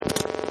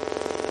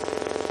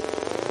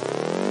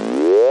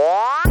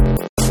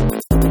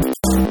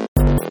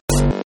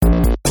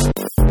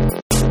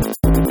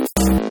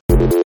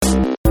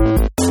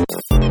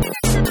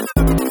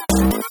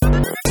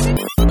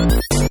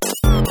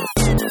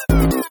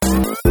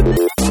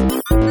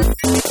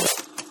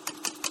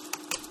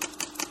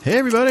Hey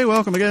everybody,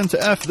 welcome again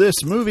to F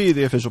This Movie,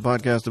 the official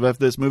podcast of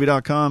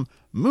FThisMovie.com,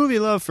 movie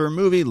love for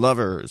movie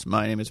lovers.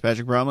 My name is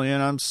Patrick Bromley,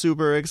 and I'm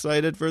super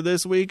excited for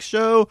this week's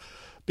show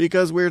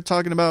because we're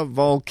talking about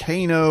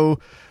Volcano,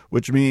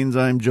 which means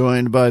I'm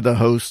joined by the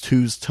host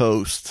who's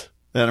toast,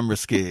 Adam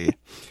Risky.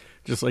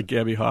 Just like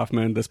Gabby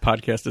Hoffman, this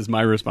podcast is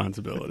my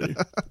responsibility.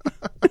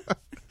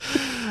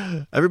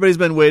 Everybody's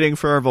been waiting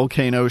for our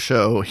Volcano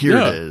show. Here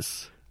it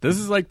is. This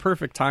is like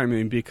perfect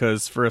timing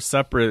because for a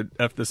separate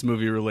F This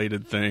Movie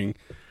related thing,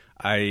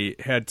 I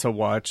had to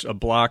watch a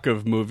block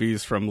of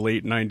movies from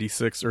late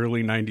 96,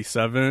 early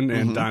 97,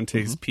 and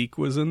Dante's Peak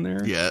was in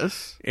there.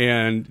 Yes.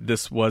 And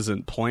this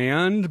wasn't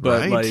planned,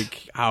 but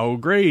like how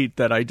great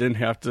that I didn't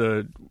have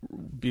to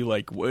be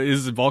like,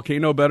 is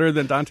Volcano better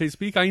than Dante's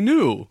Peak? I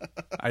knew.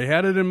 I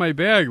had it in my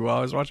bag while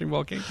I was watching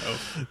Volcano.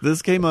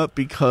 This came up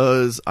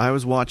because I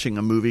was watching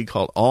a movie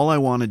called All I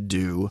Want to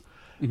Do.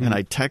 And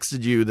I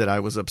texted you that I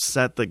was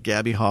upset that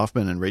Gabby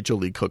Hoffman and Rachel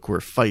Lee Cook were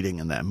fighting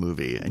in that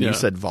movie. And you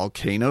said,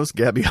 Volcano's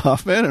Gabby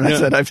Hoffman? And I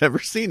said, I've never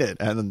seen it.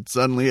 And then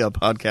suddenly a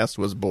podcast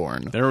was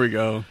born. There we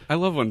go. I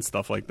love when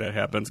stuff like that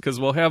happens because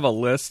we'll have a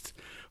list,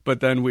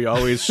 but then we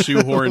always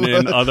shoehorn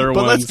in other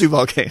ones. Let's do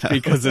Volcano.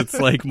 Because it's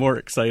like more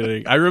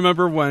exciting. I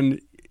remember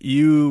when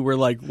you were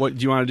like, what,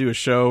 do you want to do a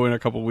show in a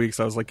couple weeks?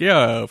 I was like,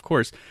 yeah, of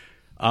course.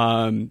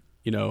 What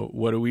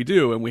do we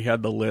do? And we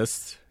had the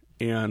list.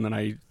 And then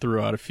I threw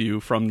out a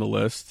few from the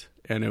list,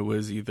 and it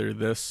was either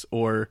this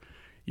or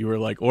you were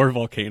like, or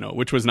Volcano,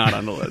 which was not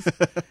on the list.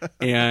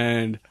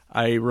 And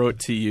I wrote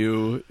to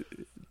you,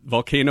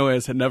 Volcano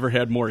has never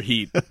had more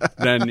heat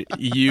than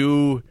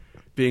you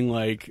being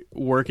like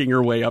working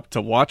your way up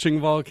to watching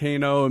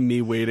Volcano and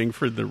me waiting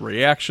for the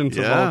reaction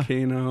to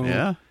Volcano.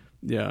 Yeah.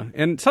 Yeah.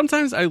 And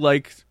sometimes I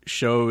like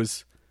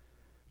shows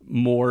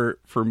more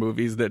for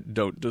movies that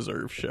don't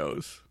deserve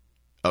shows.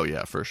 Oh,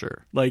 yeah, for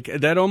sure. Like,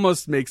 that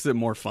almost makes it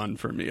more fun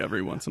for me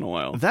every once in a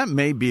while. That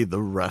may be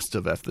the rest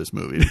of F This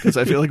Movie, because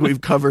I feel like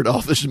we've covered all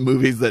the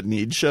movies that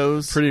need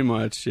shows. Pretty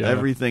much, yeah.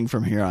 Everything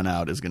from here on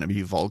out is going to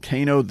be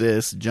Volcano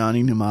this,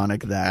 Johnny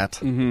Mnemonic that.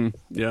 Mm-hmm.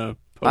 Yeah.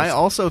 I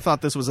also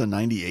thought this was a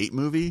 98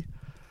 movie,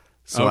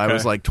 so I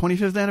was like,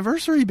 25th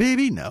anniversary,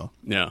 baby? No.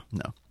 Yeah.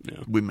 No. Yeah.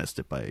 We missed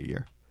it by a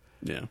year.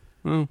 Yeah.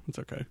 Well, it's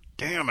okay.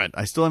 Damn it.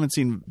 I still haven't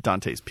seen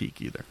Dante's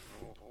Peak either.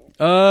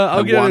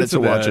 I wanted to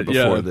watch it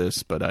before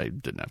this, but I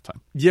didn't have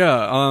time.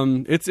 Yeah,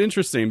 it's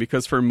interesting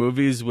because for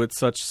movies with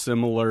such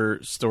similar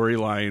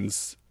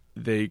storylines,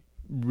 they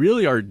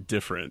really are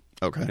different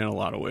in a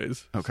lot of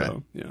ways. Okay.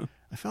 So, yeah.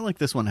 I felt like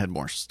this one had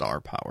more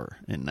star power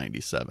in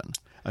 97.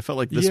 I felt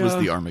like this was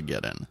the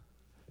Armageddon.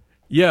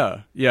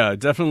 Yeah,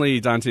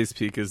 definitely Dante's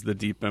Peak is the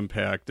deep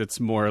impact.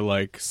 It's more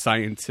like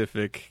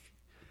scientific,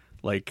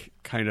 like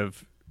kind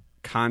of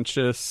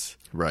conscious.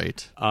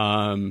 Right.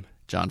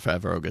 Jon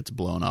Favreau gets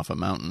blown off a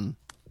mountain.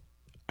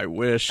 I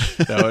wish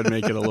that would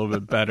make it a little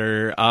bit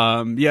better.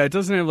 It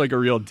doesn't have like a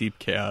real deep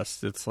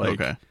cast. It's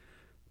like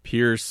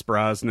Pierce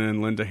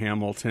Brosnan, Linda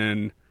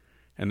Hamilton,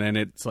 and then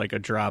it's like a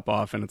drop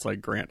off, and it's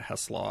like Grant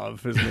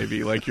Heslov is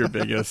maybe like your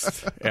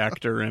biggest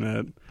actor in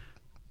it.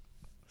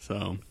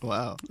 So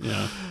wow,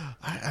 yeah.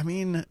 I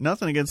mean,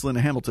 nothing against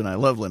Linda Hamilton. I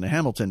love Linda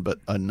Hamilton, but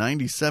a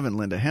 97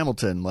 Linda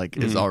Hamilton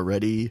is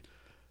already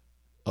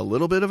a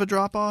little bit of a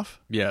drop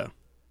off. Yeah.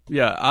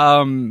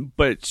 Yeah,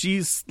 but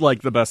she's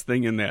like the best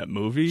thing in that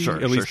movie,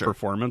 at least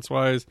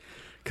performance-wise,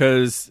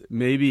 because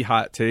maybe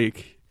hot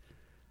take,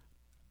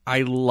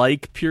 I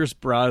like Pierce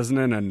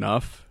Brosnan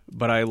enough,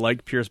 but I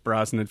like Pierce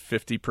Brosnan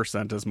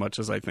 50% as much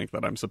as I think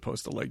that I'm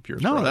supposed to like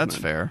Pierce Brosnan. No, that's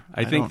fair.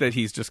 I think that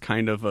he's just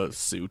kind of a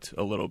suit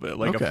a little bit,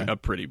 like a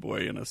pretty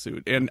boy in a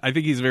suit. And I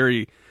think he's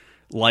very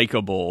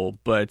likable,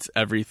 but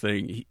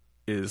everything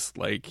is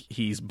like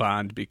he's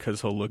Bond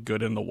because he'll look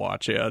good in the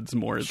watch ads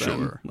more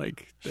than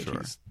like that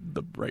he's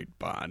the right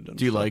Bond.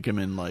 Do you like him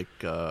in like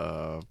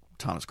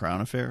Thomas Crown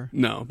Affair?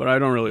 No, but I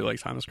don't really like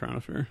Thomas Crown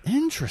Affair.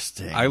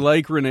 Interesting. I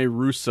like Rene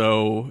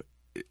Russo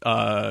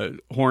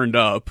horned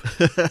up,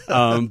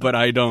 but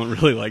I don't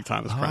really like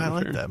Thomas Crown Affair. I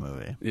like that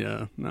movie.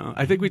 Yeah, no.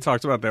 I think we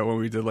talked about that when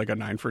we did like a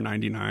 9 for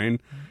 99,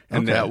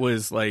 and that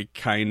was like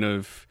kind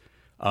of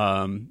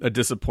a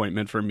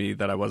disappointment for me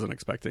that I wasn't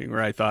expecting,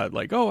 where I thought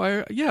like,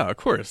 of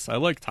course, I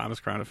like Thomas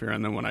Crown Affair,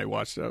 and then when I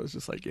watched it, I was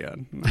just like,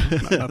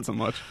 not so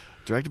much.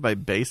 Directed by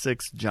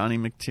Basic's Johnny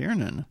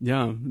McTiernan.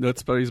 Yeah,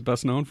 that's what he's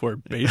best known for.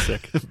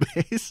 Basic.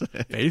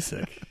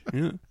 Basic.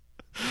 Yeah.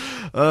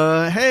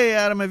 Hey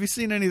Adam, have you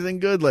seen anything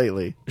good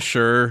lately?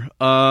 Sure.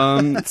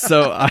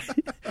 So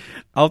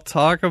I'll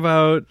talk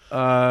about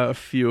a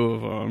few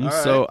of them.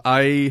 Right. So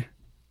I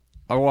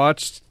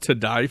watched To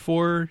Die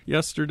For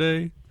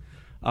yesterday.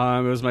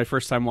 It was my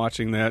first time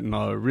watching that in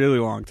a really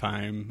long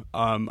time.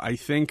 I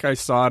think I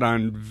saw it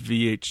on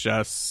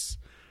VHS,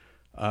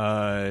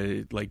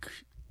 like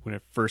when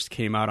it first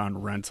came out on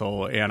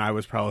rental, and I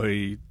was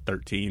probably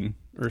 13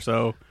 or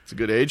so. It's a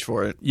good age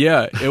for it.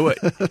 Yeah, it was.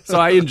 So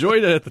I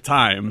enjoyed it at the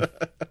time.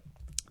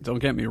 Don't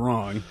get me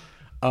wrong.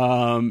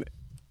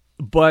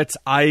 But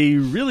I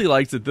really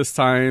liked it this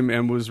time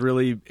and was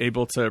really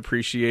able to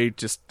appreciate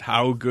just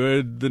how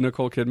good the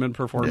Nicole Kidman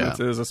performance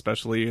is,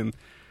 especially in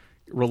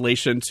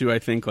relation to, I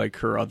think, like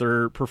her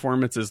other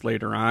performances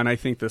later on, I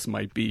think this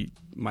might be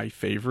my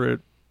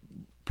favorite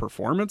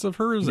performance of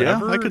hers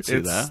ever. I could see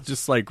it's that.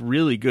 just like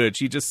really good.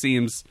 She just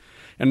seems,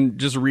 and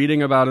just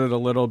reading about it a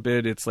little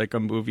bit, it's like a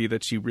movie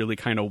that she really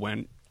kind of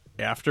went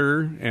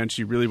after, and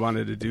she really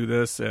wanted to do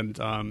this, and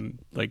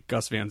like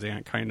Gus Van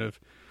Sant kind of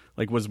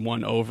like was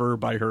won over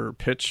by her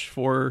pitch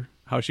for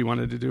how she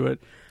wanted to do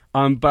it.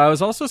 But I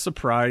was also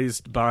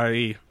surprised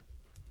by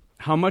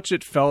how much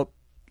it felt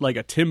like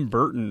a Tim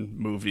Burton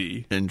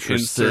movie in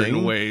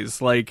certain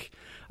ways. Like,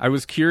 I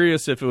was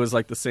curious if it was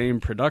like the same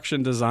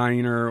production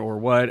designer or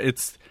what.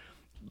 It's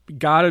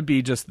gotta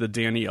be just the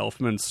Danny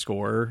Elfman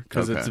score,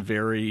 because it's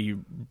very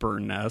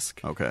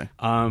Burton-esque. Okay.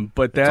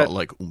 But that, it's all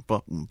like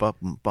oompa, oompa,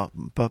 oompa,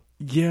 oompa.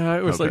 yeah,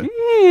 it was like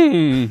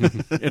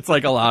it's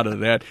like a lot of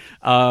that.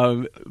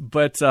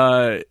 But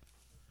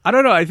I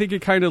don't know. I think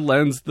it kind of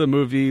lends the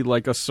movie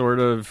like a sort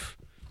of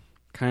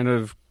kind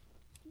of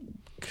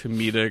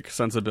comedic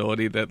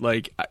sensibility that,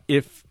 like,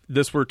 if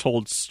this were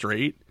told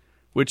straight,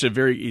 which it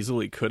very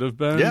easily could have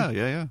been.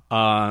 Yeah.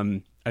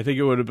 I think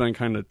it would have been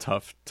kind of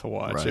tough to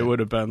watch. Right. It would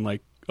have been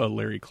like a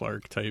Larry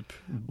Clark type.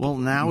 Well,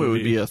 now movie. it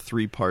would be a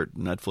 3-part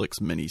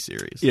Netflix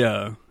miniseries.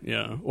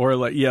 Yeah. Or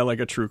like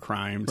a true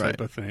crime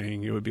type of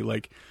thing. It would be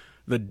like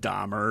the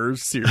Dahmer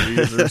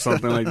series or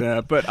something like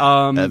that. But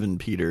Evan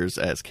Peters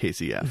as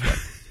Casey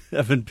Affleck.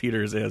 Evan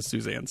Peters as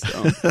Suzanne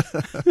Stone.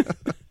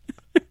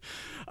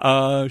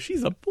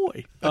 She's a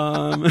boy.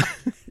 No,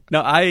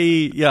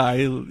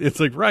 it's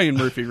like Ryan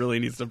Murphy really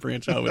needs to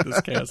branch out with this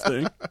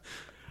casting.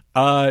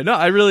 No,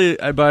 I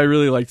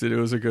really liked it. It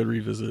was a good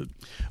revisit.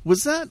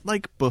 Was that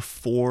like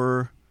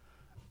before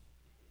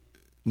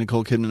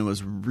Nicole Kidman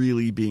was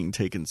really being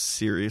taken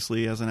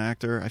seriously as an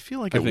actor? I feel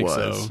like I think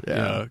was. So.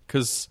 Yeah,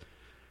 because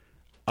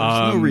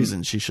there's no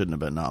reason she shouldn't have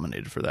been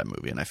nominated for that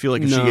movie, and I feel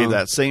like if she gave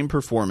that same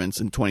performance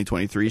in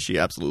 2023, she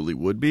absolutely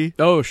would be.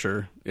 Oh,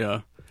 sure,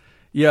 yeah.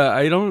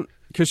 I don't,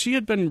 because she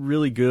had been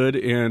really good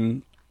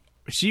in.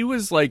 She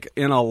was like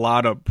in a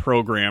lot of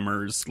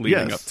programmers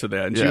leading up to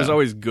that, and she was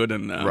always good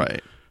in them,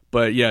 right?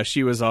 But yeah,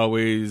 she was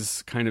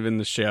always kind of in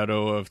the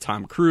shadow of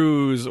Tom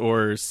Cruise,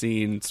 or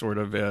seen sort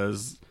of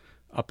as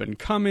up and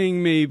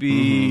coming,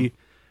 maybe.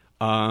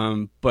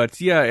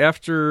 But yeah,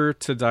 after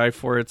To Die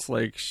For, it's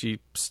like she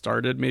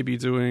started maybe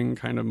doing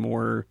kind of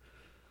more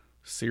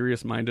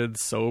serious-minded,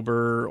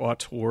 sober,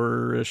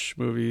 auteur-ish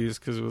movies,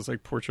 because it was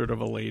like Portrait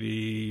of a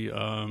Lady,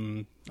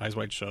 Eyes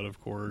Wide Shut, of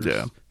course.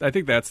 Yeah, I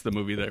think that's the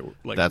movie that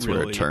like that's really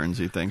where it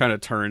turns. You think kind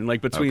of turn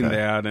like between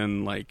that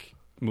and like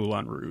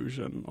Moulin Rouge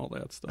and all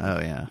that stuff. Oh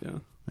yeah.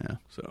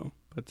 So,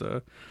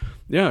 but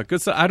yeah,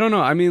 good stuff. I don't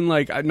know. I mean,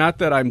 like, not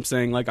that I'm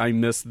saying like I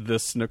miss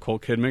this Nicole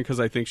Kidman, because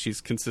I think she's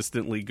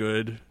consistently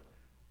good.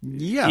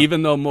 Yeah.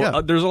 Even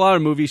though there's a lot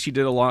of movies she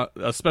did a lot,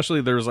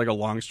 especially there was like a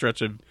long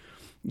stretch of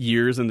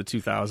years in the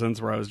 2000s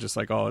where I was just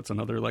like, oh, it's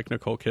another like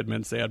Nicole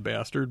Kidman sad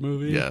bastard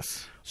movie.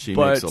 Yes, she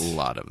makes a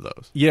lot of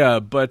those. Yeah,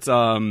 but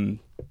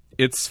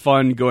it's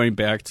fun going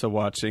back to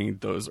watching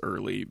those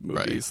early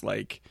movies. Right.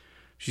 Like,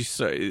 she's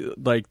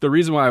like, the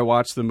reason why I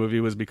watched the movie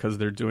was because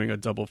they're doing a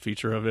double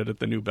feature of it at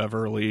the New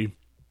Beverly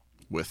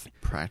with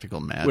Practical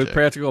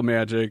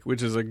Magic.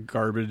 Which is a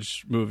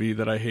garbage movie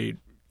that I hate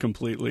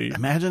completely.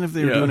 Imagine if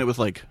they were doing it with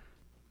like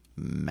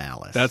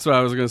Malice. That's what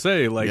I was gonna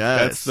say. Like,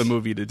 that's the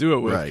movie to do it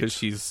with, because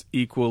she's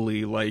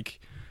equally like,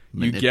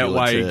 you get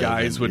why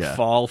guys would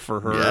fall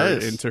for her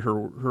into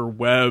her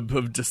web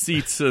of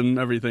deceits and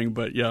everything.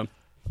 But yeah,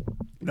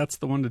 that's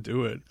the one to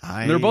do it.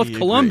 They're both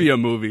Columbia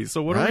movies,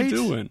 so what are we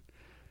doing?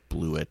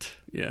 Blew it.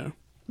 Yeah.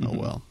 Oh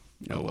well.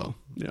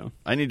 Yeah.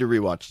 I need to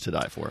rewatch To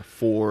Die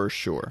For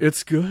sure.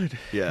 It's good.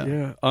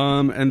 Yeah.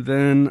 And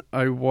then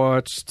I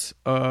watched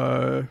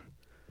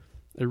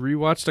I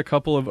rewatched a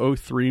couple of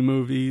 2003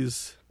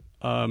 movies.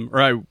 One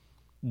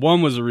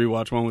was a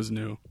rewatch, one was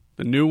new.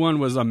 The new one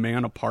was A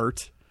Man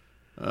Apart.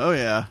 Oh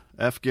yeah,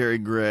 F. Gary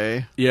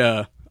Gray.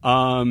 Yeah.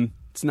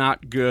 It's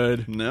not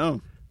good.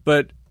 No.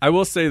 But I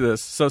will say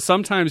this. So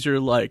sometimes you're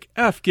like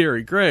F.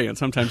 Gary Gray, and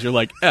sometimes you're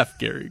like F.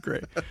 Gary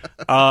Gray.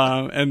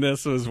 And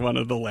this was one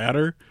of the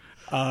latter.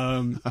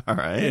 All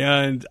right.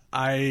 And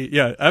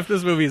F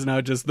this movie is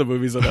now just the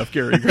movies of F.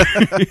 Gary Gray.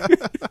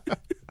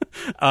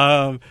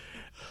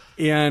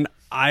 And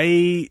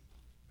I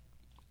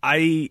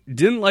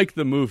didn't like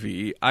the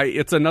movie.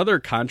 It's another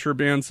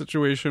Contraband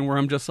situation where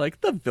I'm just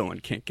like, the villain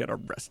can't get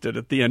arrested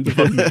at the end of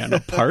A Man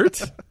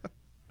Apart.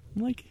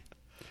 I'm like,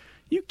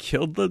 you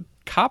killed the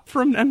cop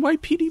from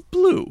NYPD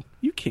Blue.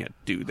 You can't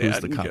do that. Who's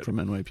the cop from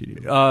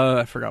NYPD Blue?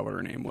 I forgot what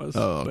her name was.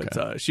 Oh, okay.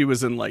 But she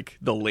was in like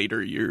the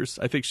later years.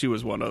 I think she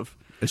was one of...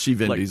 Is she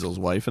Vin Diesel's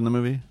wife in the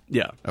movie?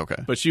 Yeah.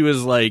 Okay. But she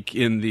was like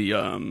in the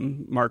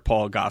Mark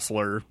Paul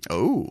Gosselaar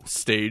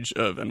stage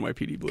of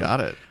NYPD Blue.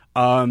 Got it.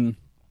 And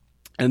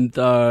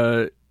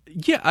I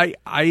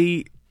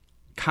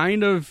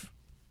kind of,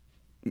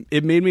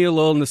 it made me a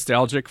little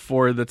nostalgic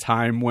for the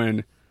time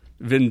when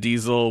Vin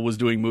Diesel was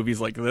doing movies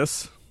like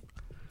this.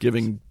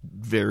 Giving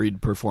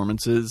varied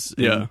performances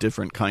in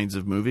different kinds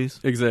of movies.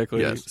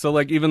 Exactly. Yes. So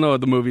like, even though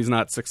the movie's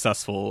not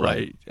successful,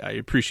 right. I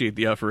appreciate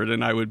the effort,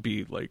 and I would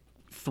be like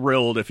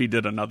thrilled if he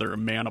did another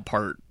Man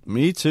Apart.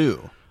 Me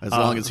too. As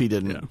long as he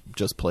didn't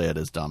just play it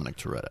as Dominic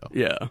Toretto.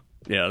 Yeah,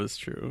 that's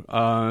true.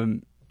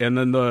 And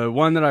then the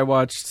one that I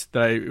watched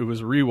it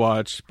was a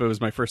rewatch, but it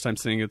was my first time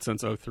seeing it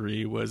since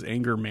 2003, was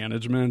Anger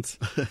Management,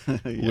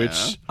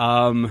 which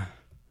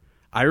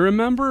I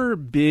remember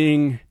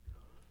being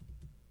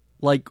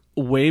like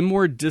way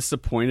more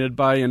disappointed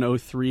by in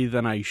 2003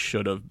 than I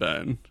should have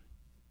been.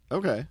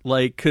 Okay.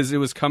 Like, because it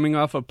was coming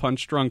off of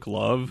Punch Drunk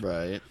Love.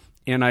 Right.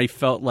 And I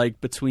felt like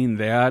between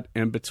that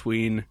and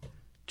between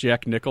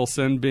Jack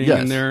Nicholson being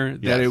in there,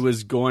 that it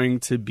was going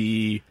to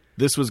be...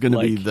 This was going to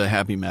be the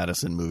Happy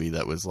Madison movie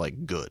that was,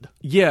 like, good.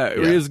 Yeah, it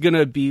was going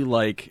to be,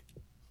 like,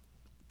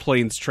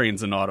 Planes,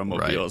 Trains, and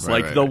Automobiles.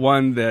 The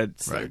one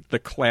that's like the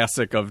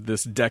classic of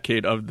this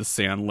decade of the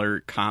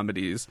Sandler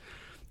comedies.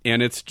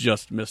 And it's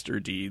just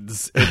Mr.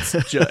 Deeds.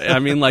 It's just, I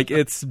mean, like,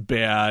 it's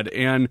bad.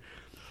 And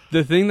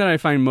the thing that I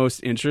find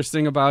most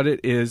interesting about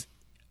it is,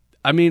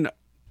 I mean...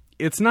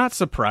 It's not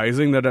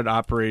surprising that it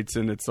operates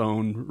in its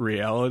own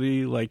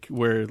reality, like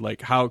where,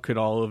 like, how could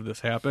all of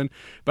this happen?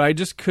 But I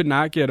just could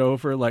not get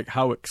over, like,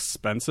 how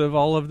expensive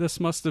all of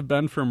this must have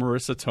been for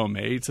Marissa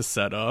Tomei to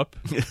set up,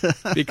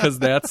 because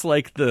that's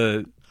like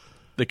the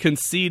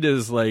conceit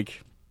is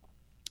like,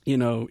 you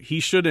know,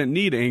 he shouldn't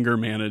need anger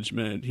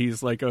management.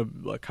 He's like a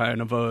kind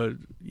of a,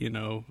 you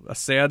know, a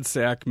sad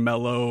sack,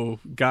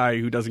 mellow guy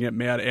who doesn't get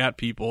mad at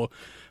people,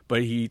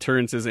 but he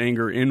turns his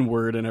anger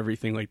inward and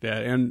everything like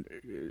that. And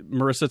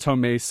Marissa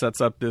Tomei sets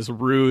up this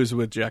ruse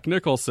with Jack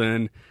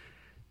Nicholson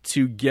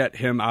to get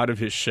him out of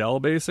his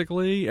shell,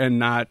 basically, and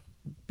not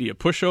be a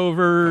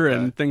pushover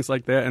and things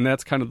like that. And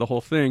that's kind of the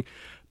whole thing.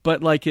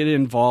 But, like, it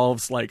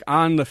involves, like,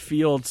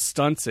 on-the-field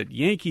stunts at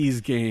Yankees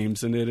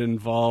games, and it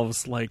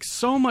involves, like,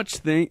 so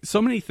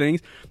many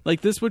things. Like,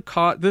 this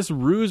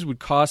ruse would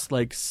cost,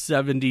 like,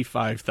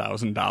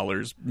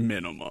 $75,000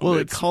 minimum. Well,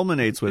 it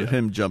culminates with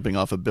him jumping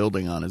off a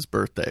building on his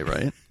birthday,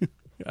 right?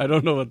 I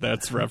don't know what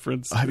that's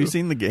referenced to. Have you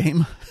seen the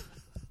game?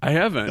 I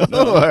haven't. No.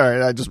 Oh, all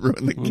right. I just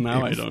ruined the game.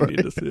 Now I don't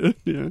need to see it.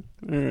 Yeah.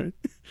 All right.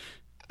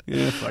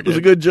 Yeah, it was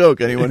a good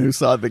joke, anyone who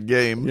saw the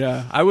game.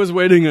 Yeah, I was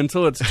waiting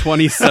until its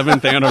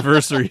 27th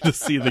anniversary to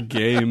see the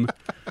game.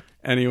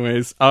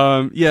 Anyways, so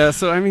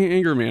I mean,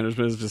 anger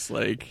management is just,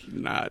 like,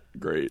 not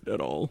great at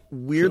all.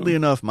 Weirdly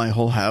enough, my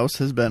whole house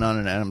has been on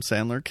an Adam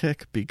Sandler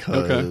kick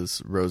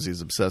because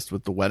Rosie's obsessed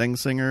with The Wedding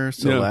Singer.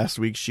 So last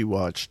week she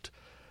watched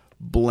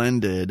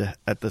Blended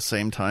at the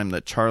same time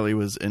that Charlie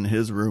was in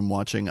his room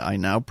watching I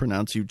Now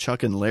Pronounce You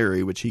Chuck and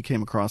Larry, which he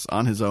came across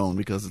on his own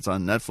because it's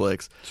on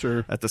Netflix.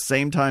 Sure. At the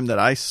same time that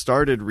I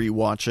started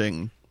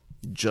rewatching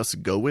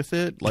Just Go With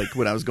It, like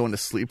when I was going to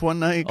sleep one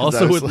night.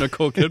 Also with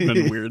Nicole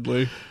Kidman,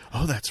 weirdly.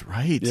 Oh, that's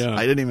right. Yeah.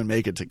 I didn't even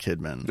make it to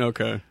Kidman.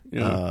 Okay.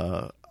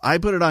 Yeah. I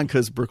put it on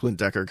because Brooklyn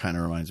Decker kind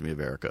of reminds me of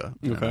Erica.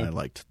 And I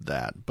liked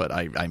that. But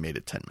I made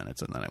it 10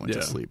 minutes and then I went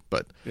to sleep.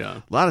 But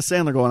a lot of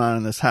Sandler going on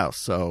in this house.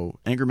 So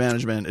anger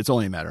management, it's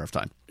only a matter of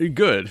time.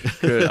 Good.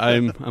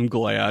 I'm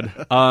glad.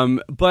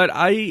 But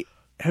I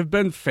have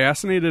been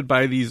fascinated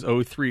by these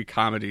 2003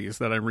 comedies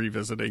that I'm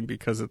revisiting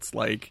because it's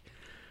like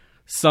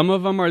some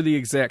of them are the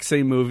exact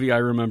same movie I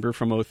remember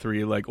from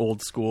 2003, like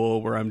Old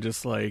School, where I'm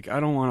just like,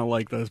 I don't want to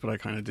like this, but I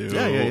kind of do.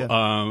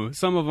 Yeah.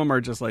 Some of them are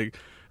just like,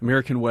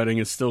 American Wedding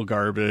is still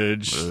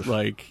garbage. Ugh.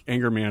 Like,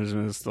 anger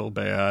management is still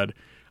bad.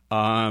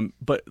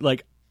 But,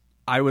 like,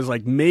 I was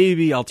like,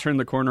 maybe I'll turn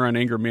the corner on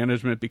anger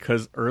management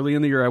because early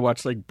in the year I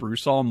watched, like,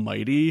 Bruce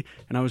Almighty,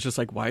 and I was just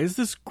like, why is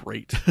this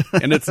great?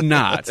 And it's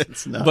not.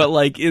 It's not. But,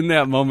 like, in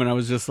that moment, I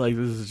was just like,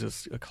 this is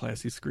just a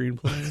classy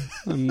screenplay.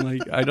 I'm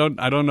like, I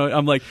don't know.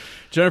 I'm like,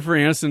 Jennifer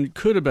Aniston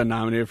could have been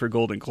nominated for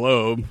Golden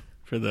Globe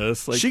for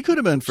this. Like, she could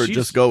have been for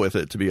Just Go With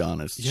It, to be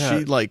honest. Yeah.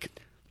 She, like,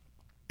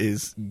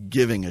 is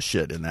giving a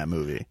shit in that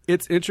movie.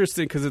 It's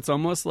interesting because it's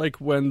almost like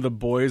when the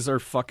boys are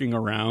fucking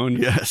around.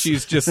 Yes.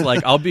 She's just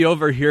like, I'll be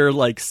over here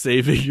like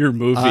saving your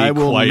movie I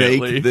will quietly.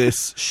 make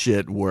this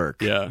shit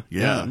work. Yeah.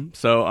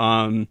 So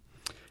I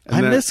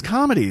miss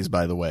comedies,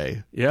 by the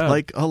way. Yeah.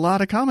 Like a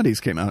lot of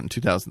comedies came out in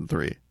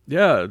 2003.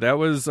 Yeah, that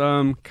was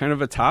kind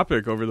of a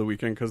topic over the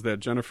weekend because that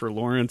Jennifer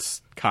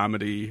Lawrence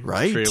comedy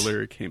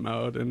trailer came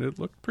out and it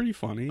looked pretty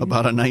funny.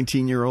 About a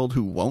 19-year-old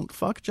who won't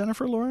fuck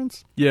Jennifer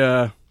Lawrence?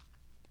 Yeah.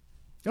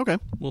 Okay.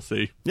 We'll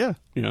see. Yeah.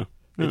 Yeah.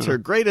 It's her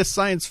greatest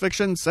science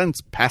fiction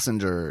since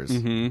Passengers.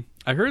 Mm-hmm.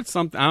 I heard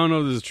something, I don't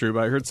know if this is true,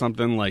 but I heard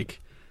something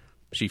like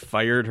she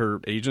fired her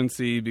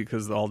agency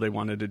because all they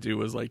wanted to do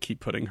was like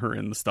keep putting her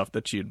in the stuff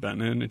that she had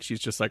been in. And she's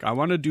just like, I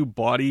want to do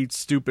bawdy,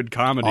 stupid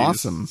comedies.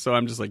 Awesome. So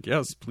I'm just like,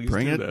 yes, please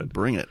bring do it, that.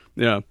 Bring it.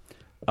 Yeah.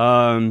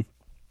 And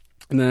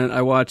then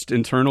I watched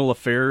Internal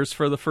Affairs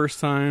for the first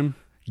time.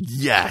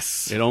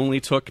 Yes. It only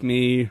took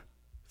me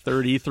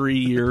 33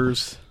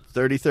 years.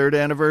 33rd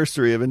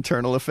anniversary of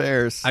Internal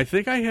Affairs. I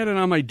think I had it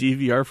on my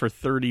DVR for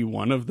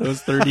 31 of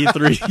those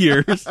 33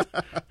 years.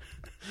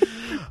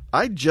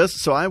 I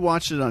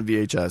watched it on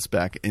VHS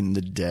back in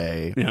the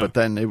day, but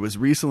then it was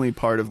recently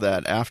part of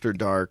that After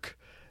Dark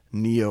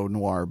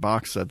neo-noir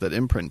box set that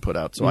Imprint put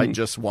out. So I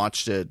just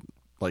watched it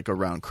like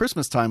around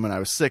Christmas time when I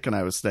was sick and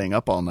I was staying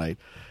up all night.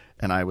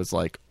 and I was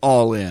like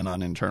all in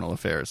on Internal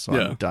Affairs. So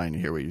I'm dying to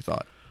hear what you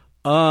thought.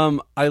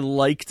 I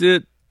liked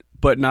it,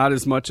 but not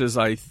as much as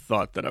I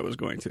thought that I was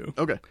going to.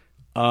 Okay.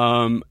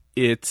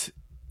 It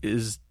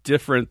is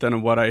different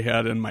than what I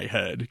had in my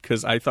head,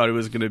 because I thought it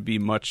was going to be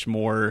much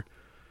more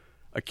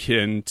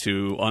akin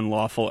to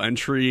Unlawful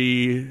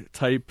Entry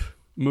type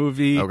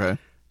movie. Okay.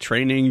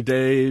 Training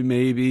Day,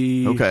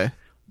 maybe. Okay.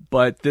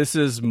 But this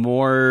is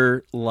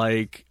more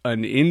like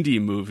an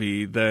indie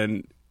movie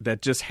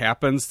that just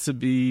happens to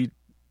be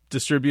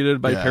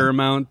distributed by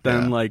Paramount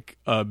than like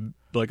a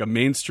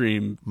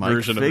mainstream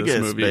version of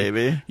this movie.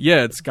 Baby.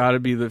 Yeah, it's got to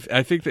be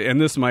I think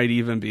and this might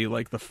even be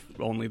like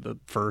only the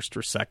first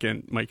or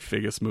second Mike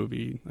Figgis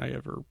movie I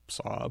ever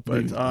saw.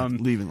 But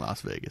Leaving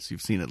Las Vegas,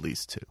 you've seen at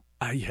least 2.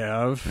 I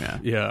have.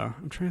 Yeah.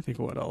 I'm trying to think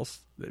of what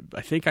else.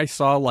 I think I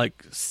saw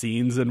like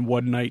scenes in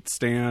One Night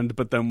Stand,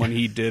 but then when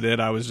he did it,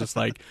 I was just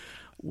like,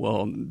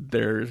 well,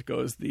 there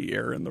goes the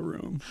air in the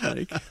room.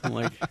 Like, I'm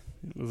like,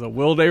 it was a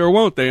will they or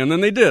won't they? And then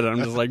they did. I'm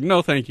just like,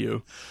 no, thank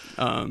you.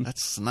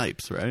 That's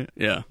Snipes, right?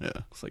 Yeah.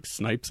 It's like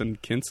Snipes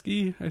and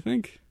Kinski, I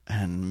think.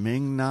 And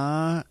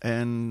Ming-Na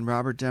and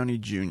Robert Downey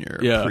Jr.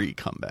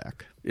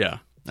 pre-comeback. Yeah.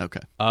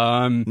 Okay.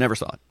 Never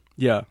saw it.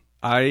 Yeah.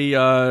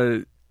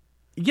 I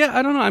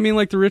don't know. I mean,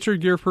 like, the Richard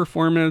Gere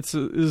performance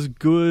is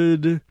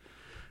good.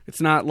 It's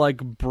not like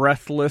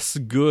breathless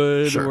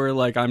good, where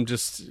like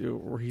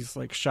where he's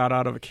like shot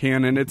out of a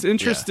cannon. It's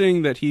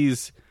interesting that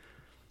he's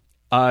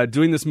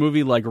doing this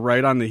movie like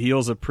right on the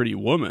heels of Pretty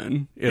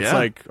Woman. It's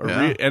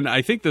and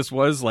I think this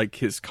was like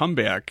his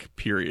comeback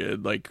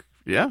period, like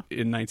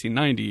in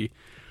 1990.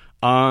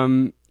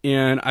 And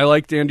I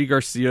liked Andy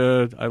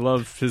Garcia. I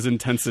love his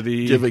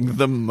intensity, giving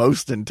the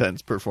most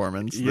intense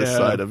performance this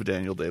side of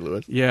Daniel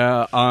Day-Lewis.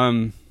 Yeah.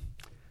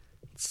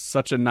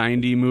 Such a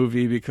 90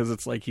 movie, because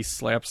it's like he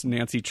slaps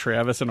Nancy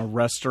Travis in a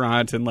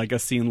restaurant, and like a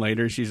scene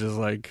later she's just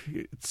like,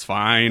 it's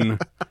fine.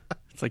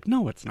 It's like,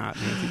 no, it's not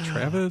Nancy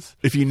Travis.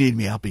 If you need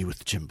me, I'll be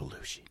with Jim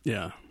Belushi.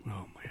 Yeah.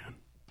 Oh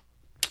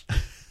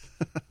man.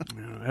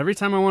 Every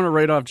time I want to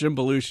write off Jim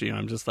Belushi,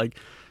 I'm just like,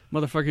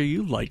 motherfucker,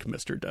 you like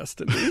Mr.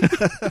 Destiny.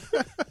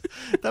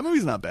 That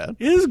movie's not bad.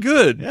 It is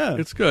good. Yeah.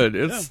 It's good.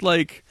 It's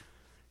like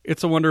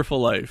It's a Wonderful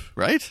Life.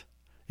 Right?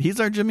 He's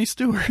our Jimmy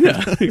Stewart.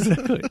 Yeah,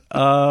 exactly.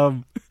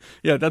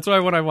 Yeah, that's why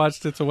when I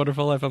watched It's a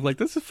Wonderful Life, I'm like,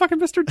 this is fucking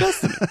Mr.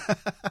 Destiny.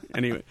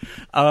 Anyway,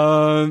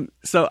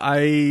 so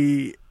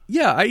I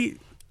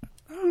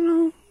don't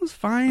know, it was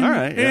fine. All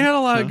right, it had a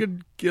lot of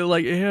good,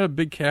 like, it had a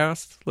big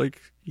cast,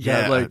 like,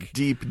 like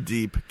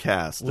deep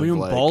cast. William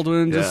of like,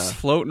 Baldwin just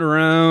floating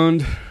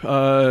around,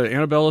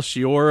 Annabella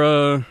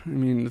Sciorra. I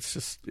mean, it's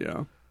just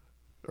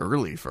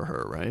early for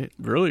her, right?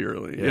 Really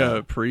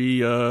early, pre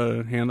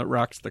Hand That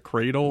Rocks the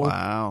Cradle.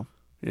 Wow.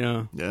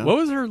 Yeah. What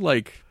was her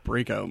like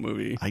breakout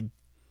movie? I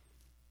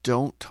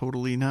don't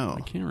totally know.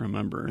 I can't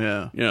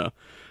remember. Yeah.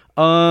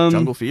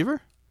 Jungle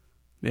Fever?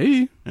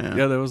 Maybe.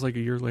 Yeah, that was like a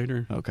year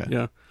later. Okay.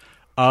 Yeah.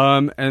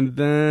 And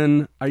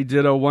then I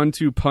did a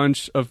 1-2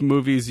 punch of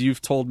movies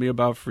you've told me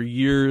about for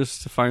years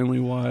to finally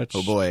watch.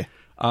 Oh boy.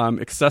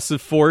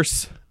 Excessive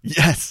Force.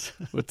 Yes.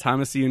 With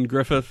Thomas Ian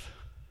Griffith.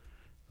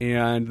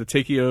 And The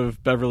Taking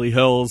of Beverly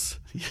Hills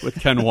with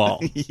Ken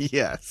Wall.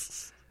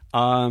 Yes.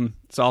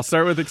 So I'll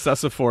start with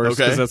Excessive Force,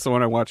 because that's the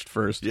one I watched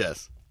first.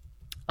 Yes.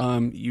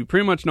 You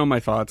pretty much know my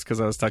thoughts because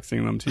I was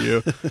texting them to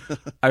you.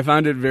 I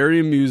found it very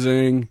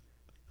amusing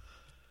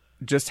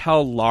just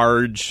how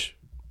large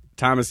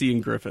Thomas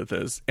Ian Griffith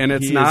is. And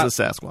it's not is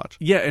a Sasquatch.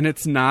 Yeah, and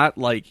it's not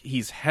like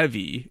he's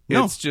heavy.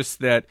 No. It's just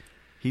that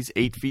he's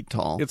 8 feet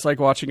tall. It's like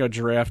watching a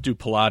giraffe do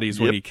Pilates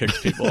when he kicks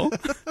people.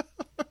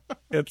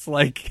 It's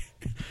like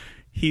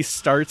he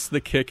starts the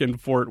kick in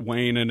Fort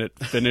Wayne and it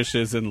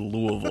finishes in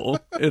Louisville.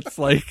 It's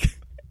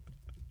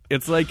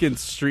like in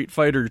Street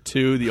Fighter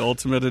 2, the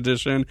Ultimate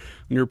Edition,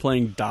 when you're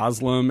playing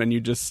Doslam and you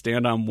just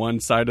stand on one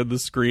side of the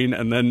screen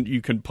and then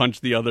you can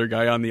punch the other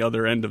guy on the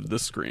other end of the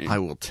screen. I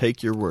will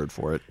take your word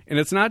for it. And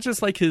it's not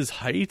just like his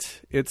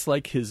height, it's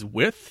like his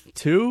width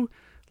too.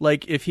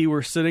 Like if he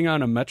were sitting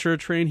on a metro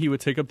train, he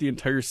would take up the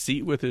entire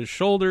seat with his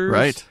shoulders.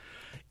 Right.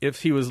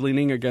 If he was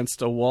leaning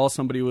against a wall,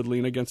 somebody would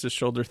lean against his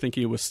shoulder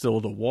thinking it was still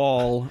the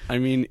wall. I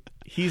mean,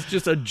 he's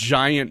just a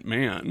giant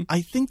man.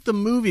 I think the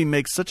movie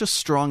makes such a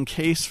strong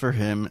case for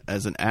him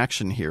as an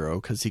action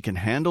hero because he can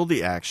handle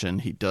the action.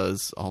 He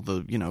does all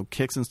the,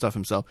 kicks and stuff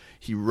himself.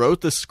 He wrote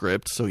the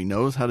script, so he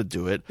knows how to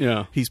do it.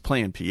 Yeah. He's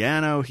playing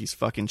piano. He's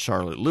fucking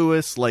Charlotte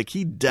Lewis. Like,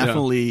 he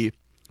definitely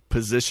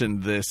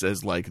positioned this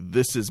as, like,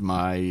 this is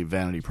my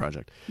vanity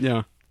project.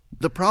 Yeah.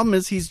 The problem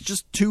is he's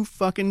just too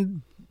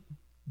fucking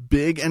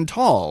big and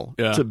tall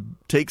to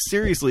take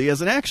seriously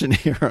as an action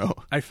hero.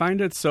 I find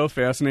it so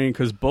fascinating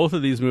because both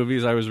of these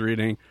movies I was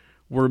reading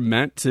were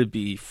meant to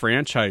be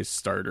franchise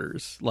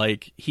starters.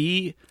 Like,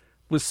 he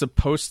was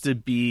supposed to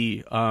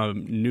be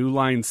New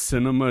Line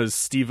Cinema's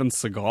Steven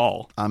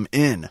Seagal. I'm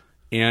in.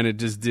 and it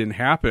just didn't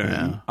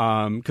happen.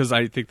 Because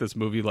I think this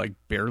movie like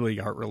barely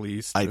got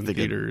released in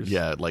theaters.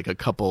 Like a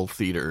couple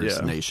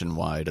theaters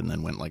nationwide, and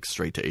then went like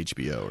straight to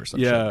HBO or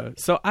something. Yeah,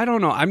 so I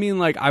don't know. I mean,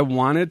 like I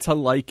wanted to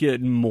like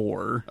it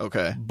more.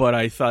 Okay, but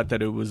I thought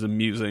that it was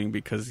amusing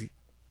because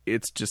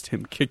it's just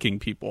him kicking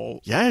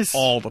people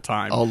all the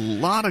time. A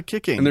lot of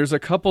kicking. And there's a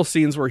couple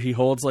scenes where he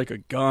holds like a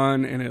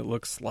gun and it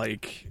looks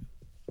like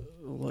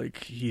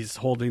he's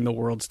holding the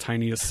world's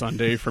tiniest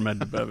sundae from Ed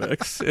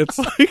Bevix. It's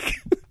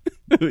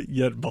like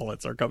yet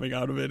bullets are coming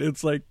out of it.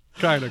 It's like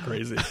kind of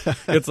crazy.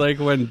 It's like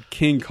when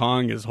King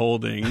Kong is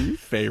holding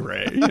Fay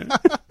Ray.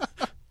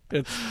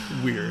 It's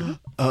weird.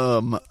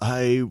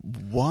 I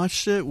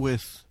watched it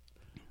with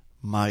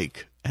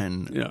Mike,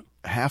 and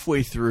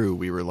halfway through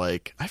we were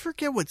like, I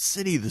forget what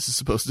city this is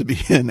supposed to be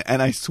in,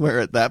 and I swear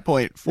at that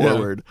point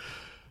forward,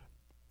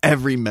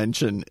 every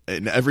mention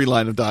in every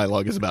line of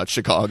dialogue is about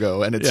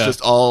Chicago, and it's just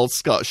all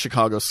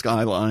Chicago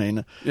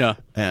skyline. Yeah.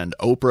 And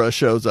Oprah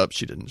shows up.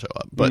 She didn't show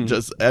up, but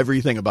just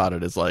everything about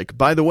it is like,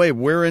 by the way,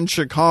 we're in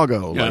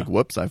Chicago. Yeah. Like,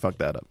 whoops, I fucked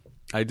that up.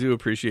 I do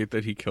appreciate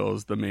that he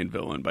kills the main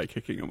villain by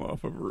kicking him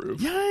off of a roof.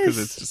 Yes. Because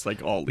it's just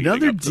like all leading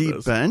Another up to deep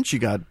this. bench. You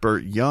got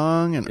Burt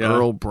Young and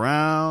Earl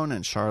Brown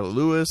and Charlotte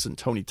Lewis and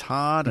Tony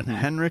Todd and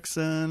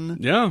Henriksen.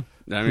 Yeah.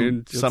 I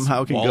mean,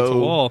 somehow can wall go to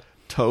wall.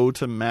 toe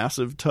to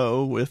massive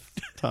toe with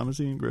Thomas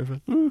Ian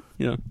Griffith.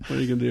 Yeah, what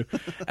are you gonna do?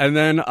 And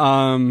then,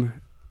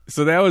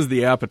 so that was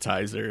the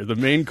appetizer. The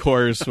main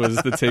course was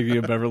the Taking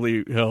of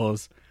Beverly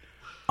Hills.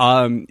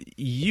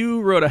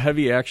 You wrote a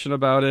heavy action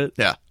about it.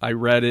 Yeah, I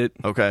read it.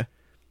 Okay,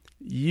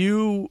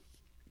 you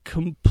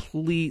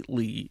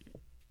completely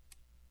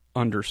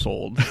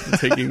undersold the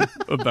Taking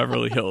of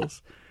Beverly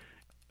Hills.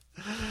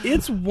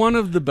 It's one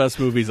of the best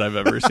movies I've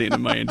ever seen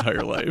in my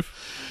entire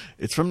life.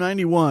 It's from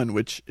 '91,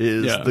 which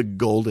is the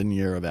golden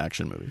year of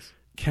action movies.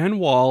 Ken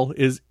Wall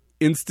is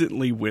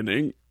instantly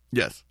winning.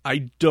 Yes.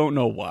 I don't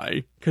know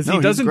why. Because he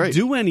doesn't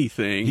do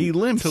anything. He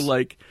limps.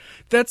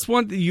 That's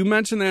one you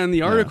mentioned that in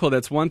the article. Yeah.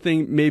 That's one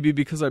thing, maybe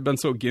because I've been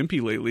so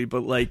gimpy lately,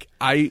 but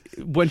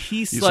when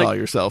he's you like, saw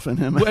yourself in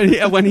him.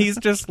 when he's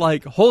just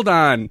like, hold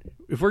on,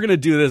 if we're gonna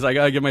do this, I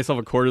gotta give myself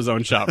a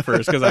cortisone shot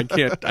first because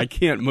I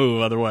can't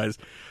move otherwise.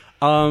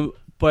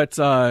 But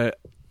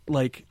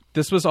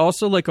this was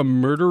also like a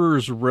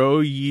Murderer's Row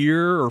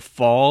year or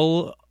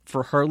fall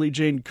for Harley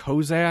Jane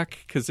Kozak,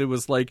 because it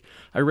was like,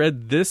 I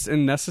read this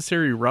and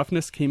Necessary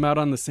Roughness came out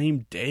on the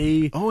same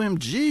day.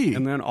 OMG.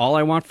 And then All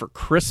I Want for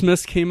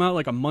Christmas came out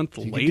like a month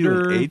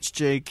later. Do an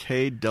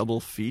HJK double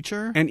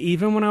feature? And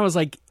even when I was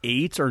like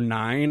 8 or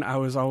 9, I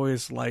was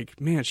always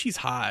like, man, she's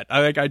hot.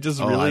 I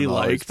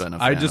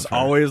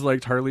always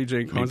liked Harley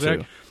Jane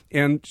Kozak.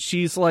 And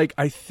she's like,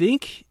 I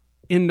think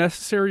in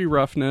Necessary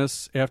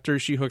Roughness, after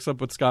she hooks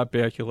up with Scott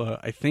Bakula,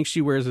 I think she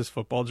wears his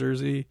football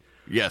jersey.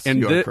 Yes, and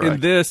you are correct. In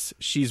this,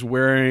 she's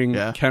wearing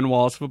Ken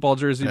Wall's football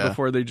jersey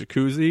before they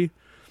jacuzzi.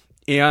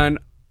 And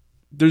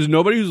there's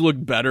nobody who's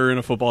looked better in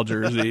a football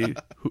jersey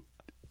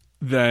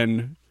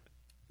than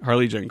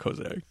Harley Jane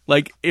Kozak.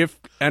 Like, if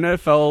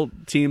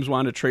NFL teams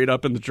want to trade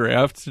up in the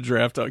draft to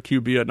draft a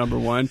QB at number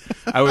 1,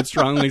 I would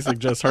strongly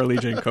suggest Harley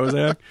Jane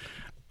Kozak.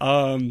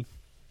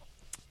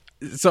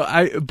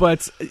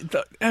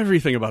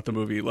 Everything about the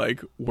movie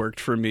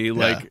worked for me.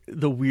 Like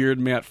the weird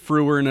Matt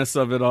Frewer-ness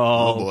of it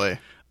all. Oh boy.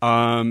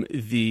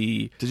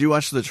 Did you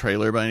watch the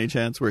trailer by any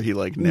chance where he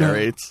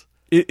narrates?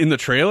 No. In the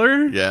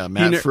trailer? Yeah,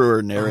 Matt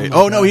Frewer narrates.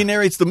 No, he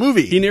narrates the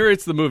movie. He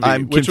narrates the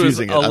movie, which was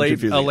a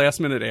last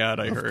minute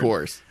ad. I heard. Of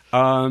course.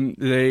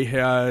 They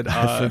had.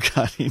 I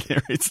forgot he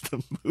narrates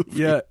the movie.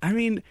 Yeah, I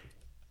mean,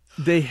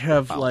 they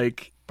have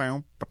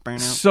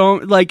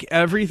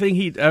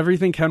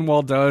everything Ken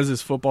Wall does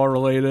is football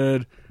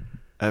related.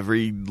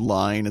 Every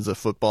line is a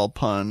football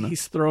pun.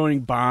 He's throwing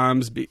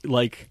bombs,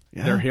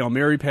 their Hail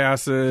Mary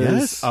passes.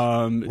 Yes.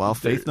 While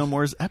Faith No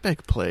More's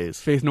epic plays.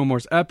 Faith No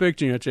More's epic.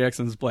 Janet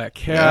Jackson's Black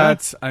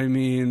Cat. Yeah. I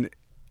mean,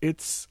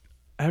 it's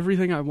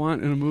everything I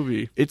want in a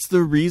movie. It's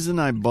the reason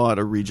I bought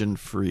a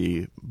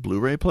region-free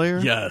Blu-ray player.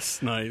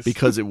 Yes, nice.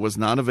 Because it was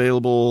not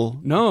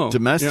available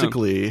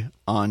domestically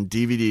on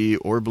DVD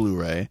or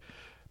Blu-ray.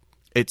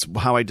 It's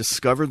how I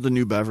discovered the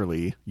New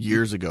Beverly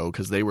years ago,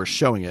 because they were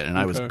showing it, and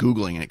I was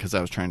Googling it because I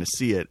was trying to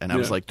see it, and I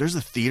was like, there's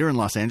a theater in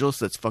Los Angeles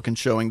that's fucking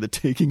showing The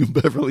Taking of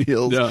Beverly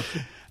Hills. Yeah.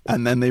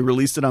 And then they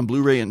released it on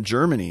Blu-ray in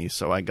Germany,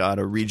 so I got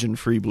a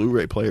region-free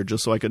Blu-ray player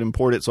just so I could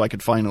import it so I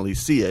could finally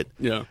see it.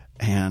 Yeah.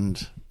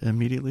 And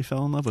immediately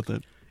fell in love with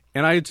it.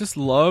 And I just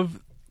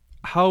love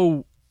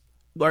how,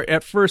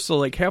 at first,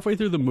 halfway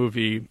through the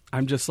movie,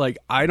 I'm just like,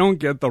 I don't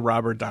get the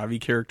Robert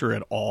Davi character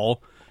at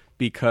all,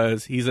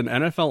 because he's an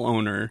NFL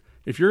owner.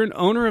 If you're an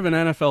owner of an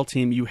NFL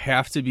team, you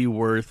have to be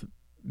worth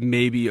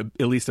maybe at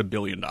least $1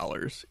 billion.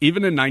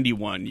 Even in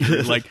 91,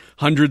 you're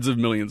hundreds of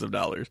millions of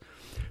dollars.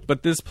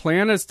 But this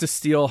plan is to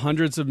steal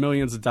hundreds of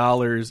millions of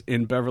dollars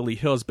in Beverly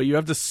Hills, but you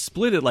have to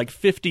split it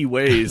 50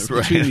 ways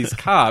between these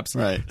cops.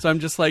 Right. So I'm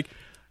just like,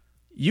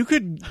 you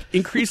could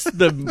increase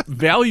the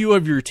value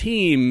of your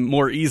team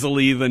more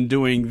easily than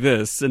doing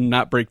this and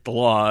not break the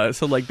law.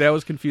 So like that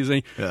was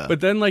confusing. Yeah.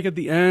 But then like at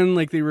the end,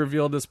 like they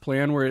revealed this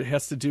plan where it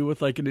has to do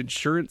with like an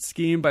insurance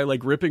scheme by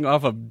like ripping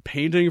off a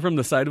painting from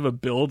the side of a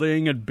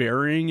building and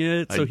burying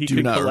it so he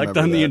could collect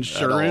on the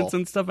insurance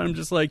and stuff.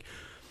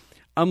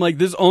 I'm like,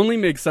 this only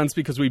makes sense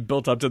because we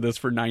built up to this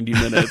for 90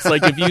 minutes.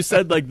 Like, if you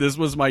said, like, this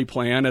was my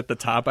plan at the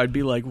top, I'd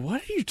be like,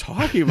 what are you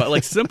talking about?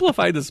 Like,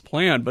 simplify this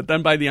plan. But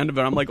then by the end of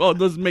it, I'm like, oh,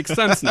 this makes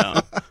sense now.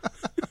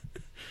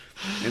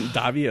 And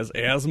Davi has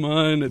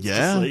asthma, and it's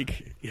just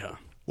like, yeah.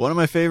 One of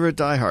my favorite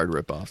Die Hard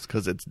ripoffs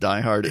because it's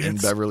Die Hard in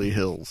Beverly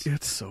Hills.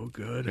 It's so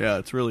good. Yeah,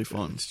 it's really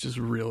fun. It's just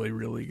really,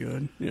 really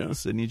good. Yeah.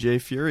 Sidney J.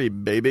 Furie,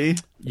 baby.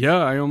 Yeah,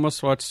 I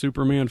almost watched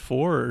Superman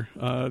 4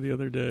 the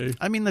other day.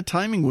 I mean, the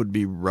timing would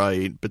be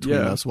right between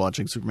us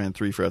watching Superman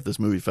 3 for F This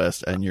Movie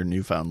Fest and your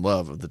newfound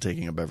love of The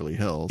Taking of Beverly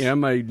Hills.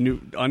 And my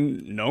new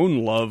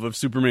unknown love of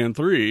Superman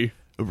 3.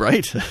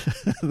 Right.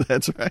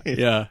 That's right.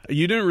 Yeah.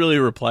 You didn't really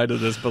reply to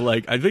this, but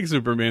like I think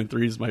Superman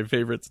 3 is my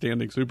favorite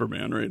standing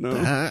Superman right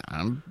now.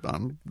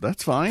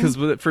 That's fine.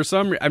 Because for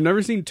some reason, I've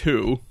never seen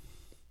 2.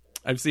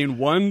 I've seen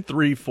 1,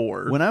 3,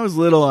 4. When I was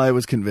little, I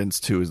was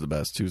convinced 2 is the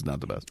best. 2's not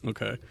the best.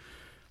 Okay.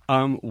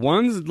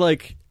 1's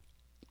like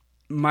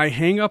my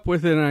hang up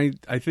with it, and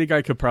I think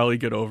I could probably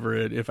get over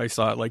it if I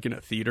saw it like in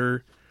a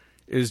theater,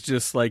 is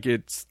just like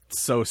it's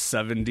so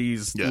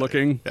 70s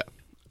looking. Yeah.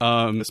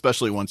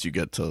 Especially once you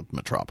get to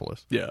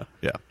Metropolis. Yeah.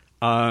 Yeah.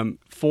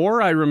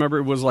 4, I remember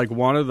it was like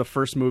one of the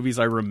first movies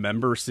I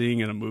remember seeing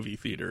in a movie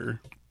theater,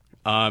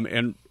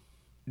 and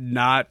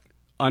not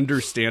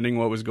understanding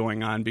what was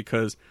going on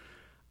because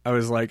I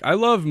was like, I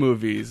love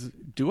movies.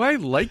 Do I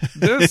like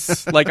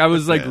this? Like, I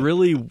was like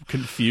really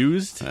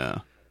confused. Yeah.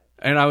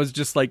 And I was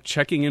just like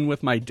checking in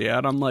with my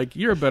dad. I'm like,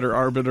 you're a better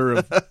arbiter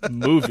of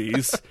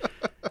movies.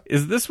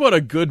 Is this what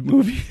a good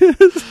movie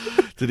is?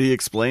 Did he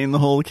explain the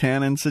whole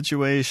canon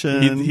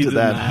situation? He did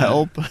that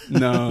help?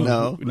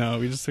 No.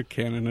 We just took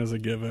canon as a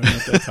given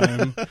at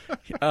that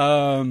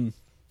time.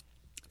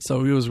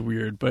 So it was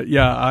weird. But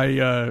yeah,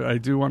 I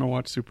do want to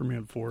watch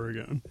Superman 4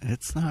 again.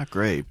 It's not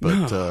great,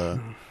 but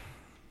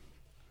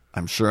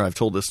I'm sure I've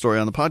told this story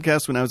on the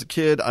podcast. When I was a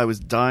kid, I was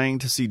dying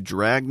to see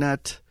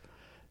Dragnet.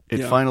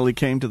 It finally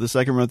came to the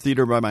second row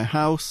theater by my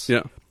house.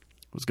 Yeah.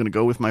 I was going to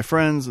go with my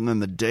friends, and then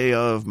the day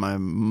of, my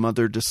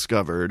mother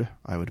discovered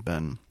I would have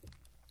been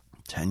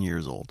 10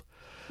 years old.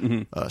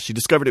 Mm-hmm. She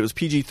discovered it was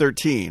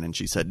PG-13, and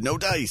she said, no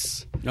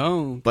dice.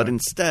 Oh. But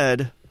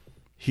instead,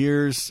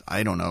 here's,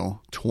 I don't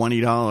know,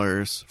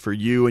 $20 for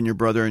you and your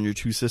brother and your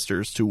 2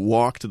 sisters to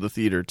walk to the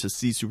theater to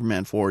see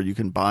Superman 4. You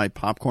can buy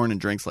popcorn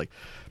and drinks. Like,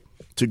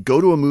 to go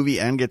to a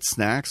movie and get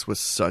snacks was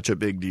such a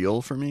big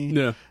deal for me.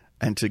 Yeah.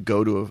 And to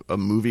go to a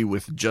movie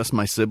with just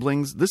my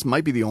siblings, this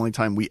might be the only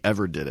time we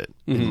ever did it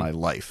in my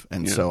life.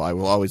 And so I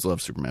will always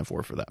love Superman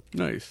 4 for that.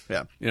 Nice.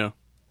 Yeah. Yeah.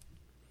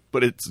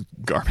 But it's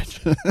garbage.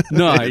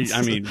 No,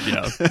 I mean,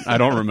 yeah. I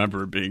don't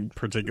remember it being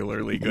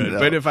particularly good. No.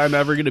 But if I'm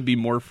ever going to be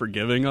more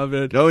forgiving of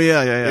it,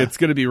 it's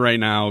going to be right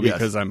now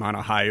because I'm on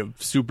a high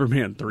of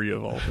Superman 3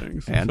 of all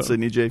things. And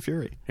Sidney J.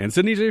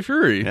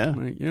 Furie. Yeah.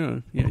 Like, yeah,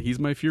 he's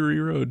my Fury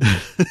Road.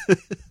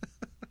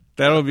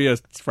 That'll be a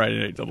Friday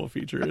night double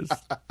feature. Is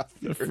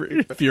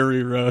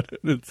Fury Road.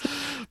 It's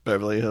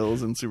Beverly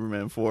Hills and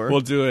Superman 4. We'll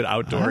do it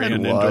outdoor and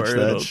indoor. Watch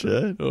that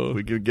shit. Oh.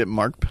 We could get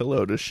Mark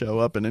Pillow to show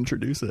up and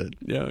introduce it.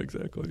 Yeah,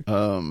 exactly.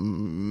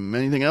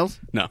 Anything else?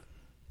 No.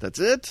 That's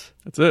it?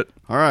 That's it.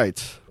 All right.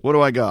 What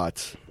do I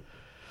got?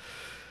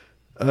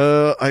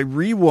 I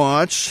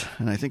rewatched,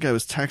 and I think I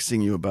was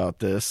texting you about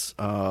this,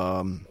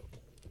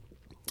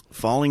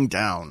 Falling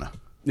Down.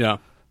 Yeah.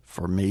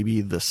 For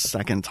maybe the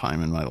second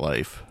time in my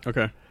life.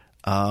 Okay.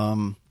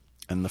 And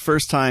the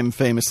first time,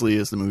 famously,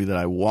 is the movie that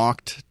I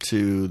walked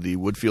to the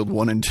Woodfield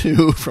 1 and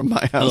 2 from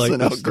my house in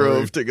Elk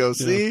Grove to go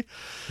see.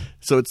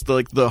 So it's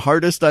like the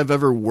hardest I've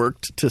ever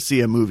worked to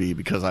see a movie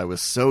because I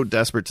was so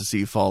desperate to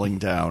see Falling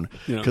Down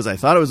because I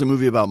thought it was a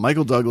movie about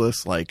Michael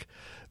Douglas, like,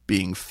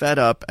 being fed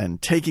up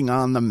and taking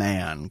on the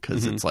man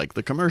because it's like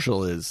the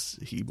commercial is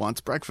he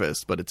wants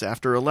breakfast, but it's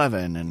after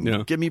 11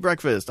 and give me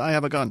breakfast. I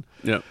have a gun.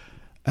 Yeah.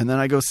 And then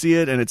I go see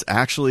it, and it's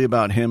actually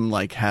about him,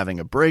 like, having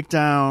a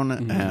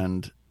breakdown,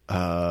 and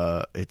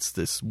it's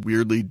this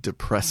weirdly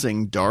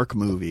depressing, dark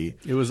movie.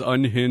 It was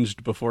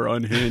unhinged before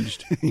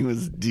unhinged. He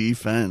was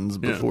defense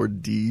before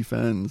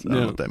defense. I don't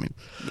know what that means.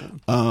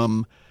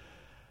 No.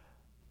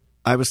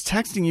 I was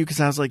texting you because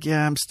I was like,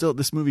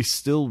 this movie's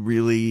still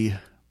really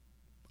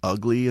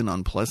ugly and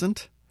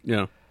unpleasant.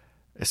 Yeah.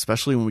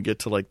 Especially when we get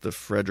to, like, the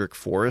Frederick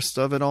Forrest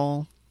of it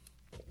all.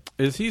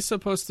 Is he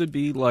supposed to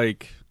be,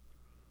 like,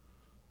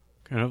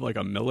 kind of like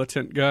a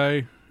militant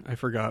guy? I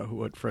forgot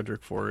what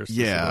Frederick Forrest is.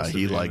 Yeah,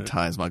 he like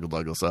ties Michael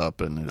Douglas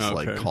up and is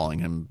like calling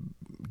him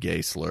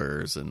gay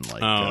slurs and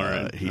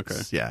like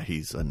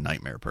he's a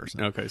nightmare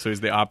person. Okay, so he's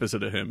the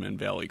opposite of him in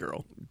Valley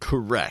Girl.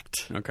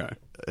 Correct. Okay.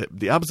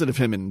 The opposite of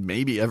him in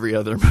maybe every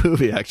other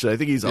movie, actually. I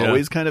think he's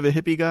always kind of a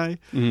hippie guy,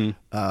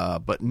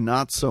 but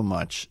not so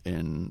much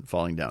in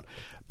Falling Down.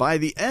 By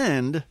the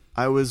end,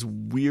 I was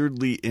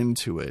weirdly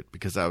into it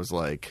because I was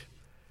like,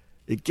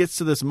 it gets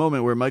to this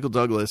moment where Michael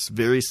Douglas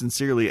very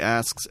sincerely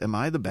asks, am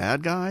I the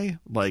bad guy?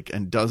 Like,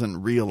 and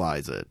doesn't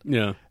realize it.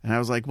 Yeah. And I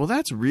was like, well,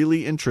 that's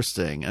really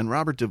interesting. And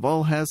Robert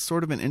Duvall has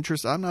sort of an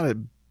interest. I'm not a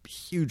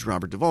huge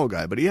Robert Duvall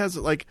guy, but he has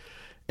like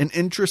an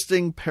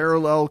interesting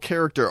parallel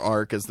character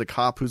arc as the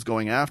cop who's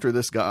going after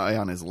this guy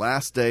on his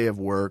last day of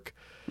work.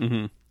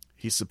 Mm-hmm.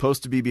 He's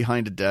supposed to be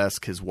behind a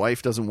desk. His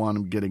wife doesn't want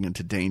him getting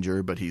into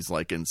danger, but he's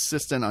like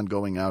insistent on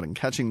going out and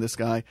catching this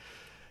guy.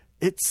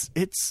 It's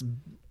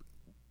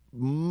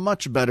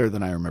much better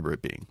than I remember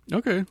it being.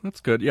 Okay,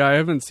 that's good. Yeah, I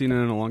haven't seen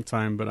it in a long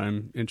time, but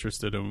I'm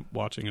interested in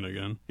watching it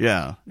again.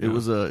 Yeah, it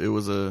was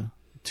a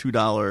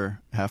 $2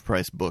 half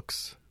price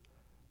books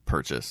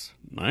purchase.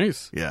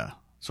 Nice. Yeah,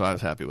 so I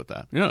was happy with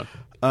that. Yeah.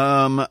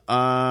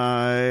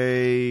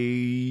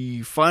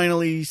 I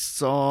finally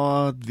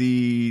saw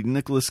the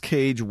Nicolas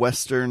Cage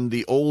Western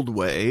The Old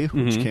Way,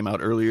 which came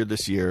out earlier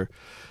this year.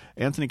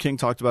 Anthony King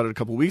talked about it a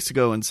couple weeks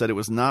ago and said it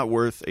was not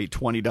worth a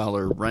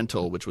 $20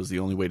 rental, which was the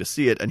only way to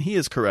see it. And he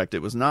is correct.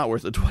 It was not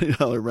worth a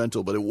 $20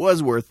 rental, but it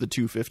was worth the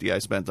 $250 I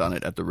spent on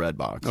it at the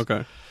Redbox.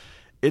 Okay.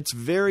 It's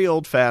very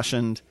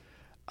old-fashioned.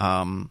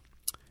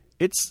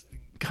 It's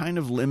kind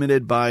of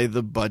limited by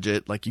the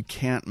budget. Like, you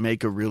can't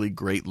make a really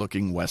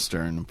great-looking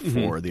Western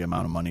for the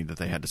amount of money that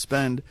they had to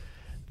spend.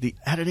 The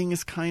editing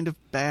is kind of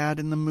bad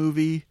in the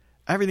movie.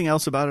 Everything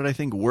else about it, I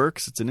think,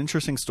 works. It's an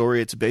interesting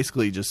story. It's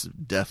basically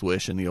just Death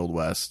Wish in the Old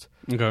West.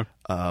 Okay.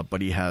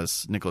 But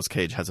Nicolas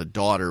Cage has a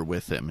daughter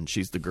with him, and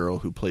she's the girl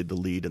who played the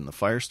lead in the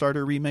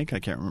Firestarter remake. I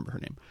can't remember her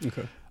name.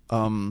 Okay.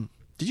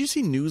 Did you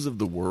see News of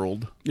the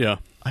World? Yeah.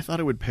 I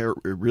thought it would pair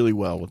really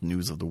well with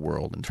News of the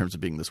World in terms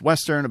of being this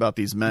Western about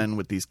these men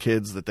with these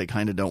kids that they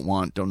kind of don't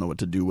know what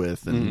to do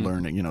with, and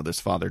learning, this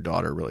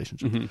father-daughter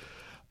relationship.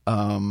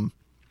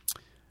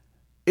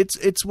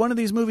 It's one of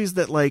these movies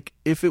that, like,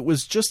 if it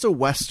was just a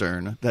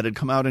Western that had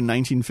come out in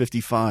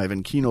 1955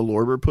 and Kino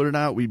Lorber put it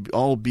out, we'd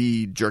all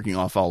be jerking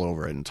off all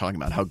over it and talking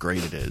about how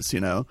great it is,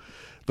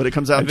 But it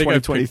comes out in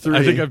 2023.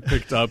 I think I've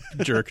picked up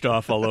jerked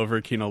off all over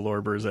Kino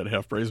Lorbers at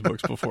Half Price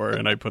Books before,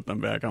 and I put them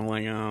back. I'm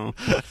like, oh.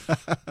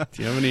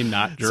 Do you have any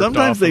not jerked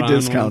Sometimes off they on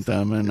discount ones?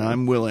 them, and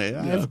I'm willing.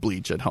 I have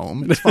Bleach at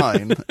home. It's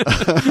fine.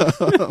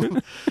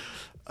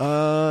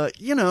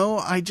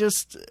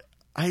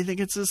 I think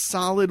it's a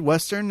solid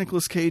Western.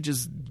 Nicolas Cage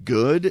is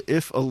good,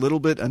 if a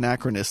little bit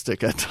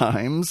anachronistic at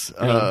times.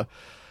 Yeah.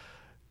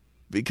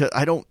 Because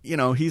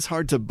he's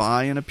hard to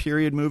buy in a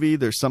period movie.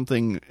 There's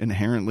something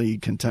inherently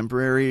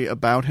contemporary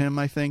about him,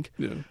 I think.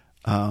 Yeah.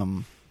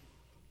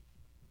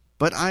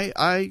 But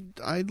I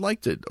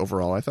liked it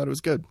overall. I thought it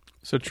was good.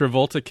 So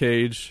Travolta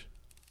Cage,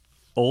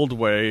 Old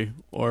Way,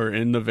 or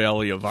In the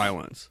Valley of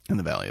Violence? In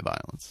the Valley of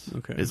Violence.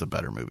 Okay. Is a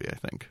better movie, I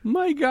think.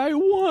 My guy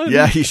won.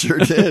 Yeah, he sure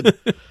did.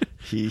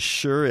 He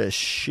sure as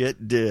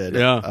shit did.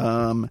 Yeah.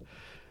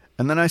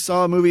 And then I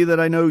saw a movie that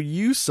I know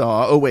you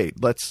saw. Oh, wait.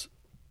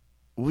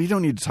 We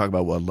don't need to talk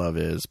about what love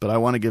is, but I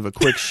want to give a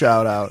quick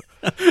shout out.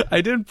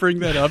 I didn't bring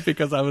that up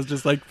because I was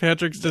just like,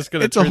 Patrick's just going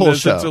to It's a turn whole this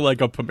show. into like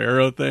a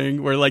Pomero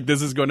thing where like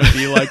this is going to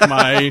be like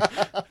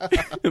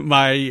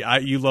my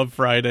You Love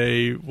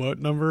Friday. What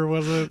number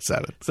was it?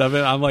 7.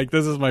 I'm like,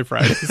 this is my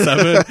Friday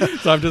 7.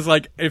 So I'm just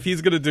like, if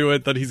he's going to do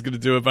it, then he's going to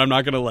do it, but I'm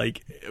not going to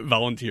like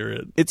volunteer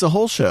it. It's a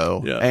whole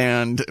show, Yeah.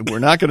 and we're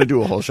not going to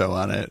do a whole show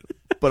on it.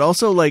 But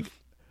also, like,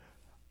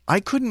 I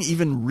couldn't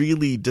even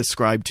really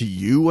describe to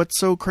you what's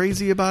so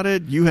crazy about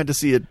it. You had to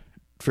see it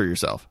for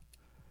yourself.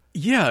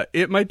 Yeah,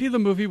 it might be the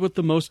movie with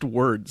the most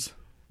words.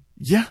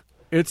 Yeah.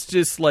 It's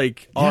just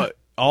like Yeah.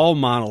 all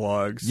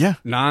monologues. Yeah.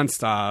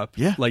 Nonstop.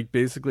 Yeah. Like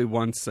basically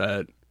one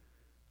set.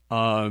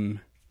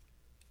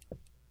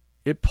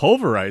 It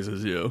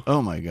pulverizes you.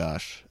 Oh my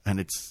gosh. And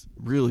it's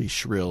really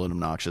shrill and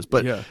obnoxious.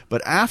 But Yeah.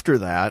 but after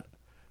that,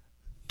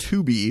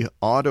 Tubi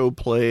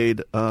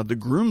auto-played The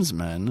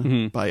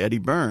Groomsmen by Eddie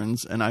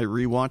Burns, and I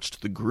rewatched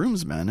The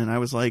Groomsmen, and I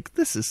was like,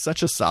 this is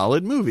such a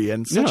solid movie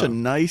and such Yeah. a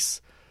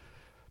nice,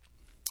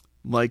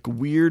 like,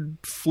 weird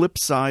flip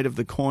side of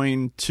the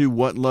coin to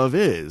what love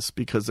is,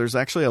 because there's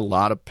actually a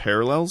lot of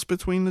parallels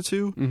between the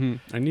two.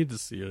 Mm-hmm. I need to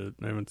see it.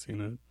 I haven't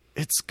seen it.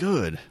 It's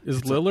good.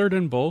 Is Lillard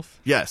in both?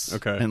 Yes.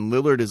 Okay. And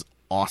Lillard is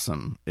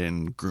awesome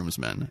in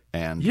Groomsmen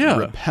and Yeah.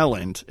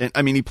 repellent. And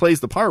I mean, he plays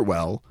the part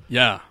well,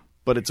 Yeah.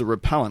 but it's a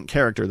repellent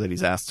character that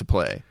he's asked to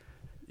play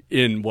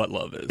In What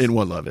Love Is. in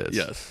What Love Is.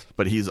 Yes.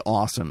 But he's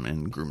awesome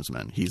in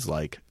Groomsmen. He's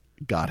like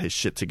got his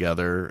shit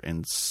together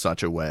in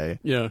such a way.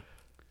 Yeah.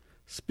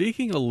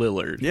 Speaking of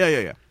Lillard.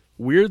 Yeah.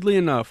 Weirdly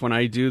enough, when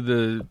I do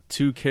the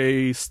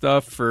 2K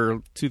stuff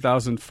for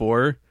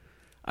 2004,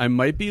 I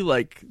might be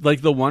like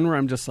the one where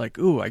I'm just like,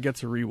 ooh, I get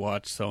to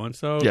rewatch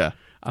so-and-so. Yeah.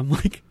 I'm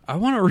like, I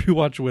want to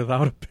rewatch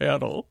Without a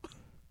Paddle.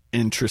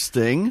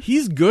 Interesting.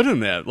 He's good in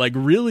that, like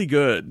really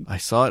good. I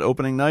saw it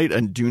opening night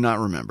and do not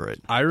remember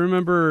it. I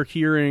remember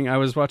I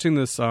was watching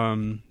this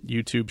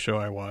YouTube show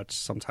I watch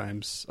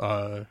sometimes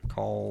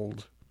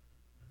called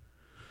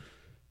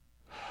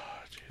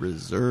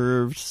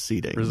Reserved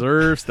seating.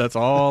 Reserves. That's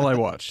all I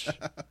watch.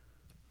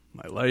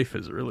 my life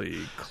is really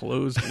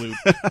closed loop.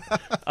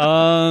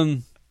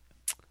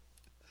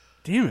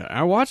 Damn it.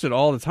 I watch it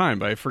all the time,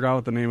 but I forgot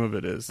what the name of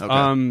it is.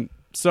 Okay.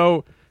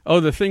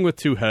 The thing with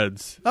two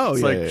heads. Oh,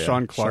 it's yeah, like yeah, yeah.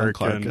 Sean Clark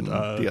and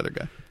the other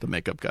guy, the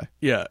makeup guy.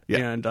 Yeah.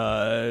 Yeah.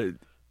 And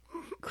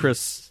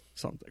Chris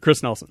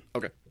Nelson.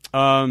 Okay.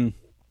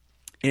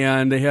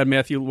 And they had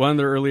one of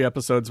their early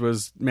episodes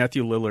was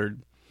Matthew Lillard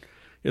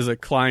is a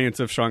client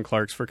of Sean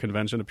Clark's for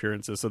convention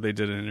appearances, so they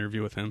did an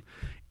interview with him.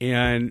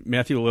 And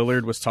Matthew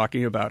Lillard was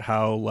talking about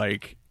how,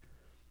 like,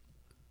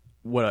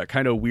 what a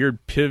kind of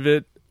weird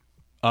pivot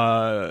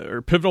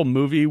or pivotal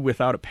movie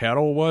without a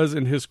paddle was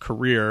in his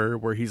career,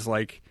 where he's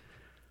like,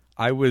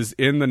 I was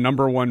in the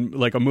number one,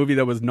 like a movie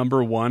that was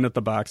number one at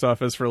the box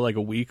office for like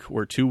a week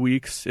or 2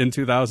 weeks in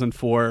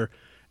 2004.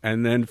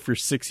 And then for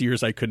 6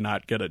 years, I could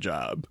not get a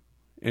job.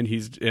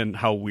 And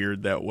how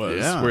weird that was,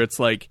 Yeah. where it's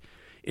like,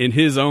 in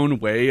his own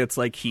way, it's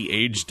like he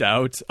aged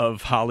out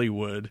of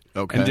Hollywood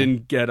and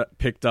didn't get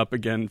picked up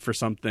again for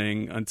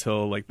something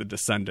until like The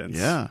Descendants.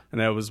 Yeah.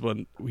 And that was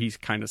when he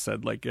kind of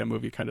said like that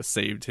movie kind of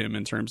saved him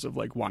in terms of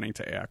like wanting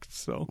to act.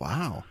 So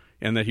Wow.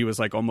 And that he was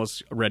like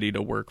almost ready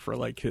to work for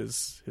like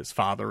his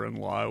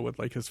father-in-law with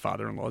like his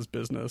father-in-law's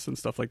business and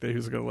stuff like that. He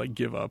was going to like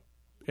give up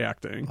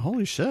acting.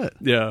 Holy shit.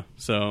 Yeah.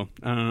 So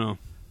I don't know.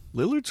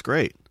 Lillard's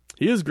great.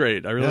 He is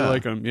great. I really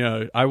like him.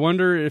 Yeah. I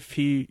wonder if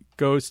he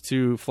goes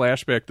to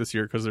Flashback this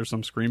year because there's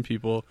some Scream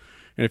people.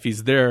 And if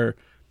he's there,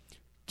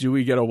 do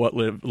we get a What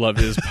Love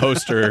Is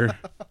poster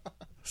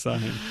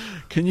sign?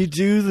 Can you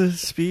do the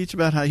speech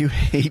about how you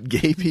hate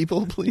gay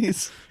people,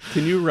 please?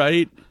 Can you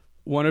write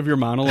one of your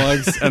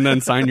monologues and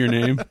then sign your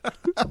name?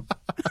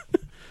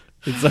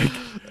 It's like...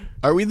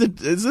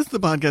 Is this the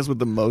podcast with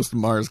the most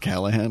Mars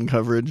Callahan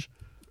coverage?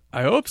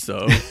 I hope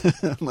so.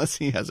 Unless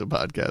he has a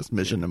podcast,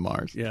 Mission to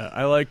Mars. Yeah,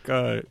 I like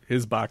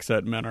his box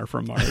set, Men Are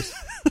From Mars.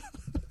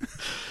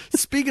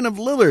 Speaking of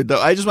Lillard, though,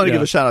 I just want to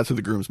give a shout out to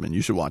The Groomsmen.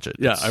 You should watch it.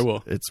 Yeah, I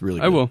will. It's really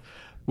good. I will.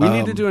 We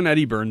need to do an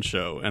Eddie Burns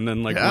show, and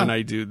then like when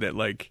I do that,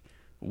 like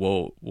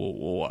we'll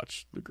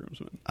watch The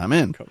Groomsmen. I'm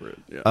in. Cover it.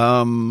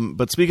 Yeah.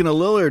 But speaking of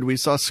Lillard, we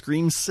saw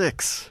Scream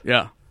 6.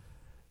 Yeah.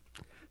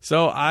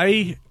 So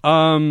I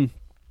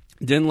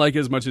didn't like it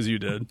as much as you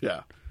did.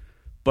 Yeah.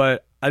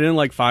 But I didn't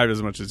like 5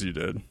 as much as you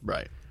did.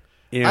 Right.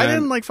 And I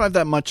didn't like 5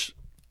 that much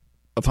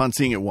upon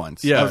seeing it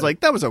once. Yeah. I was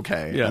like, that was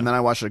okay. Yeah. And then I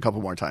watched it a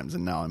couple more times,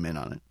 and now I'm in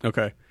on it.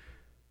 Okay.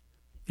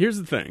 Here's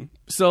the thing.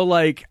 So,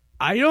 like,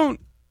 I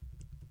don't...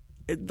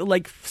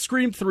 Like,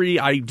 Scream 3,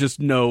 I just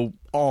know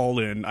all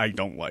in I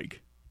don't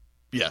like.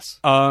 Yes.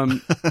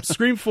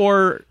 Scream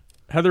 4,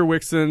 Heather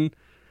Wixson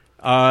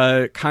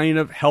kind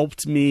of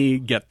helped me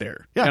get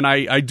there. Yeah. And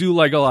I do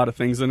like a lot of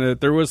things in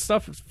it. There was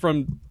stuff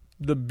from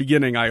the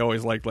beginning I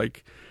always liked.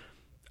 Like,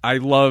 I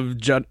love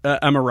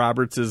Emma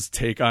Roberts'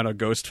 take on a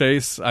ghost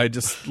face. I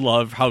just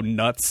love how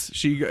nuts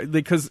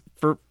because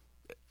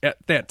at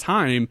that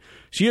time,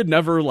 she had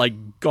never like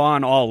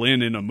gone all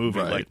in a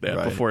movie like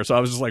that before. So I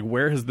was just like,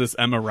 where has this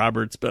Emma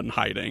Roberts been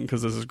hiding?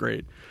 Because this is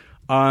great.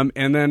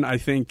 And then I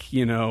think,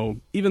 even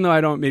though I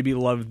don't maybe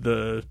love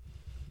the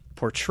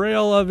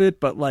portrayal of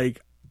it, but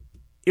like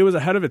it was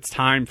ahead of its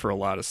time for a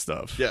lot of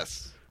stuff.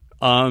 Yes.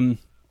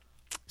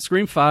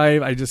 Scream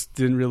 5, I just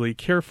didn't really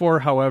care for.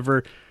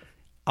 However,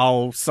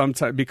 I'll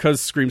sometimes, because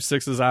Scream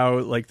 6 is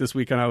out, like this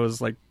weekend I was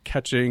like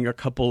catching a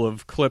couple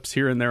of clips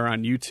here and there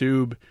on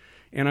YouTube,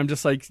 and I'm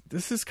just like,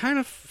 this is kind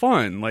of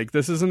fun. Like,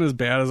 this isn't as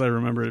bad as I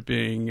remember it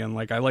being, and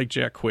like I like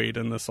Jack Quaid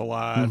in this a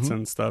lot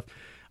and stuff.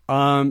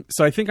 So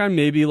I think I'm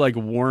maybe like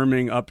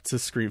warming up to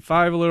Scream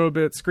 5 a little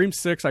bit. Scream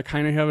 6, I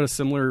kind of have a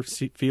similar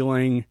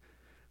feeling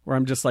where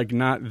I'm just like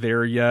not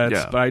there yet.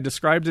 Yeah. But I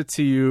described it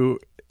to you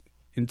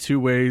in 2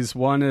 ways.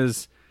 One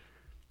is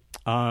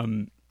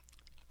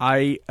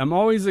I am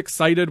always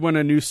excited when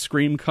a new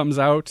Scream comes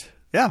out.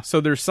 Yeah. So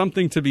there's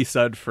something to be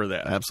said for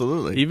that.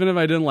 Absolutely. Even if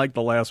I didn't like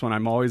the last one,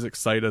 I'm always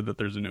excited that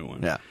there's a new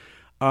one. Yeah.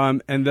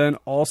 And then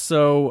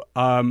also,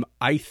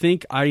 I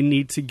think I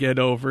need to get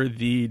over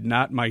the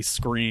not my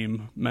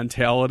Scream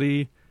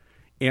mentality.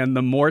 And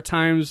the more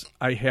times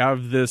I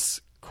have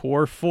this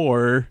core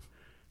 4,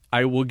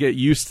 I will get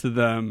used to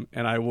them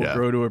and I will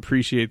grow to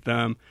appreciate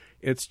them.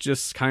 It's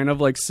just kind of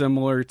like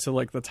similar to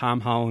like the Tom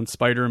Holland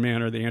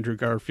Spider-Man or the Andrew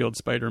Garfield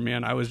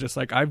Spider-Man. I was just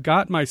like, I've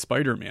got my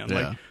Spider-Man.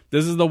 Yeah. Like,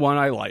 this is the one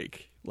I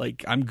like.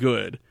 Like, I'm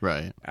good.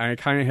 Right. I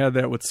kind of had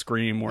that with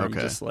Scream where I'm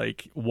just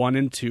like, 1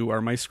 and 2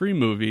 are my Scream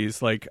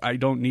movies. Like, I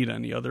don't need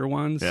any other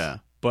ones. Yeah.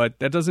 But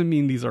that doesn't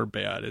mean these are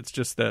bad. It's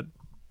just that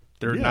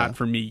they're not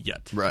for me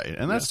yet. Right.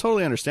 And that's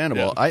totally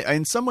understandable. Yeah. I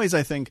in some ways,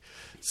 I think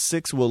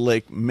 6 will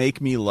like make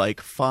me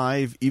like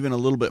 5 even a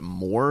little bit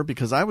more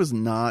because I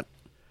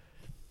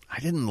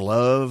didn't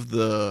love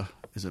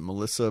is it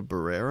Melissa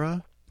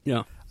Barrera?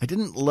 Yeah. I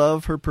didn't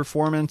love her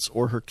performance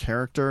or her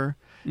character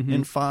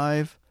in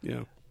 5.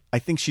 Yeah. I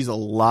think she's a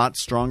lot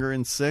stronger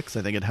in 6.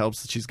 I think it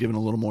helps that she's given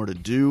a little more to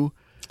do.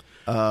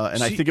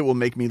 And I think it will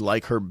make me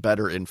like her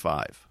better in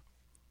 5.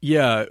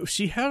 Yeah.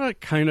 She had a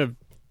kind of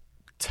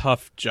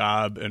tough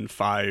job in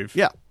 5.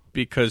 Yeah.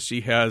 Because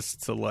she has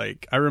to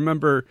like, I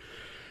remember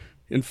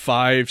In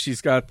 5,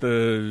 she's got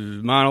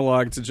the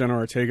monologue to Jenna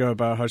Ortega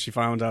about how she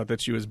found out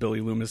that she was Billy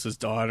Loomis's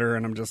daughter,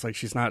 and I'm just like,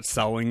 she's not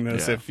selling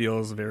this. Yeah. It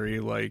feels very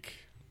like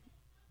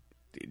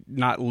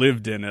not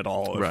lived in at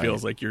all. It Right.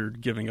 feels like you're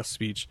giving a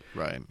speech.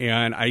 Right.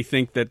 And I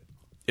think that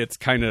it's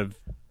kind of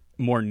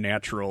more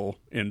natural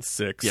in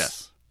 6.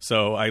 Yes.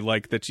 So I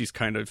like that she's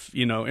kind of,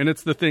 and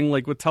it's the thing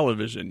like with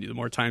television, the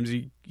more times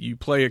you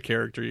play a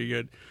character,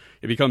 it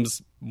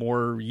becomes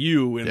more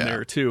you in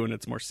there too, and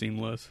it's more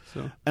seamless.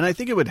 So, And I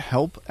think it would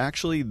help,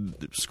 actually,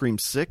 Scream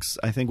 6,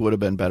 I think, would have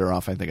been better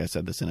off. I think I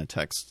said this in a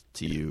text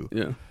to you.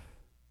 yeah.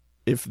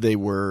 If they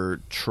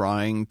were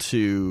trying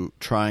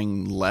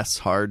less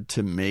hard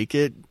to make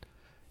it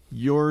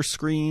your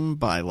Scream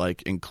by,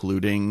 like,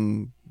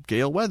 including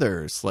Gail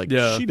Weathers. Like,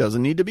 she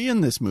doesn't need to be in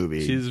this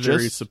movie. She's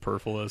very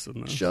superfluous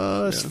in this.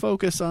 Just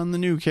focus on the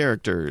new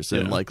characters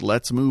and, like,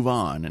 let's move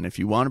on. And if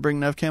you want to bring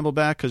Neve Campbell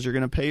back because you're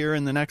going to pay her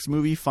in the next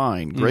movie,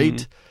 fine. Great.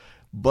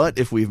 Mm-hmm. But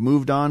if we've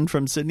moved on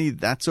from Sydney,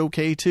 that's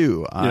okay,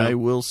 too. Yeah. I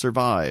will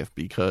survive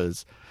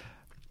because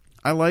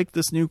I like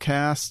this new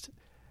cast.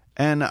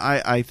 And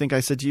I think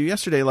I said to you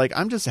yesterday, like,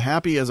 I'm just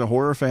happy as a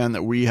horror fan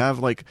that we have,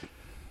 like,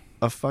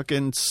 a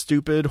fucking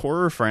stupid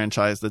horror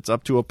franchise that's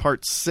up to a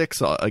part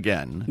 6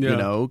 again,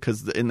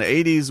 because in the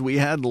 80s we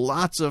had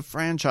lots of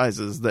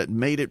franchises that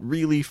made it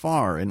really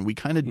far, and we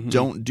kind of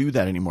don't do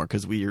that anymore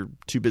because we are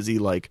too busy,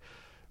 like,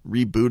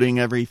 rebooting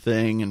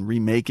everything and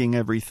remaking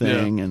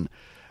everything. And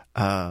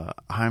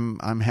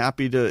I'm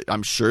happy to.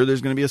 I'm sure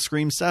there's going to be a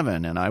Scream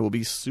 7, and I will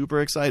be super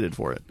excited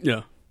for it.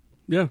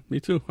 Yeah, me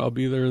too. I'll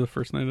be there the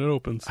first night it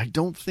opens. I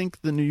don't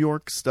think the New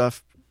York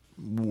stuff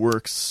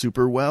works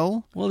super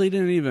well. Well, they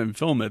didn't even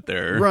film it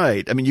there.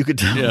 Right. I mean, you could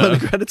tell when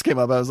the credits came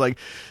up, I was like,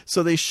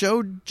 so they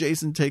showed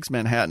Jason Takes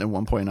Manhattan at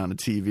one point on a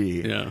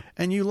TV. Yeah.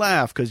 And you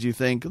laugh because you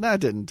think that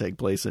didn't take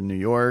place in New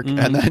York. Mm-hmm.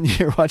 And then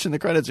you're watching the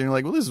credits and you're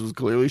like, well, this was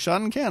clearly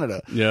shot in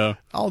Canada. Yeah.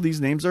 All these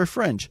names are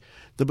French.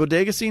 The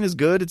bodega scene is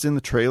good. It's in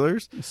the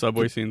trailers. The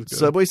subway scene is good.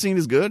 Subway scene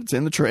is good. It's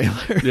in the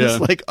trailers. Yeah.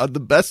 Like the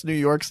best New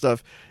York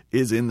stuff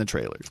is in the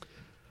trailers.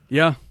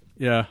 Yeah.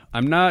 Yeah.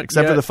 I'm not.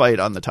 Except for the fight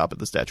on the top of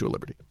the Statue of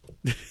Liberty.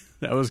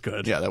 That was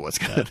good. Yeah, that was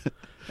good.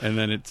 Yeah. And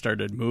then it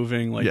started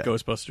moving like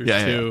Ghostbusters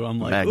 2. Yeah. I'm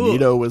like,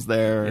 Magneto was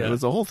there. Yeah. It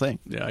was a whole thing.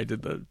 Yeah, I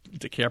did the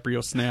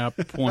DiCaprio snap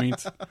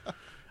point.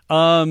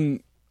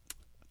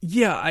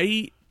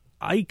 Yeah,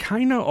 I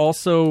kind of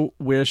also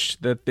wish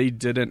that they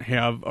didn't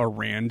have a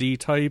Randy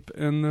type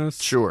in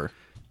this. Sure.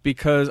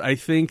 Because I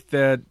think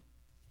that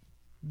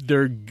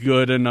they're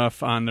good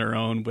enough on their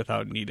own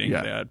without needing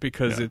that.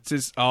 Because it's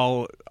just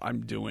all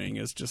I'm doing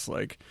is just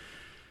like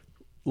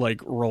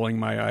rolling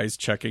my eyes,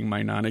 checking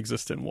my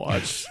non-existent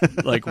watch,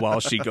 like while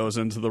she goes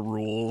into the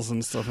rules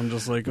and stuff. I'm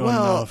just like,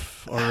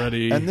 enough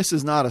already. And this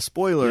is not a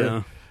spoiler.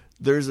 Yeah.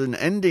 There's an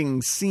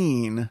ending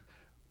scene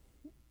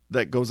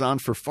that goes on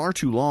for far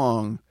too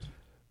long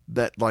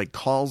that like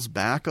calls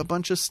back a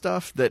bunch of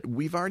stuff that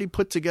we've already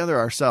put together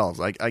ourselves.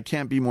 I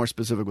can't be more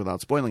specific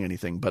without spoiling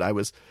anything, but I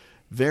was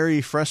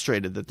very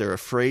frustrated that they're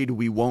afraid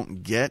we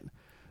won't get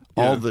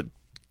all the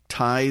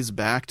ties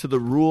back to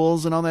the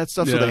rules and all that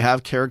stuff, so they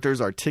have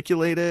characters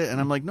articulate it, and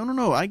I'm like,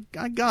 no, I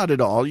got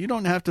it all. You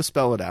don't have to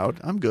spell it out.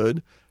 I'm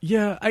good.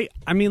 Yeah,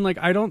 I mean, like,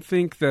 I don't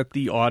think that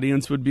the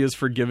audience would be as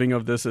forgiving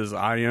of this as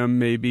I am,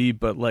 maybe,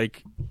 but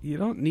like, you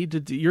don't need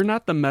to you're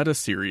not the meta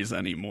series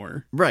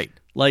anymore. Right.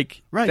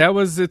 Like, that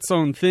was its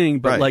own thing,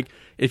 but like,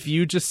 if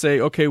you just say,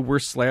 okay, we're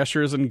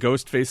slashers and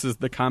Ghostface is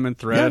the common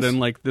thread, and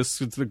like, this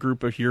is the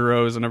group of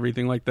heroes and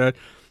everything like that,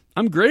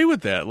 I'm great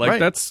with that. Like,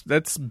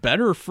 that's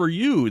better for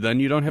you.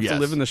 Then you don't have to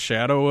live in the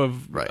shadow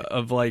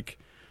of like,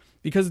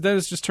 because then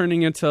it's just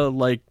turning into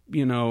like,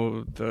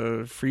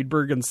 the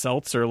Friedberg and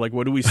Seltzer. Like,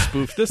 what do we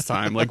spoof this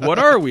time? Like, what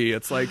are we?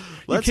 It's like,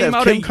 let's have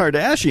Kim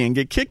Kardashian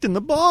get kicked in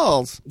the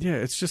balls. Yeah,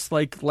 it's just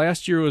like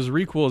last year was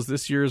requels.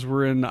 This year's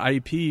we're in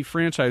IP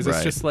franchise.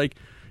 It's just like,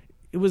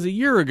 it was a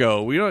year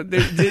ago. We don't.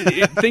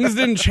 Things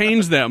didn't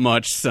change that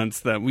much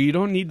since then. We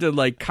don't need to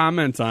like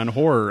comment on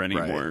horror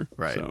anymore.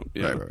 Right. So,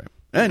 Right.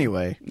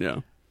 Anyway,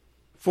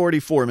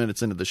 44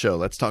 minutes into the show,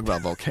 let's talk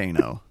about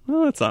Volcano.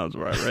 Well, that sounds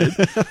right. This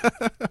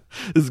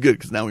is good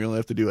because now we only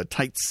have to do a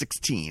tight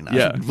 16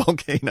 on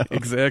Volcano.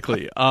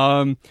 Exactly.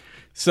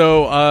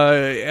 So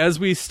as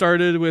we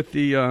started with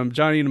the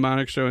Johnny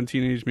Mnemonic Show and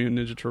Teenage Mutant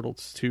Ninja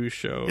Turtles 2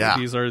 show,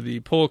 these are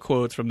the pull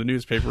quotes from the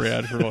newspaper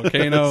ad for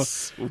Volcano.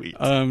 Sweet.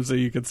 So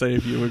you can say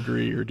if you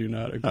agree or do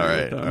not agree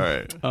with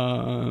them.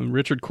 All right.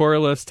 Richard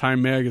Corliss,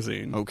 Time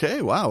Magazine.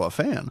 Okay, wow, a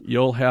fan.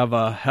 You'll have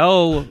a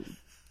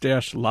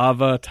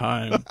hell-lava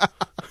time.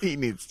 He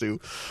needs to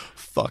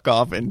fuck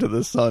off into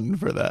the sun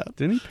for that.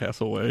 Didn't he pass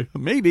away?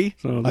 Maybe.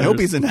 So I hope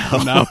he's in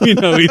hell. Now we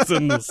know he's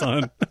in the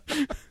sun.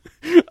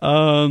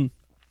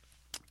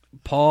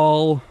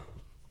 Paul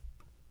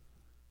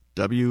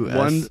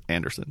W.S.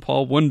 Anderson.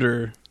 Paul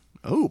Wonder.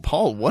 Oh,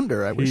 Paul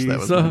Wonder. I wish that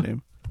was my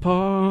name.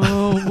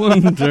 Paul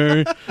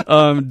Wonder.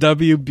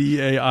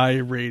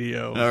 WBAI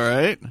radio. All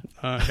right.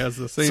 Has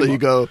the same. So you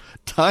go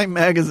Time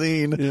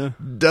Magazine,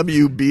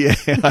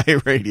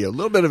 WBAI radio. A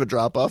little bit of a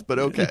drop off, but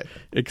okay.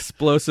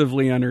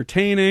 Explosively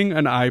entertaining,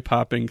 an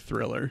eye-popping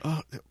thriller.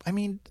 I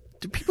mean,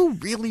 do people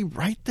really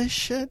write this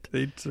shit?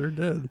 They sure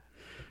did.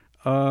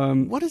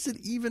 What does it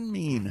even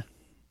mean?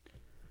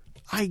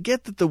 I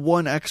get that the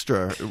one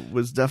extra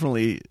was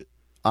definitely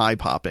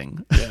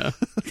eye-popping. Yeah.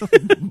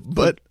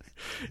 But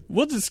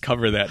we'll just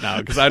cover that now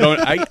because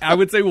I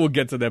would say we'll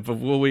get to that, but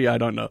will we? I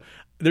don't know.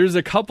 There's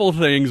a couple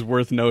things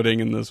worth noting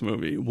in this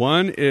movie.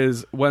 One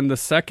is when the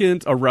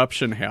second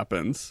eruption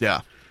happens.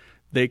 Yeah.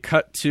 They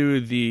cut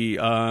to the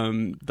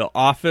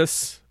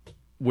office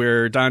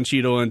where Don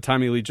Cheadle and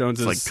Tommy Lee Jones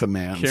is like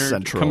command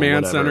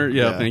center.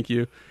 Yeah, thank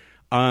you.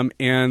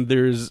 And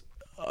there's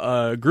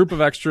a group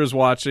of extras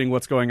watching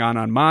what's going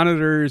on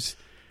monitors.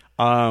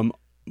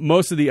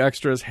 Most of the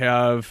extras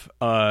have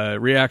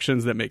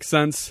reactions that make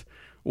sense.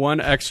 One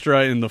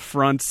extra in the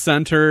front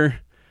center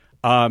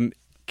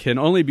can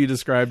only be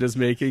described as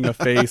making a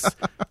face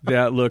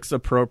that looks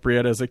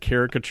appropriate as a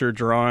caricature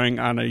drawing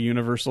on a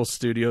Universal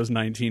Studios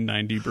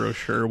 1990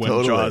 brochure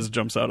when Jaws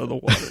jumps out of the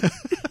water.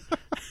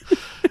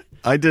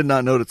 I did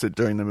not notice it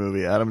during the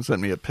movie. Adam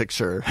sent me a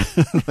picture,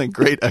 like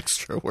great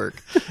extra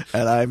work,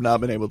 and I've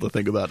not been able to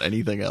think about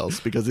anything else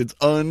because it's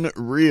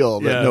unreal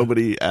that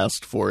nobody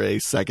asked for a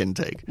second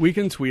take. We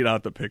can tweet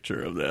out the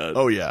picture of that.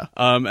 Oh, yeah.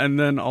 And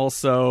then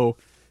also,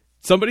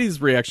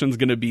 somebody's reaction is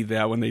going to be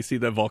that when they see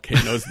that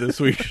Volcano's this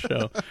week's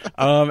show.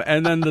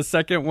 And then the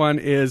second one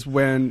is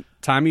when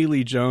Tommy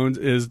Lee Jones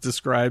is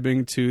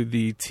describing to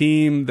the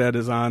team that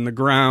is on the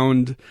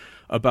ground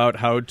about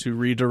how to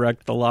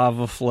redirect the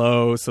lava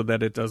flow so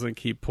that it doesn't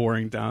keep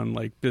pouring down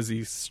like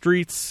busy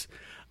streets.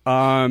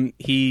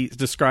 He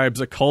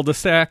describes a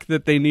cul-de-sac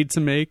that they need to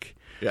make.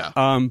 Yeah.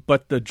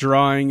 But the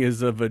drawing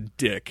is of a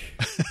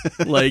dick.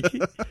 Like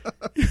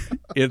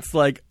it's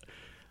like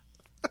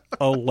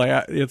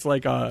it's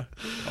like a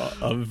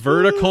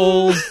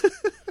vertical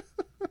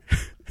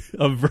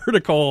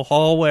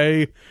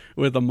hallway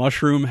with a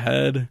mushroom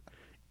head.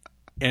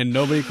 And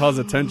nobody calls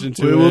attention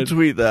to it. We will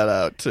tweet that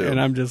out, too.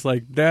 And I'm just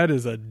like, that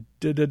is a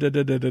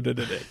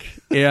dick.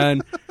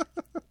 And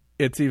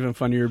it's even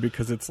funnier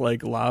because it's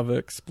like lava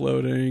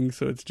exploding.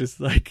 So it's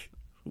just like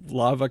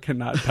lava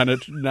cannot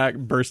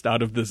not burst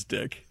out of this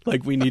dick.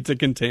 Like we need to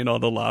contain all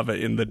the lava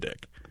in the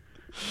dick.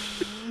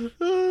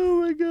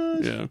 Oh, my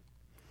gosh.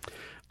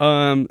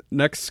 Yeah.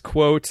 Next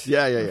quote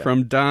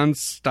from Don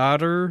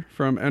Stoddard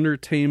from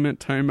Entertainment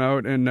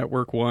Timeout and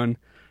Network One.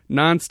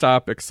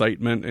 Nonstop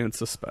excitement and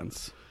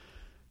suspense.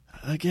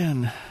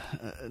 Again,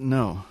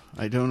 no,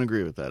 I don't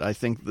agree with that. I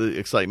think the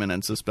excitement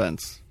and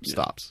suspense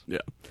stops. Yeah.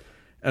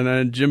 And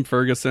then Jim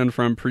Ferguson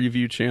from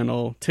Preview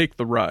Channel, Take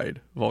the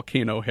Ride.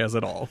 Volcano has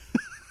it all.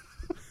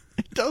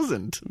 It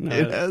doesn't. No,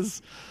 it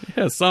has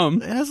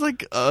some. It has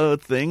like a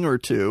thing or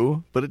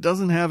two, but it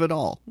doesn't have it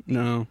all.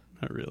 No,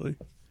 not really.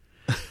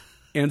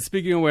 And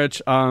speaking of which,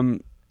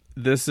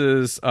 this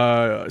is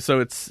so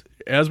it's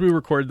as we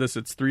record this,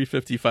 it's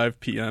 3:55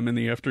 p.m. in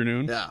the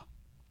afternoon. Yeah.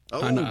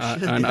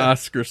 On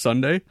Oscar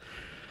Sunday.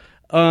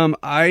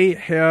 I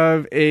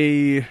have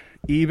a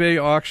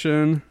eBay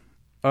auction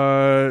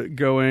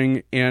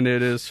going, and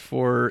it is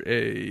for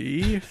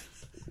a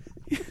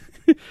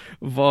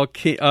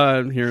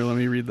Volcano. Here, let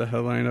me read the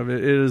headline of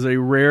it. It is a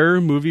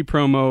rare movie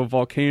promo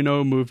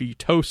Volcano movie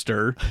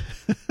toaster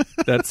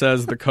that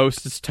says the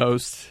coast is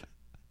toast.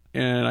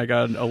 And I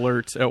got an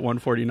alert at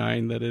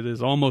 1:49 that it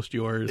is almost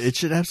yours. It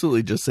should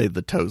absolutely just say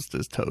the toast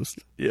is toast.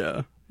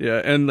 Yeah.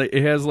 Yeah, and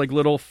it has like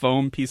little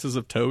foam pieces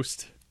of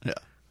toast. Yeah.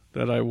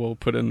 That I will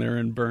put in there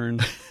and burn.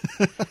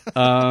 But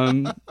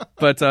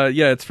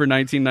it's for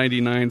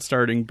 $19.99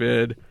 starting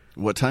bid.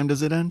 What time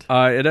does it end?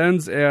 It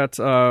ends at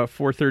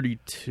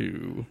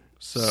 4:32.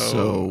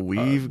 So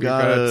we've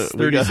got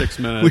 36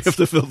 minutes. We have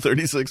to fill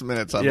 36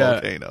 minutes on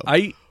Volcano.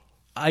 I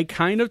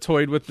kind of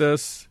toyed with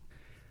this.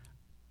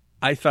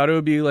 I thought it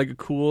would be like a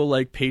cool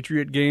like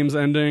Patriot Games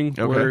ending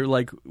where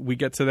like we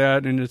get to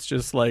that and it's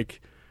just like,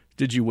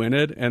 did you win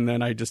it? And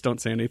then I just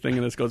don't say anything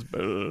and this goes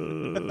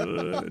and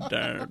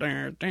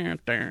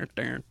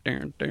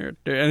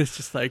it's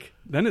just like,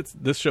 then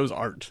this show's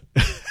art.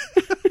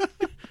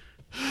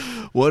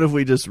 What if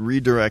we just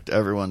redirect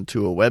everyone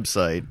to a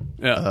website?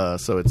 Yeah.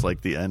 So it's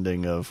like the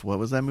ending of, what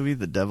was that movie?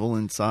 The Devil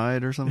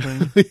Inside or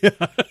something?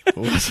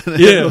 Wasn't it?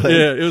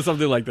 Yeah, it was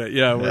something like that.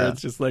 Yeah, where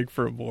it's just like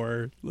for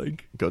more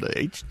like go to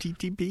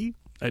HTTP.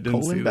 I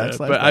didn't see that,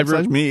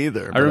 but me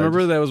either. I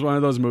remember that was one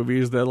of those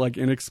movies that like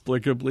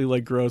inexplicably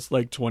like grossed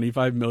like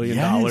 $25 million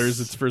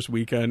its first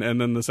weekend, and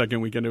then the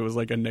second weekend it was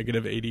like a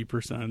negative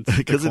 80%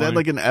 because it had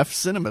like an F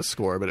cinema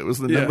score, but it was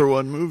the number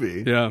one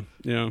movie. Yeah.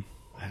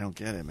 I don't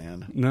get it,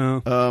 man.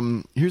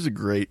 No. Here's a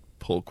great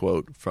pull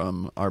quote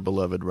from our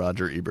beloved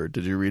Roger Ebert.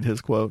 Did you read his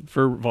quote?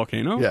 For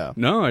Volcano? Yeah.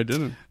 No, I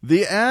didn't.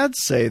 The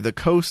ads say the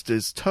coast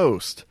is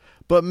toast,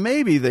 But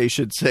maybe they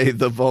should say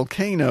the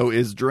volcano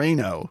is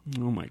Drano.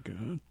 Oh my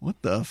God.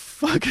 What the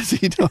fuck is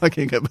he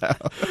talking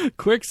about?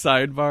 Quick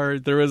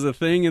sidebar. There was a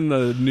thing in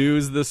the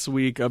news this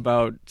week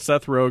about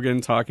Seth Rogen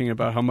talking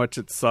about how much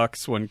it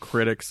sucks when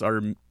critics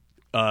are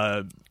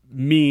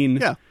mean.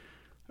 Yeah.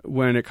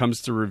 When it comes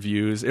to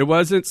reviews. It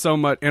wasn't so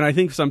much, and I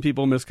think some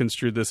people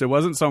misconstrued this. It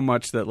wasn't so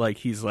much that like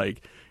he's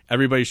like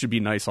everybody should be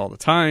nice all the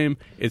time.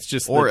 It's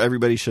just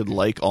everybody should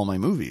like all my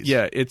movies.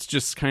 Yeah, it's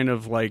just kind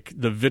of like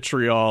the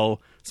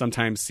vitriol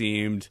sometimes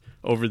seemed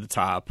over the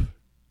top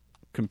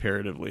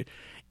comparatively.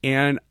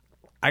 And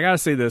I gotta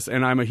say this,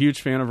 and I'm a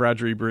huge fan of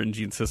Roger Ebert and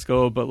Gene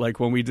Siskel, but like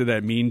when we did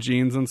that Mean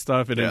Genes and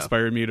stuff, it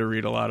inspired me to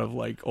read a lot of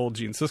like old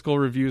Gene Siskel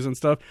reviews and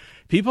stuff.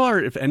 People are,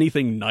 if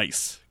anything,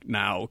 nice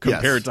now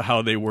compared to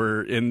how they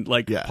were in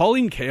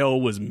Pauline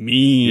Kael was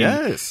mean.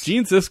 Yes.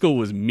 Gene Siskel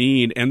was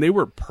mean, and they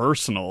were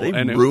personal. They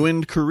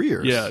ruined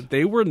careers. Yeah,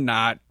 they were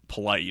not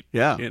polite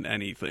in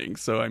anything.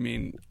 So I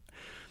mean,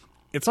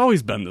 it's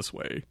always been this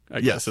way,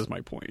 I guess is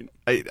my point.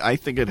 I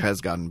think it has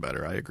gotten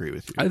better. I agree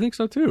with you. I think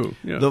so too.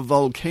 Yeah. The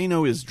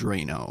volcano is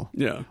Drano.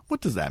 Yeah.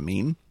 What does that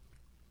mean?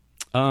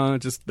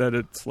 Just that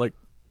it's like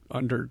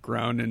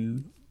underground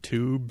in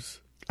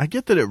tubes. I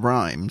get that it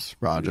rhymes,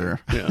 Roger.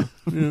 Yeah.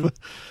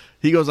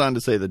 He goes on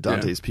to say that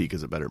Dante's Peak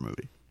is a better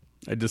movie.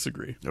 I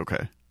disagree.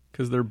 Okay.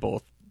 Because they're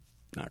both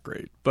not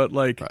great. But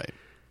like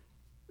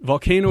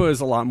Volcano is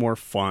a lot more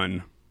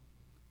fun.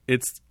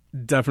 It's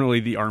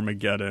definitely the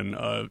Armageddon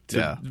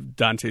to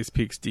Dante's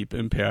Peak's Deep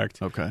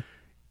Impact. Okay.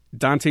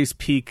 Dante's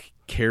Peak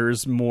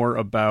cares more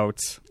about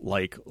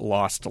like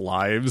lost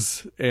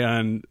lives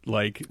and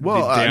like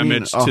the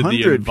damage to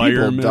the environment.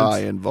 100 people die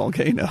in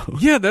Volcano.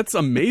 Yeah, that's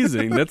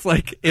amazing. That's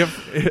like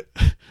if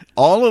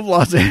all of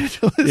Los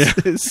Angeles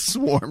is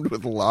swarmed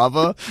with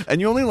lava,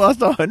 and you only lost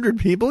 100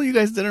 people. You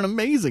guys did an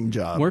amazing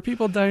job. More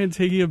people die in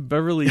Taking of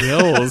Beverly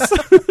Hills,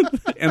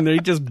 and they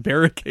just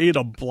barricade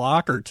a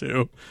block or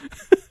two.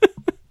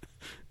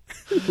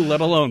 Let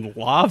alone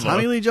lava.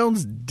 Tommy Lee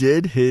Jones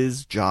did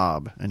his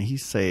job, and he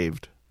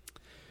saved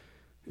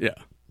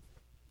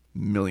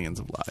millions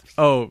of lives.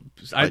 Oh,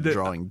 by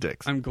drawing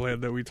dicks. I'm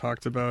glad that we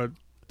talked about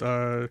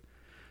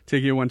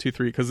Taking It 1, 2,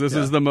 3 because this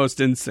is the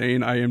most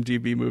insane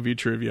IMDb movie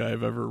trivia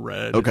I've ever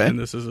read. Okay, and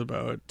this is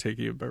about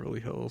Taking It Beverly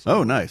Hills.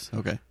 Oh, nice.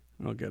 Okay,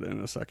 I'll get it in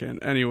a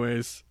second.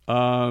 Anyways,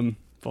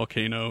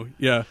 Volcano,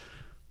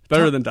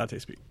 better than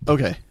Dante's Peak.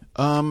 Okay.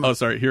 Oh,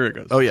 sorry. Here it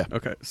goes. Oh, yeah.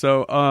 Okay.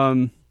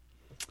 So,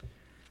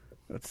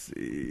 let's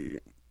see.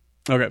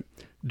 Okay.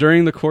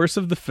 During the course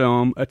of the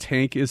film, a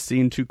tank is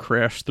seen to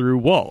crash through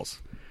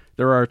walls.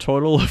 There are a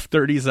total of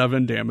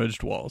 37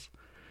 damaged walls.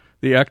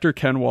 The actor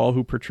Ken Wall,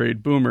 who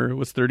portrayed Boomer,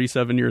 was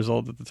 37 years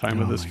old at the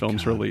time of this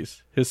film's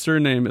release. His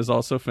surname is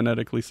also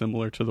phonetically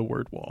similar to the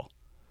word wall.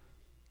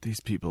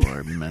 These people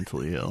are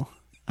mentally ill.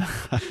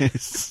 I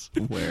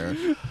swear.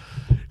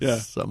 Yeah.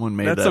 Someone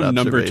made That's that some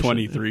number observation.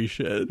 23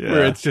 shit,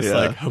 where it's just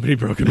like, how many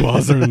broken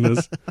walls are in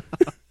this?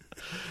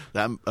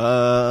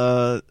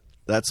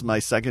 That's my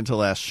second to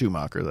last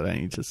Schumacher that I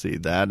need to see.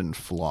 That and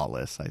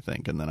Flawless, I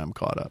think, and then I'm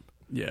caught up.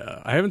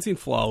 Yeah, I haven't seen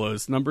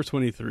Flawless. Number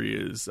 23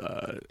 is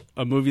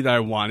a movie that I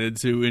wanted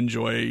to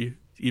enjoy,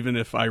 even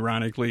if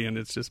ironically, and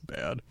it's just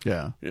bad.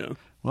 Yeah. Yeah.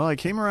 Well, I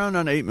came around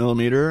on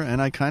 8mm,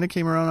 and I kind of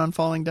came around on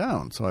Falling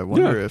Down, so I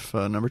wonder if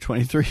number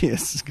 23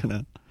 is going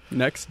to...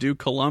 Next, do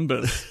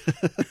Columbus.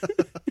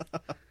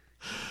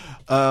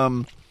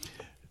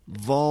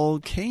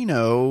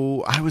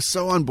 Volcano, I was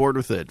so on board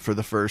with it for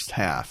the first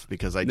half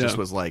because I just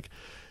was like,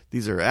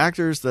 these are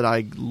actors that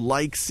I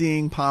like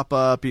seeing pop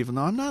up, even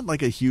though I'm not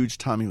like a huge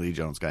Tommy Lee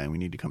Jones guy, and we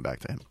need to come back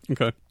to him.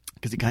 Okay.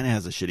 Because he kind of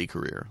has a shitty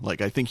career.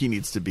 Like, I think he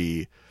needs to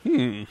be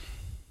a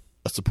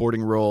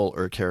supporting role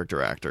or a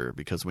character actor,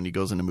 because when he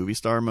goes into movie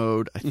star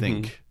mode, I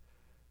think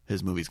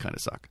his movies kind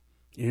of suck.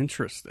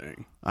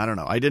 Interesting. I don't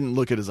know. I didn't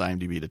look at his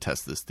IMDb to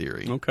test this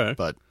theory. Okay.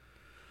 But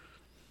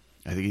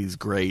I think he's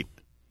great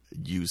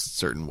used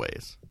certain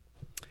ways.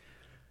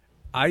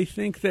 I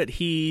think that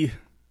he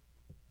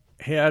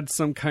had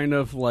some kind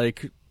of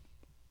like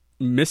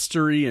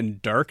mystery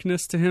and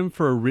darkness to him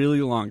for a really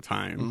long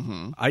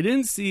time. I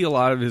didn't see a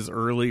lot of his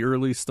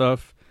early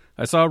stuff.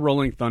 I saw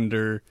Rolling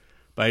Thunder,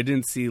 but I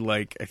didn't see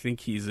like, I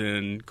think he's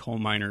in Coal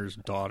Miner's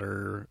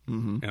Daughter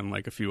and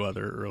like a few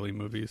other early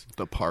movies.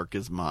 The Park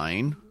Is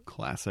Mine,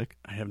 classic.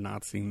 I have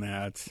not seen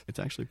that. It's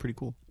actually pretty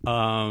cool.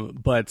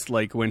 But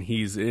like when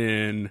he's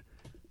in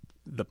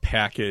The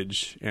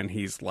Package and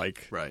he's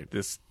like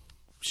this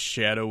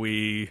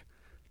shadowy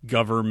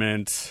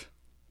government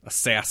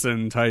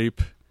assassin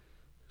type,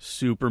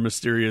 super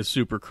mysterious,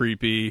 super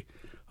creepy,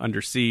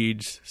 Under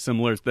Siege,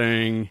 similar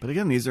thing. But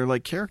again, these are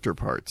like character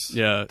parts.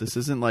 Yeah. This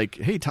isn't like,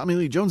 hey, Tommy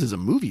Lee Jones is a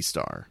movie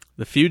star.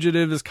 The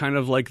Fugitive is kind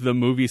of like the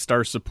movie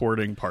star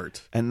supporting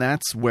part. And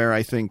that's where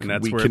I think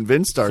we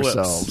convinced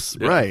ourselves,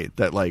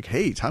 that like,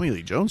 hey, Tommy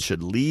Lee Jones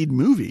should lead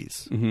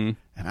movies. And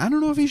I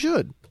don't know if he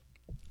should.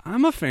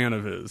 I'm a fan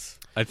of his.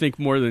 I think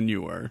more than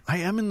you are. I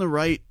am in the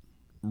right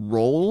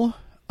role.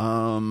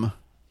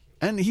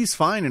 And he's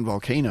fine in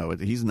Volcano.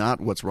 He's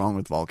not what's wrong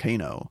with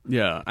Volcano.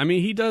 Yeah. I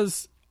mean, he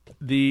does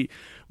The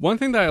one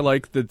thing that I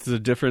like that's the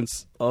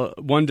difference,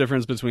 one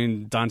difference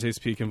between Dante's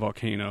Peak and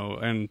Volcano,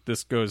 and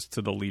this goes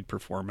to the lead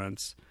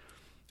performance.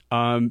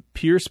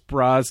 Pierce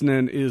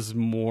Brosnan is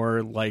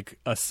more like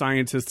a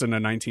scientist in a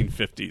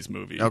 1950s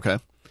movie. Okay.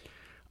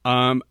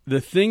 One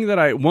thing that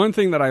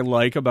I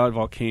like about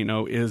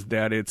Volcano is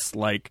that it's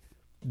like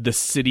the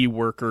city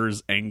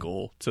workers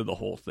angle to the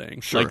whole thing.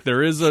 Sure. Like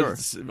there is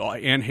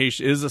Anne Heche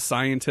is a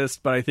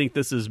scientist, but I think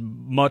this is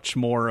much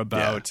more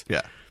about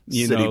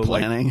city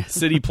planning, like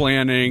city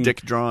planning,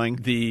 dick drawing,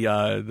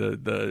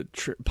 the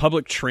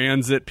public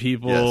transit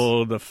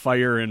people, the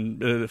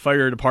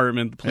fire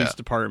department, the police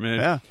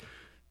department. Yeah.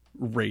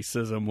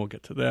 Racism, we'll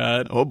get to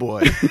that. Oh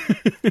boy.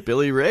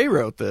 Billy Ray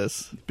wrote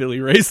this. Billy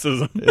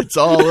Racism. It's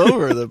all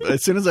over.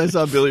 As soon as I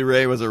saw Billy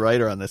Ray was a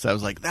writer on this, I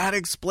was like, that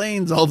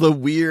explains all the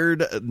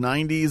weird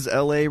 90s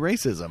LA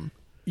racism.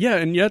 Yeah,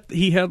 and yet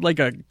he had like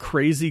a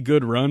crazy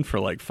good run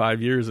for like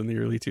 5 years in the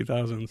early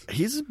 2000s.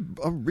 He's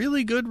a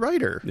really good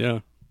writer. Yeah.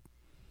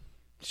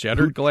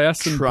 Shattered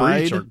Glass and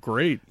Breach are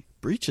great.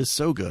 Breach is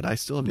so good. I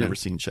still have never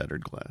seen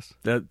Shattered Glass.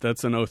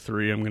 That's an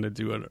 03 I'm going to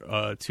do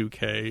a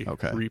 2K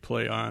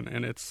replay on,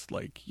 and it's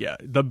like,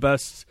 the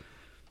best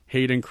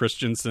Hayden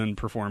Christensen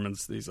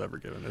performance he's ever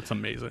given. It's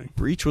amazing.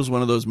 Breach was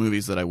one of those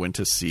movies that I went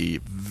to see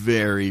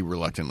very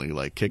reluctantly,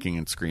 like kicking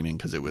and screaming,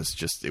 because it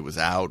was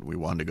out. We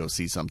wanted to go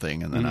see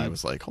something, and then I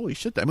was like, holy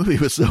shit, that movie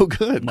was so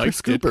good. Mike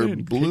Chris Cooper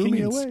blew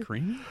me away.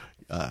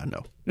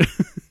 No.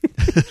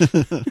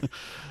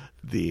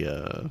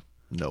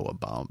 Noah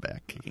Baumbach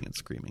kicking and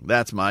screaming.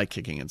 That's my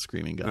kicking and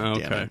screaming. God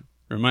damn it.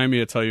 Remind me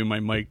to tell you my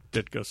Mike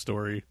Ditka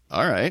story.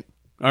 All right,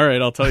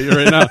 I'll tell you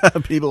right now.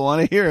 People want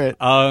to hear it.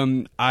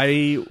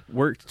 I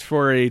worked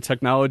for a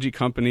technology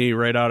company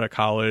right out of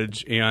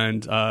college,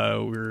 and we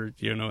were,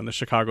 in the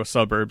Chicago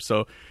suburbs.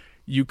 So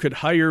you could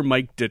hire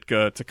Mike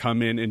Ditka to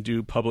come in and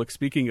do public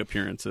speaking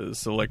appearances.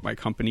 So like my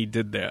company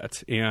did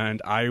that, and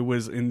I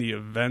was in the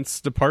events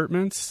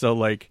department. So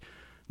like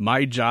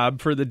my job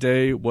for the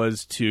day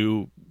was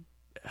to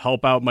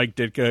help out Mike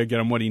Ditka, get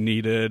him what he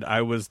needed.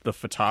 I was the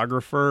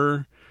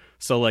photographer.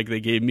 So like they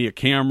gave me a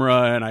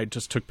camera and I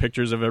just took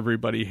pictures of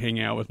everybody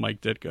hanging out with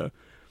Mike Ditka.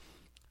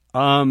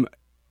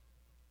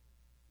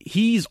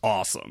 He's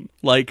awesome.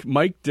 Like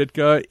Mike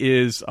Ditka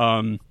is,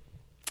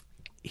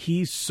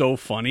 he's so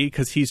funny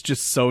because he's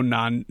just so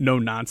no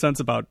nonsense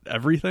about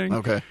everything.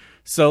 Okay.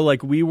 So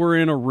like we were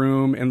in a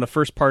room, and the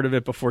first part of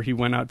it before he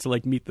went out to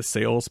like meet the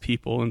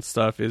salespeople and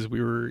stuff is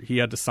he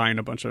had to sign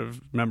a bunch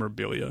of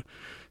memorabilia.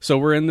 So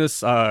we're in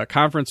this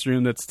conference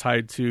room that's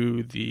tied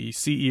to the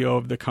CEO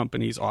of the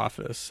company's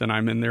office, and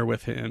I'm in there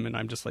with him, and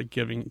I'm just like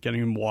getting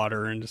him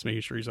water and just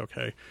making sure he's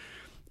okay.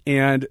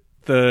 And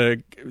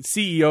the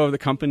CEO of the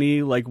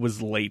company like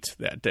was late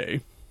that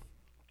day,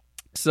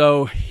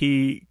 so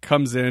he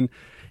comes in.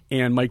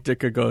 And Mike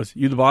Ditka goes,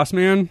 "You the boss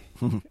man?"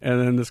 And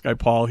then this guy,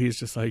 Paul, he's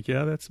just like,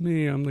 "Yeah, that's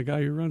me. I'm the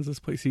guy who runs this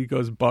place." He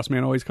goes, "Boss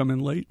man always come in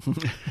late?"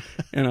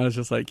 And I was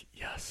just like,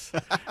 yes.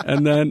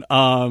 And then,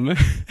 and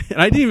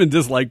I didn't even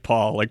dislike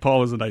Paul. Like,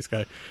 Paul was a nice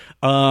guy.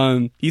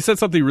 He said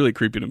something really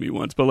creepy to me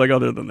once, but like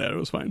other than that, it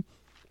was fine.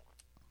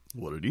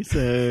 What did he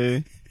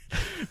say?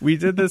 We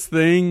did this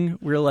thing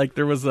where like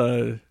it was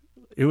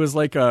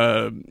like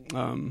a,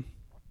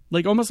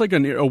 like almost like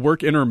a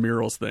work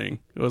intramurals thing.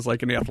 It was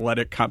like an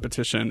athletic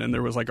competition, and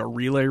there was like a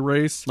relay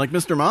race. Like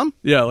Mr. Mom?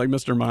 Yeah, like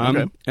Mr. Mom.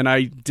 Okay. And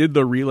I did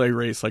the relay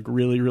race like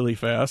really, really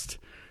fast.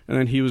 And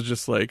then he was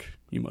just like,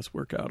 "You must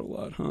work out a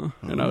lot, huh?"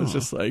 And I was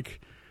just like,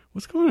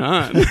 "What's going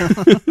on?"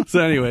 So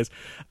anyways,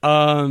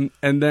 and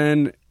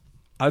then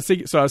I was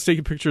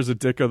taking pictures of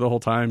Ditka the whole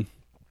time.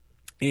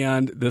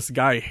 And this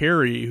guy,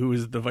 Harry, who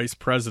is the vice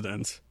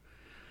president,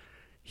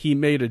 he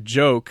made a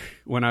joke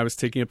when I was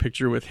taking a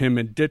picture with him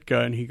and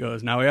Ditka, and he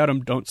goes, "Now,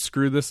 Adam, don't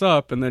screw this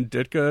up." And then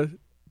Ditka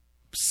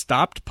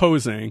stopped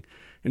posing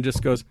and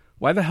just goes,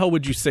 "Why the hell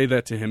would you say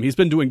that to him? He's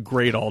been doing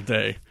great all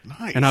day."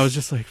 Nice. And I was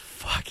just like,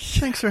 fuck.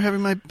 Thanks for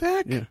having my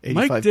back. Yeah. 85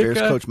 Mike Bears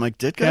Ditka coach Mike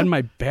Ditka had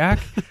my back.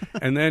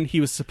 And then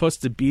he was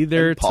supposed to be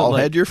there. Paul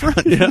had your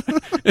front. Yeah.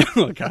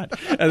 Oh, God.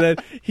 And then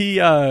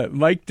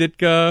Mike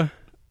Ditka,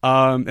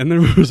 and then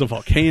there was a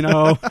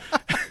volcano.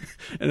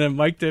 And then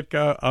Mike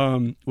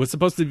Ditka was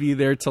supposed to be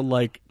there to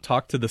like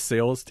talk to the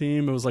sales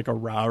team. It was like a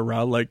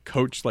rah like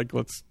coach, like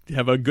let's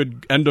have a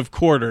good end of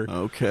quarter.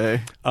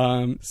 Okay.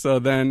 So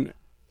then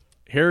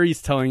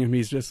Harry's telling him,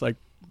 he's just like,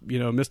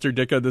 "Mr.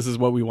 Ditka, this is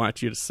what we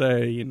want you to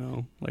say,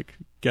 like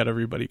get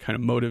everybody kind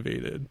of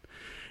motivated."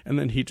 And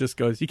then he just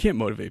goes, "You can't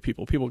motivate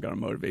people. People got to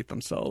motivate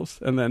themselves."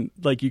 And then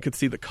like you could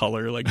see the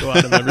color like go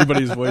out of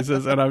everybody's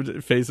faces,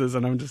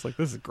 and I'm just like,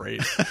 this is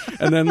great.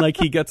 And then like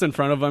he gets in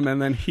front of him,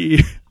 and then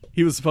he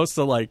was supposed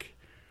to like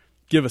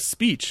give a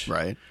speech,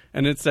 right?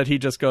 And instead he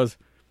just goes,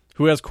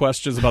 "Who has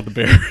questions about the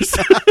Bears?"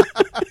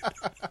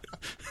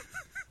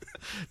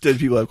 Did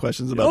people have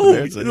questions about the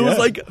Bears? It was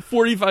like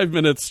 45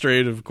 minutes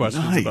straight of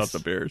questions about the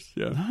Bears.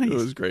 Yeah, nice. It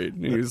was great.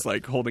 And he was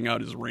like holding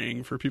out his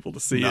ring for people to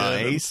see it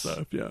and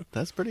stuff. Yeah,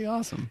 that's pretty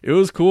awesome. It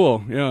was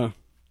cool. Yeah.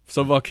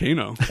 So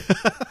Volcano.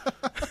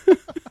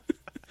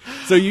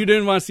 So you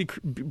didn't want to see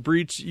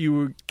Breach. You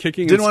were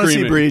kicking. Didn't and want to see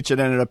screaming. Breach. It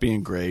ended up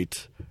being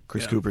great.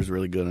 Chris Cooper's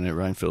really good in it.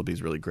 Ryan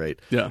Phillippe's really great.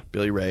 Yeah.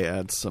 Billy Ray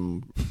adds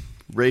some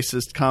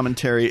racist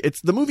commentary.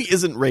 The movie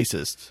isn't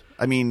racist.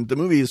 I mean, the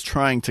movie is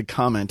trying to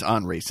comment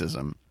on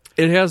racism.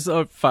 It has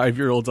a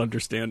 5-year-olds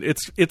understand.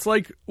 It's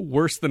like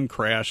worse than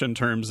Crash in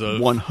terms of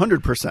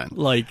 100%.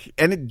 like,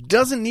 And it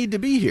doesn't need to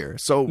be here.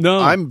 So No.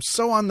 I'm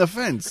so on the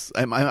fence.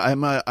 Am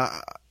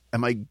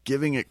I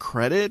giving it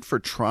credit for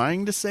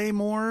trying to say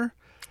more?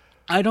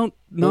 I don't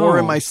know. Or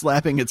am I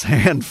slapping its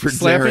hand for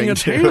slapping daring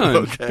its to? hand?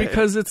 Okay.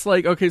 Because it's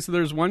like, okay, so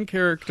there's one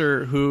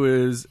character who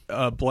is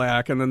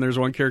black, and then there's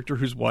one character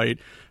who's white.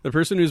 The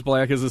person who's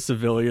black is a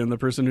civilian. The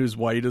person who's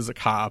white is a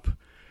cop.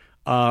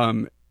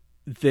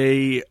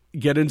 They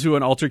get into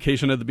an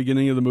altercation at the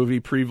beginning of the movie,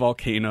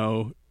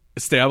 pre-Volcano,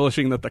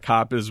 establishing that the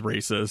cop is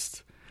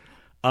racist.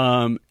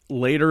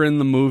 Later in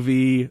the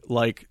movie,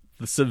 like,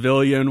 the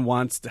civilian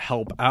wants to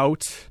help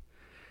out,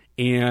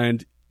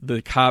 and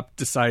the cop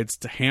decides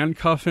to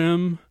handcuff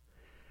him.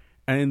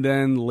 And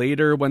then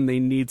later, when they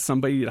need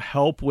somebody to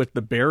help with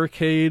the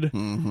barricade,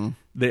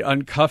 they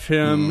uncuff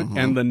him,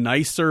 and the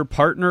nicer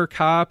partner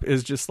cop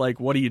is just like,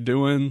 what are you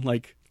doing?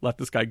 Like, let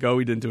this guy go.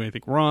 He didn't do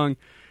anything wrong.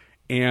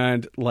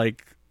 And,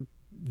 like,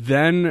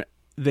 then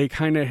they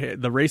kind of,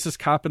 the racist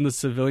cop and the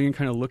civilian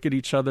kind of look at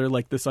each other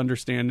like this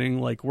understanding,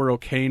 like, we're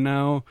okay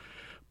now.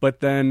 But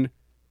then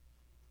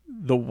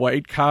the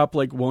white cop,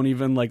 like, won't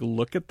even, like,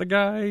 look at the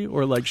guy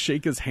or, like,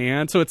 shake his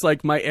hand. So it's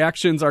like my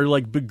actions are,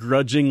 like,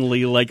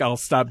 begrudgingly, like, I'll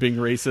stop being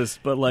racist,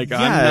 but, like,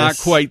 I'm not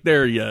quite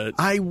there yet.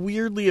 I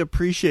weirdly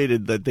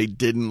appreciated that they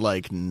didn't,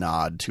 like,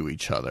 nod to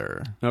each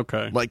other.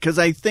 Okay. Like, because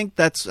I think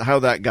that's how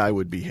that guy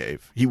would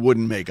behave. He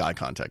wouldn't make eye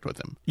contact with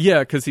him. Yeah,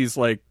 because he's,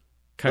 like,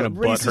 kind of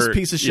racist butthurt.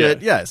 piece of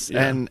shit. Yeah. Yes,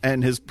 Yeah.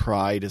 and his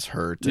pride is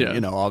hurt. And, Yeah. you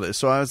know, all this.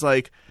 So I was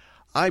like,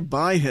 I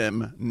buy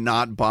him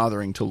not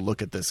bothering to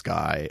look at this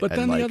guy. But and,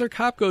 then like, the other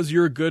cop goes,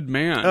 "You're a good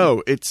man."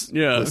 oh, it's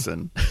Yeah.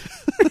 Listen,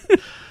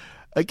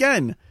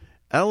 again,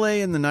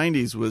 L.A. in the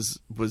 '90s was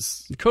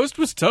The coast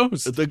was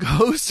toast. the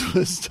ghost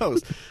was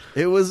toast.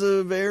 It was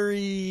a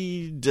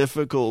very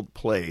difficult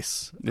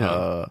place.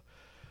 Yeah.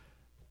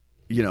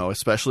 You know,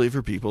 especially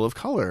for people of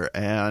color.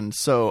 And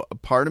so a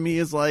part of me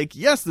is like,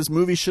 yes, this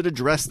movie should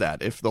address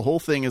that. If the whole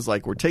thing is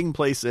like, we're taking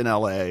place in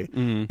LA,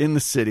 in the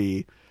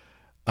city,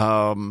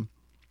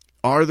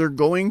 are there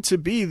going to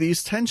be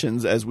these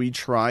tensions as we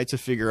try to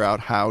figure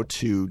out how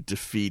to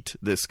defeat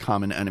this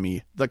common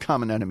enemy, the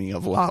common enemy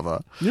of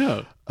lava?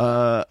 Yeah.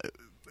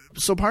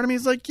 So part of me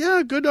is like,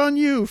 yeah, good on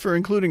you for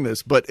including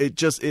this. But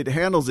it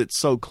handles it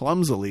so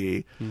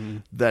clumsily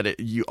that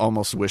you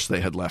almost wish they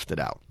had left it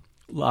out.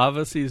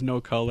 Lava sees no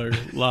color.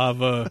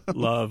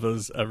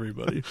 Lava's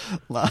everybody.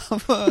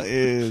 Lava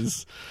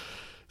is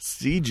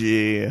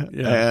CG,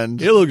 Yeah.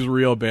 and it looks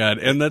real bad.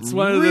 And that's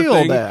one of the real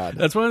things. bad.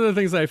 That's one of the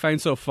things I find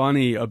so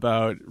funny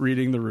about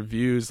reading the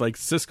reviews. Like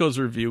Cisco's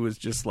review was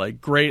just like,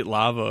 great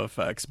lava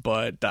effects,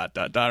 but ...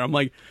 I'm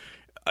like,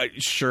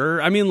 sure.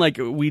 I mean, like,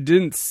 we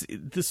didn't see,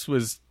 this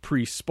was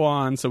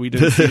pre-Spawn, so we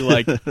didn't see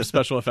like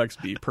special effects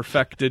be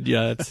perfected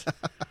yet.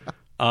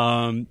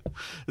 This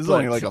is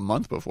only like a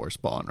month before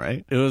Spawn,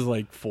 right? It was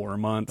like 4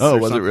 months. Oh, or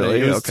was it something.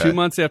 really? It was Okay. 2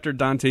 months after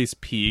Dante's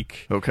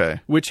Peak. Okay.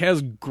 Which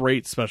has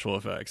great special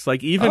effects.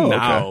 Like, even okay.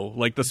 now,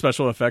 like, the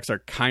special effects are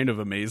kind of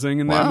amazing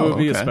in that Wow,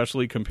 movie, okay.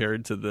 especially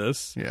compared to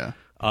this. Yeah.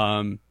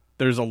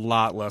 There's a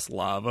lot less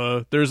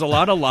lava. There's a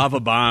lot of lava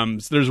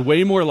bombs. There's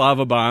way more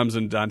lava bombs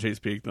in Dante's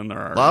Peak than there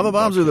are. Lava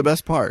bombs are the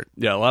best part.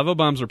 Yeah, lava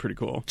bombs are pretty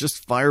cool.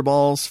 Just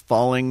fireballs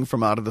falling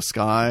from out of the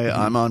sky.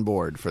 I'm on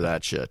board for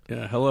that shit.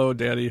 Yeah, hello,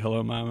 Daddy.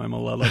 Hello, Mom. I'm a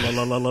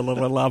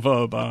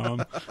lava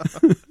bomb.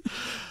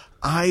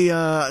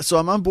 So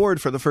I'm on board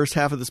for the first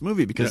half of this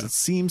movie because Yeah. it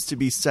seems to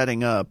be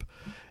setting up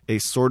a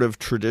sort of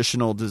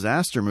traditional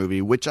disaster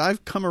movie, which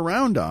I've come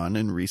around on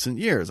in recent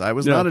years. I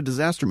was not a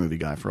disaster movie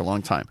guy for a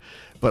long time,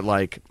 but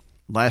like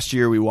last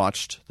year we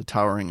watched The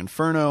Towering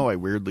Inferno. I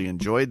weirdly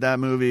enjoyed that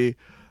movie.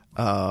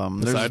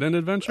 Poseidon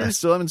Adventure? I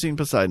still haven't seen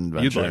Poseidon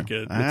Adventure. You'd like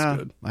it. It's Yeah,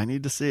 good. I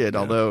need to see it,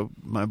 although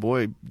my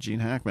boy Gene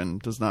Hackman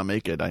does not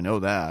make it. I know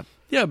that.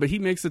 Yeah, but he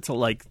makes it to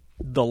like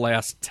the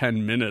last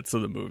 10 minutes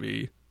of the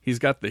movie. He's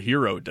got the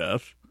hero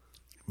death.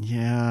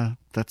 Yeah,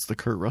 that's the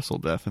Kurt Russell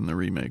death in the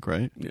remake,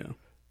 right? Yeah.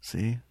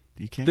 See?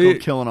 You can't The- go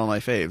killing all my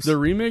faves. The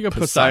remake of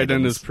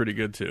Poseidon Poseidon's. is pretty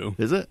good too.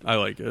 Is it? I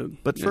like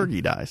it. But yeah.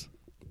 Fergie dies.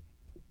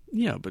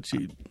 Yeah, but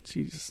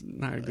she's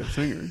not a good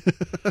singer.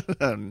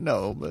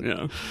 No, but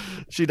Yeah.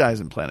 she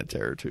dies in Planet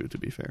Terror too, to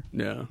be fair.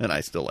 Yeah. And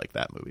I still like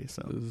that movie,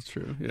 so This is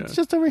true. Yeah. it's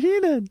just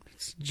overheated.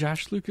 It's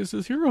Josh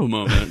Lucas's hero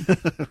moment.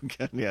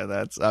 Okay,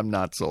 yeah, I'm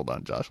not sold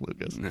on Josh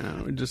Lucas.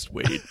 No, just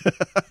wait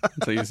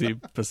until you see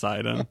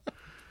Poseidon.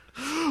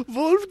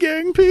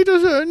 Wolfgang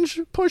Petersen's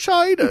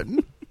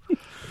Poseidon.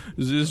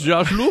 This is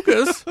Josh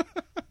Lucas.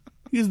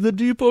 He's the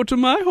depot to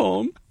my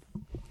home.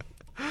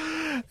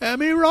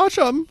 Emmy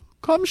Rossum,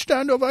 come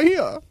stand over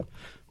here.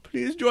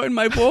 Please join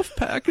my wolf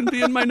pack and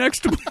be in my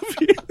next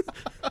movie.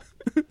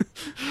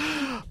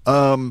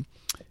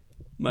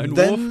 My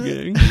wolf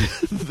gang.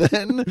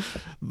 Then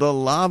the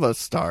lava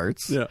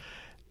starts. Yeah.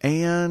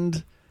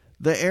 and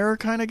the air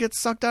kind of gets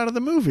sucked out of the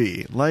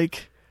movie.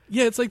 Like,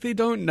 yeah, it's like they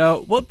don't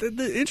know. Well,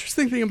 the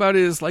interesting thing about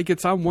it is like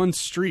it's on one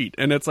street,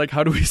 and it's like,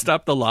 how do we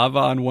stop the lava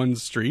on one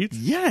street?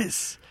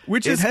 yes.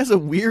 Which it is has a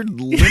weird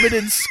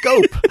limited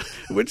scope.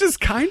 which is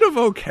kind of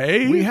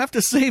okay. We have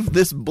to save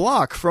this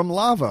block from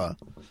lava.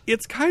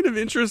 It's kind of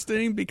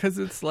interesting because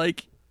it's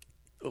like,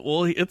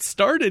 well, it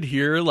started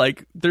here.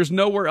 Like, there's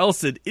nowhere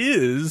else it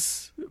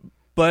is,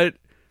 but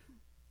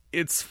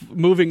it's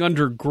moving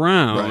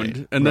underground,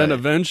 Right, and then right.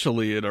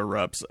 eventually it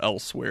erupts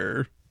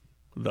elsewhere.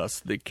 Thus,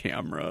 the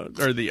camera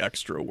or the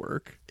extra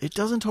work. It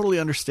doesn't totally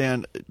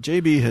understand.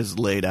 JB has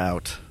laid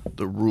out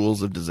the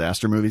rules of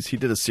disaster movies. He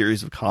did a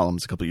series of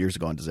columns a couple of years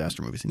ago on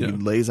disaster movies, and he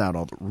lays out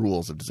all the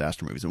rules of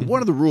disaster movies. And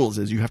one of the rules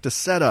is you have to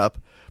set up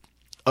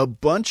a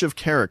bunch of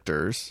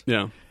characters,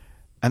 Yeah,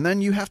 and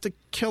then you have to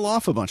kill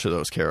off a bunch of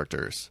those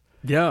characters.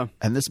 yeah.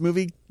 And this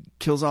movie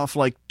kills off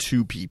like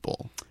 2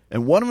 people.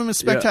 And one of them is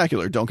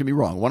spectacular, don't get me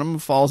wrong. One of them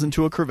falls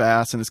into a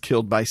crevasse and is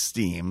killed by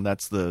steam.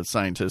 That's the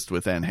scientist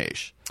with Anne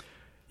Heche.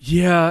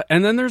 Yeah,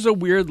 and then there's a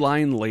weird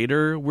line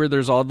later where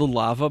there's all the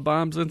lava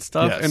bombs and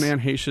stuff, Yes. and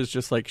Anne Heche is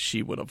just like,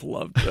 she would have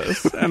loved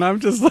this. And I'm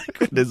just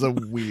like... It is a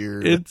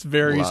weird It's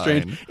very line.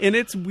 strange. And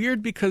it's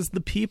weird because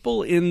the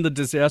people in the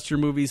disaster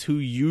movies who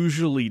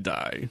usually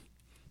die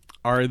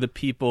are the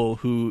people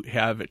who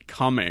have it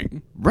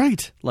coming.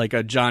 Right. Like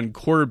a John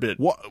Corbett.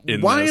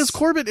 Why is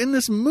Corbett in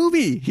this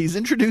movie? He's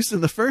introduced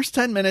in the first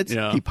 10 minutes.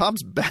 Yeah. He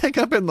pops back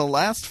up in the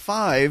last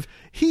 5.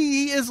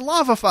 He is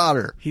lava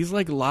fodder. He's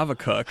like Lava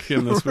Cook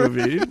in this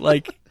movie.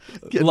 Like,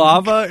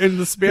 lava, in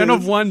the span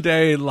of one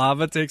day,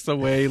 lava takes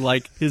away,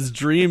 like, his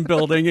dream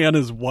building and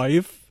his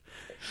wife.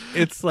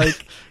 It's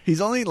like...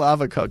 He's only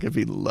lava cook if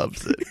he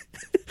loves it.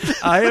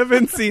 I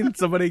haven't seen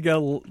somebody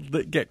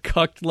get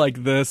cucked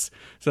like this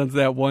since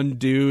that one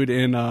dude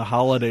in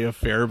Holiday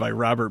Affair by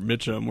Robert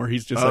Mitchum, where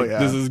he's just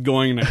this is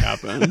going to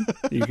happen.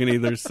 You can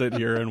either sit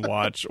here and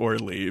watch or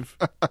leave,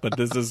 but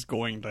this is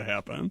going to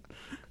happen.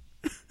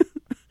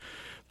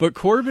 But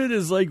Corbett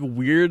is like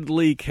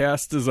weirdly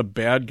cast as a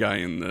bad guy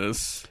in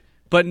this,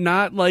 but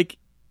not like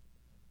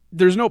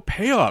there's no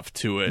payoff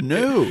to it.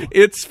 No.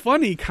 It's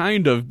funny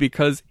kind of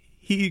because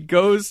he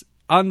goes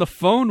on the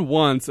phone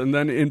once and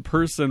then in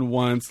person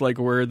once, like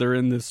where they're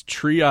in this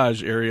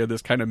triage area,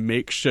 this kind of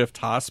makeshift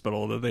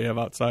hospital that they have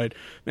outside,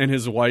 and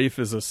his wife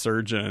is a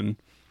surgeon,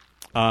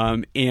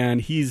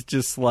 and he's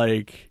just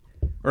like,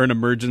 or an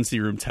emergency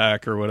room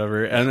tech or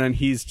whatever, and then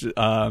he's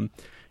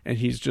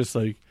just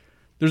like,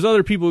 there's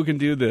other people who can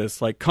do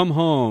this, like, come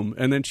home.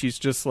 And then she's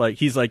just like,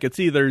 he's like, it's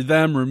either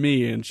them or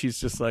me, and she's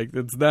just like,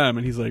 it's them,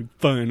 and he's like,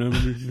 fine, I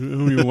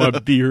don't even want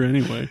to be here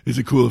anyway. Is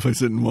it cool if I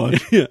sit and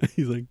watch? Yeah,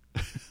 he's like,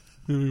 I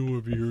don't even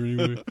want to be here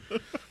anyway.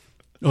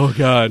 Oh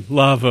God,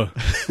 lava.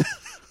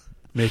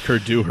 Make her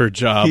do her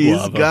job.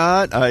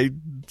 I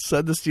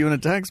said this to you in a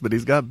text, but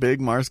he's got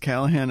big Mars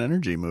Callahan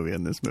energy movie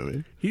in this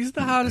movie. He's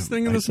the hottest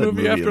thing in I this said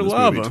movie after in this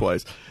lava. movie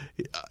twice.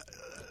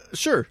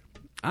 Sure.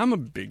 I'm a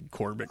big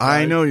Corbett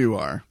guy. I know you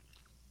are.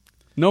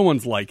 No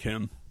one's like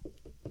him.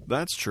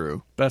 That's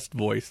true. Best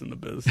voice in the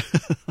biz.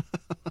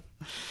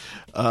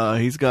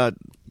 He's got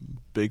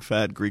Big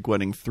Fat Greek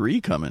Wedding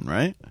 3 coming,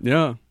 right?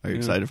 Yeah. Are you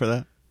excited for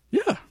that?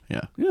 Yeah.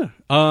 Yeah. Yeah.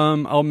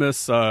 I'll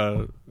miss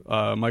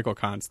Michael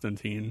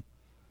Constantine.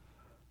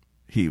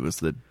 He was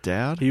the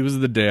dad? He was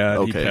the dad.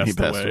 Okay, he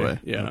passed away.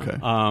 Yeah. Okay.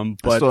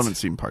 But I still haven't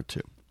seen part 2.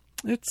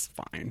 It's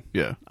fine.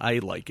 Yeah. I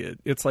like it.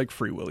 It's like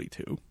Free Willy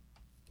 2.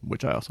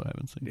 Which I also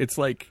haven't seen. It's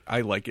like, I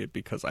like it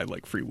because I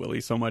like Free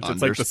Willy so much.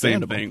 It's like the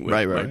same thing with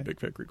right. Big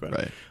Fat Greek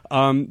Wedding.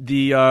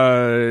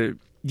 Right.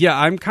 Yeah,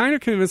 I'm kind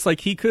of convinced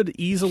like he could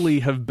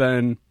easily have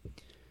been,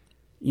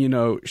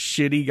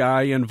 shitty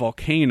guy in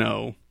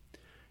Volcano,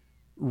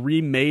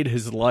 remade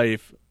his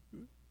life,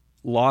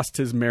 lost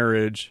his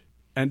marriage,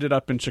 ended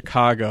up in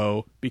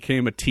Chicago,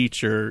 became a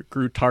teacher,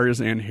 grew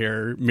Tarzan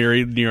hair,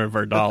 married Nira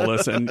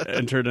Vardalos, and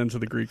entered into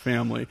the Greek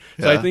family.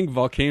 So Yeah. I think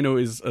Volcano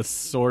is a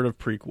sort of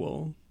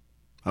prequel.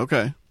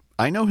 Okay.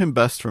 I know him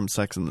best from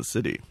Sex and the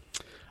City.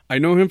 I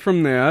know him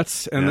from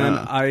that, and then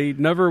Yeah. I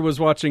never was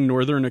watching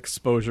Northern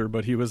Exposure,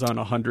 but he was on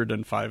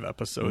 105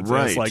 episodes as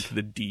Right. like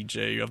the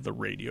DJ of the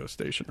radio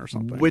station or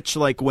something. Which,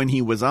 like, when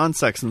he was on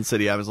Sex and the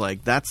City, I was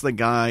like, that's the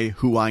guy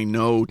who I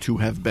know to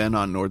have been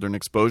on Northern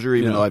Exposure,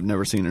 even Yeah. though I've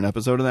never seen an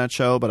episode of that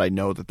show, but I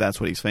know that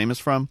that's what he's famous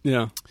from.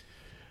 Yeah.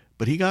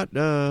 But he got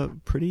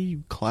pretty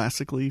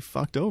classically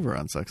fucked over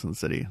on Sex and the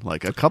City,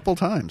 like a couple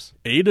times.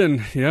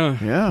 Aiden, yeah.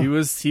 Yeah. He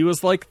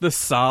was like the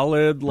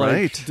solid, like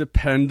Right.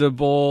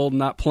 dependable,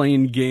 not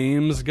playing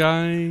games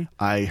guy.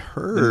 I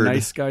heard The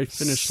nice guy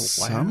finished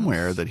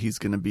somewhere last. that he's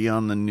going to be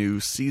on the new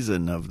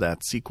season of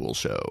that sequel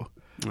show.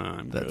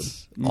 I'm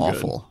That's good. I'm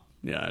awful. good.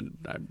 Yeah,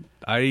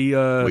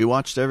 I We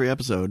watched every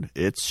episode.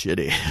 It's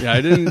shitty. yeah,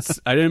 I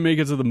didn't make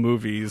it to the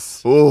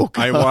movies. Oh,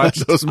 God, I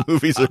watched those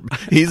movies.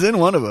 He's in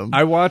one of them.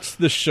 I watched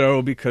the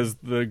show because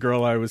the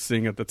girl I was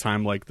seeing at the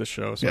time liked the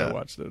show, so Yeah. I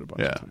watched it a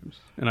bunch Yeah. of times.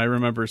 And I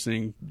remember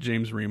seeing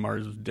James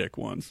Remar's dick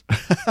once,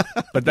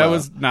 but that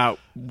was not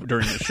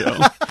during the show.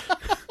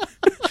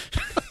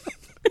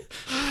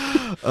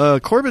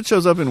 Corbett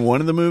shows up in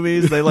one of the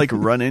movies. They like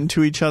run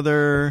into each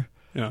other.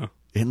 Yeah.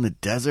 In the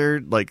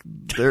desert, like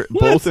they're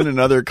both in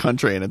another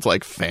country, and it's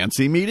like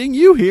fancy meeting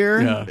you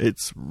here. Yeah.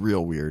 It's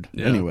real weird.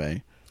 Yeah.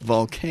 Anyway,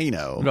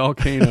 Volcano.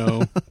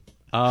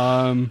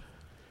 John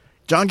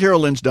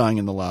Carroll Lynch dying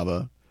in the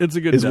lava. It's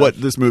a good is death.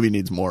 what this movie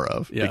needs more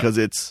of because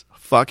it's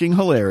fucking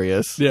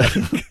hilarious. Yeah,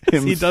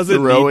 him he doesn't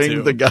throwing need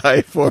to. the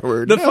guy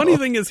forward. The funny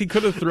thing is, he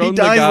could have thrown. He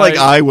dies the guy like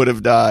I would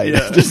have died.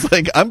 Yeah. Just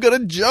like I'm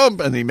gonna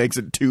jump, and he makes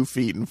it 2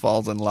 feet and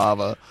falls in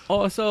lava.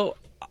 Also,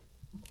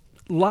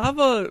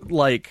 lava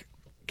like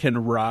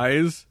can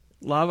rise.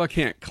 Lava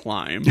can't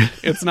climb.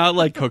 It's not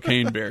like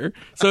Cocaine Bear.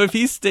 So if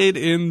he stayed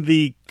in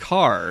the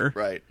car,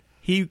 Right.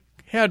 he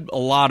had a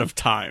lot of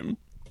time.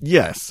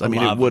 Yes, I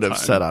mean it lava would have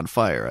time. set on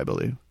fire, I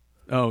believe.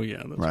 Oh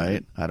yeah, that's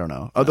Right? I don't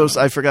know. Oh, those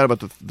I forgot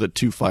about the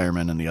 2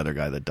 firemen and the other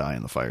guy that die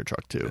in the fire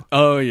truck too.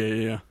 Oh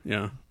yeah.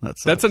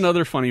 That's That's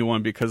another funny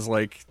one because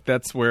like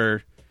that's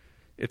where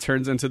it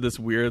turns into this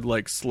weird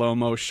like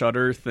slow-mo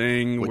shutter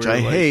thing, which where, I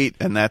like, hate,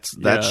 and that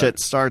Yeah. shit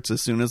starts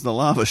as soon as the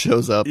lava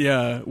shows up.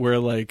 Yeah, where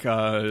like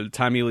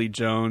Tommy Lee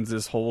Jones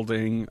is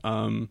holding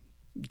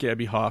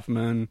Gabby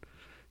Hoffman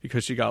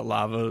because she got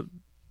lava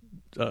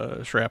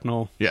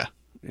shrapnel. Yeah.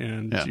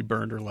 And she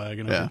burned her leg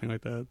and Yeah. everything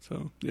like that.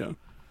 So yeah,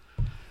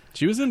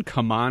 she was in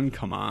Come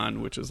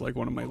On, which is like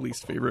one of my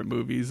least favorite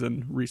movies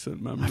in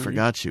recent memory. I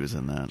forgot she was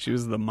in that. She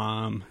was the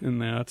mom in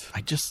that.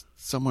 I just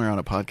somewhere on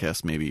a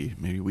podcast, maybe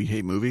We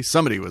Hate Movies,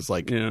 somebody was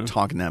like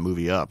talking that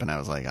movie up, and I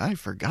was like, I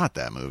forgot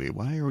that movie.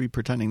 Why are we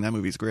pretending that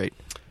movie's great?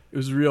 It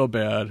was real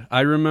bad.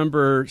 I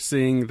remember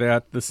seeing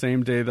that the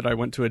same day that I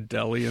went to a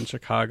deli in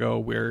Chicago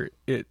where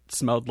it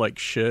smelled like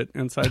shit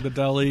inside the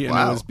deli, and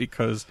Wow. it was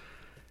because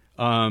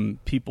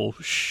people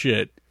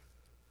shit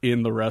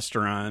in the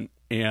restaurant,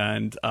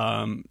 and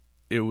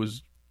it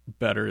was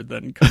better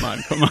than Come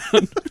On.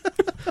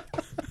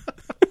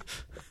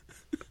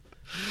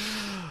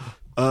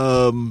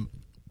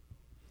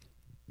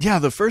 Yeah,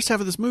 the first half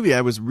of this movie,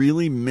 I was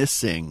really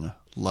missing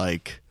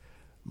like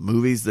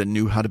movies that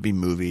knew how to be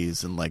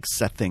movies and like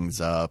set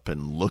things up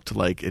and looked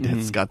like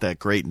it's got that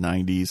great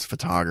 90s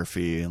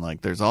photography and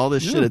like there's all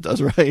this shit it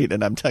does right,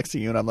 and I'm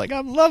texting you and I'm like,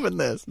 I'm loving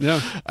this.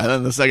 Yeah. And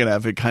then the second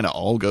half, it kind of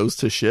all goes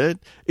to shit.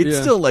 It's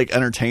still like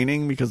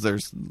entertaining because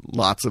there's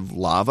lots of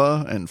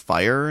lava and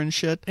fire and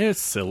shit. It's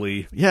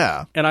silly.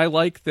 Yeah. And I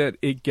like that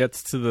it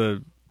gets to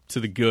the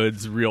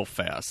goods real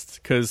fast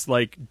because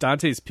like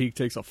Dante's Peak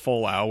takes a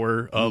full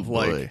hour of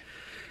like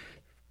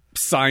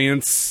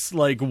science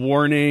like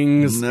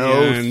warnings.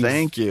 No, and,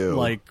 thank you.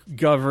 Like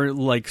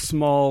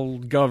small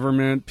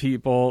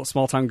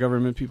time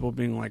government people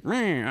being like,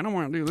 "Man, I don't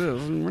want to do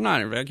this. We're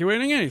not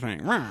evacuating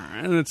anything."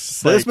 And it's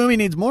just This like, movie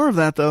needs more of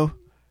that though.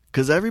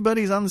 Because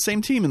everybody's on the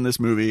same team in this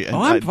movie. And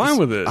I'm fine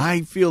with it.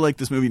 I feel like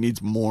this movie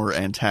needs more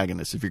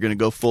antagonists. If you're going to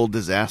go full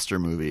disaster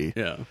movie,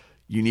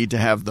 you need to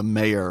have the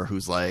mayor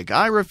who's like,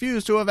 I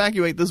refuse to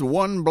evacuate this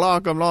one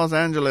block of Los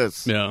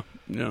Angeles. Yeah.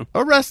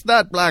 Arrest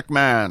that black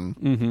man.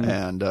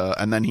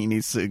 And then he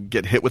needs to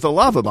get hit with a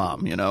lava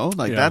bomb,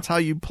 Like, that's how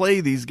you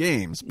play these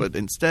games. But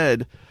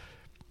instead,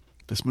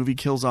 this movie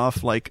kills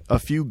off, like, a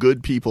few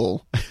good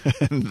people,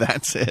 and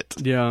that's it.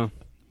 Yeah.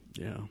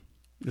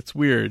 It's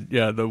weird.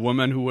 Yeah, the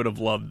woman who would have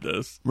loved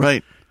this.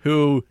 Right.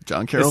 Who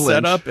John Carroll is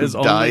set Lynch, up as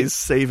dies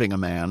saving a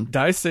man.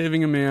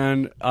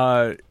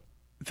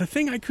 The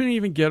thing I couldn't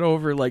even get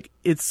over, like,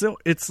 it's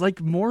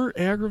like more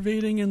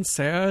aggravating and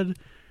sad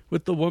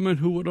with the woman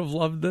who would have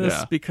loved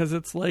this because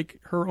it's like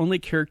her only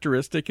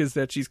characteristic is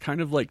that she's kind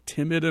of like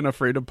timid and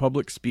afraid of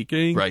public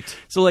speaking. Right.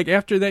 So like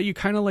after that, you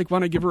kind of like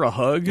want to give her a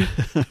hug,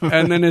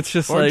 and then it's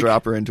just or like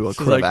drop her into a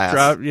she's like,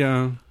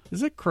 crevasse.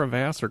 Is it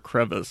crevasse or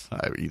crevice?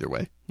 Either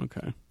way.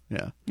 Okay.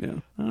 Yeah.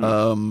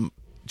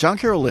 John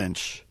Carroll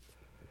Lynch.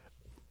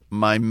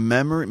 My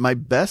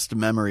best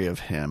memory of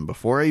him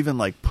before I even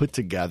like put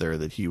together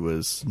that he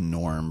was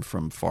Norm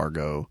from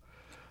Fargo,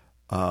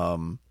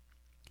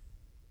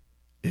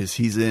 is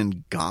he's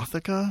in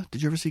Gothica.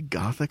 Did you ever see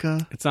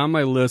Gothica? It's on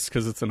my list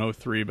because it's an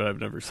 2003, but I've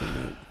never seen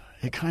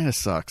it. It kind of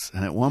sucks.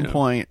 And at one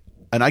point,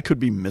 and I could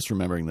be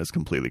misremembering this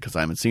completely because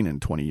I haven't seen it in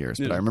 20 years,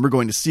 but I remember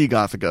going to see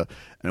Gothica,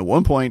 and at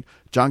one point,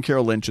 John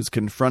Carroll Lynch is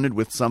confronted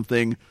with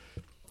something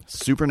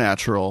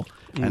supernatural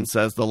and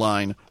says the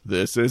line,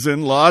 "This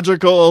isn't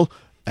logical."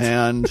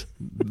 And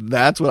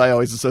that's what I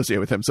always associate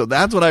with him. So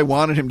that's what I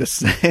wanted him to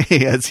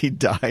say as he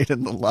died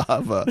in the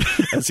lava,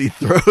 as he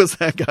throws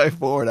that guy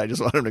forward. I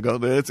just want him to go,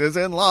 "This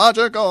isn't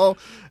logical,"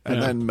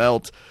 and then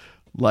melt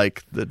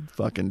like the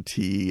fucking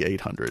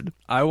T-800.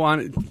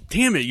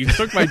 Damn it, you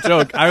took my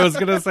joke. I was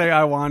going to say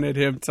I wanted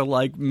him to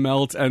like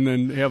melt and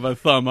then have a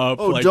thumb up.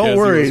 Oh, like, don't as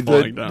worry. He was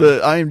falling down.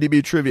 The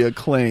IMDb trivia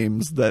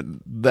claims that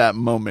that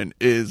moment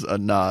is a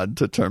nod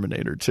to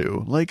Terminator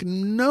 2. Like,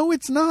 no,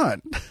 it's not.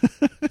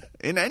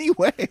 In any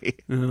way.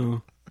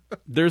 Oh.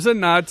 There's a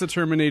nod to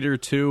Terminator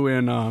 2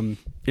 in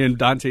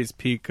Dante's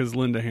Peak because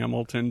Linda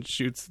Hamilton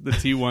shoots the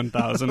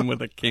T-1000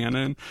 with a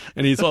cannon,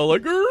 and he's all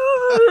like,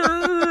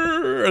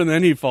 "Grrr," and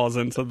then he falls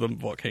into the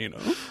volcano.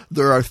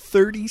 There are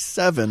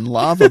 37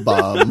 lava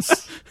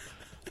bombs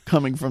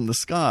coming from the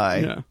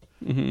sky. Yeah.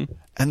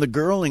 and the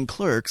girl in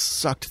Clerks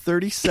sucked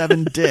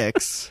 37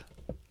 dicks.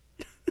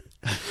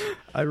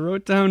 I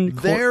wrote down...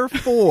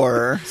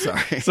 Therefore...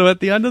 Sorry. So at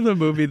the end of the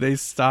movie, they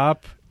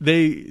stop...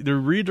 They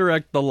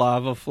redirect the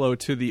lava flow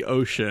to the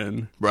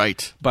ocean.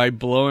 Right. By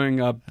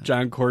blowing up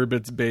John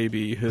Corbett's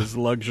baby, his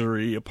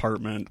luxury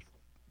apartment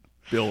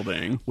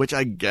building. Which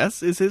I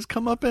guess is his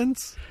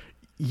comeuppance?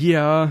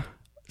 Yeah.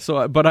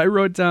 So, but I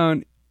wrote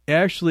down...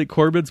 Actually,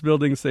 Corbett's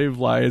building saved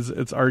lives.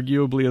 It's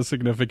arguably as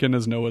significant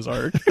as Noah's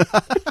Ark.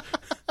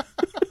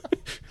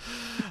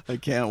 I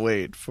can't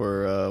wait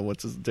for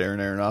Darren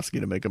Aronofsky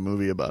to make a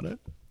movie about it.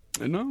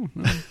 No.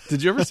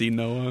 Did you ever see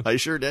Noah? I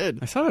sure did.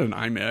 I saw it in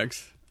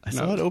IMAX. I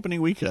saw it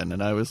opening weekend,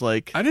 and I was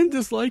like... I didn't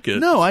dislike it.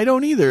 No, I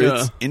don't either.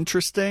 Yeah. It's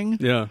interesting.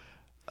 Yeah.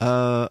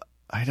 I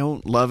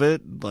don't love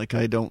it. Like,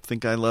 I don't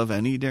think I love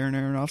any Darren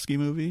Aronofsky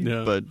movie.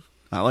 Yeah. But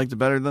I liked it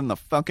better than The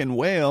fucking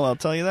Whale, I'll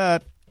tell you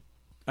that.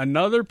 I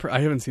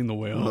haven't seen The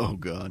Whale. Oh,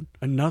 God.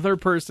 Another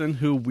person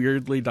who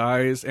weirdly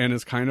dies and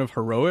is kind of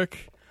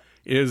heroic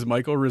is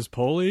Michael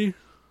Rispoli.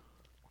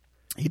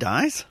 He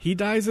dies? He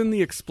dies in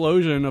the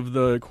explosion of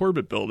the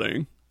Corbett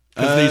building.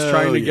 Because he's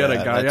trying to get a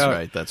guy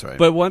out. That's right.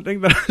 But one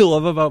thing that I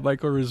love about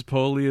Michael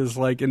Rispoli is,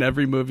 like, in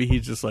every movie,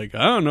 he's just like,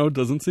 I don't know,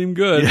 doesn't seem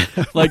good.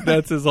 Yeah. Like,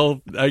 that's his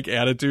whole, like,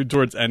 attitude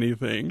towards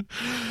anything.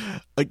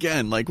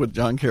 Again, like with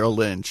John Carroll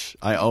Lynch,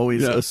 I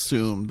always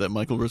assume that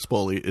Michael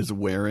Rispoli is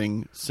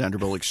wearing Sandra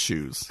Bullock's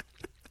shoes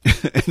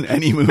in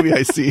any movie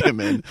I see him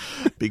in,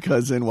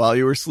 because in While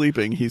You Were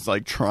Sleeping, he's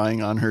like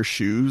trying on her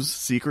shoes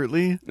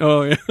secretly.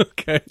 Oh, yeah,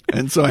 okay.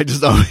 And so I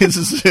just always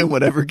assume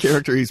whatever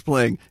character he's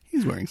playing,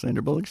 he's wearing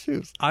Sandra Bullock's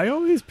shoes. I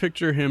always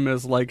picture him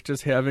as like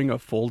just having a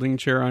folding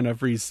chair on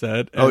every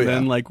set, and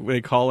then like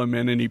they call him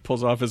in and he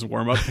pulls off his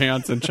warm-up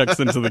pants and checks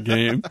into the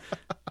game,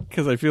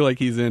 because I feel like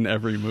he's in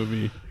every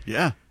movie.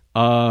 Yeah.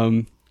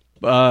 Speaking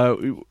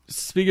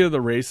of the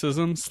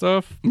racism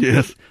stuff,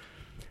 yes,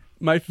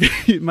 my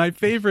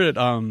favorite,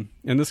 and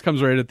this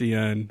comes right at the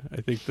end.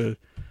 I think the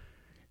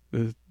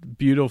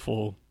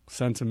beautiful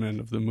sentiment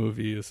of the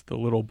movie is the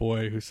little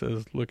boy who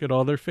says, "Look at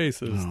all their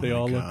faces; they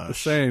all look the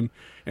same."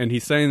 And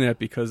he's saying that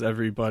because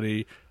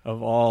everybody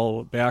of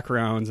all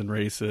backgrounds and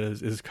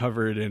races is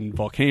covered in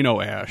volcano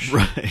ash,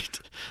 right?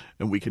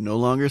 And we can no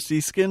longer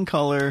see skin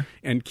color.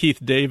 And Keith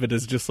David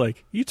is just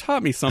like, "You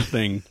taught me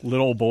something,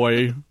 little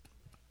boy."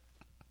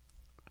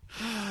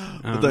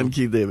 But then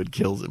Keith David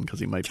kills him because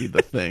he might be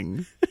the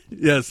Thing.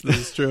 Yes, this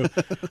is true.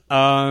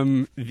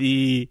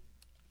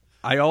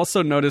 I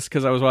also noticed,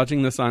 because I was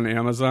watching this on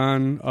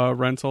Amazon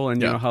rental, and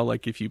you know how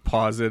like if you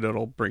pause it,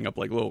 it'll bring up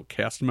like little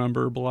cast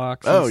member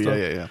blocks. Oh, and stuff.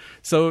 yeah.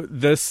 So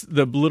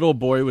the little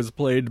boy was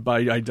played by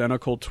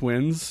identical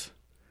twins.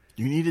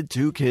 You needed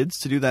two kids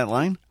to do that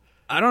line?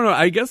 I don't know.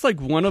 I guess like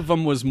one of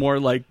them was more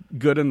like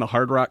good in the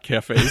Hard Rock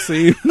Cafe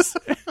scenes.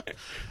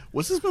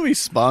 Was this movie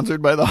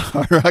sponsored by the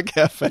Hard Rock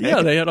Cafe?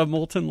 Yeah, they had a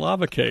molten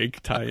lava cake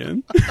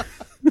tie-in.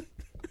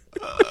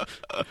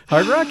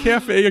 Hard Rock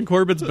Cafe and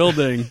Corbett's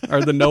building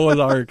are the Noah's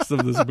Arks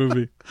of this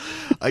movie.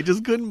 I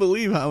just couldn't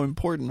believe how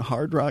important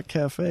Hard Rock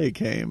Cafe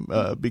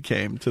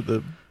became to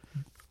the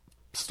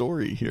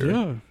story here.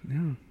 Yeah.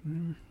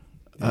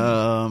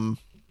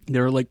 They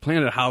were like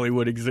Planet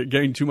Hollywood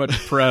getting too much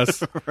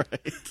press.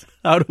 Right.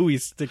 How do we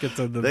stick it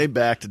to them? They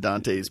backed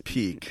Dante's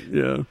Peak.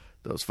 Yeah.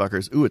 Those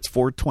fuckers. Ooh, it's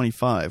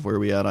 $4.25. Where are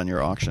we at on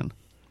your auction?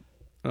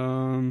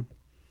 I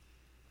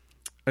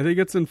think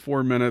it's in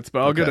 4 minutes,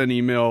 but I'll get an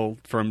email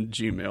from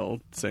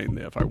Gmail saying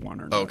that if I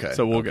won or not. Okay.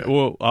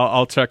 So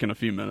I'll check in a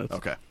few minutes.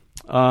 Okay.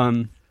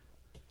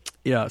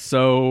 Yeah.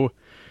 So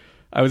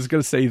I was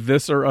gonna say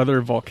this or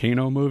other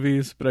Volcano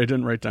movies, but I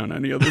didn't write down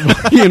any other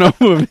Volcano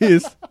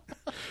movies.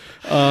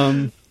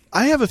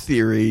 I have a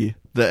theory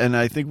that, and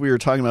I think we were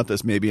talking about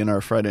this maybe in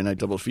our Friday night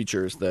double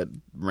features that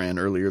ran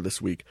earlier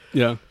this week.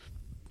 Yeah.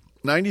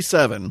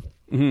 97,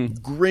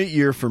 great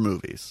year for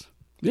movies.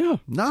 Yeah.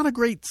 Not a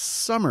great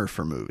summer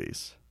for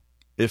movies,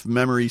 if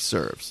memory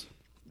serves.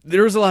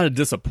 There was a lot of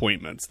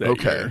disappointments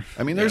that year.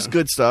 I mean, there's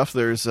good stuff.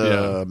 There's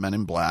Men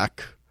in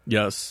Black.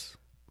 Yes.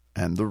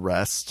 And the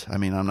rest. I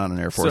mean, I'm not an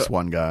Air Force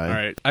One guy. All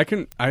right.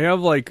 I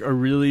have like a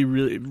really,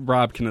 really,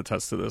 Rob can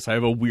attest to this. I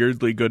have a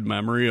weirdly good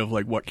memory of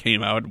like what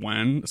came out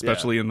when,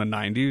 especially in the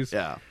 90s.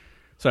 Yeah.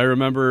 So I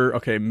remember,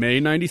 May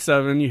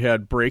 97, you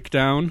had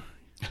Breakdown,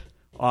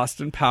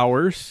 Austin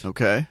Powers.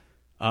 Okay.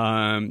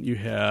 You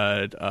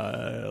had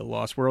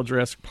Lost World,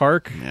 Jurassic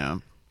Park. Yeah.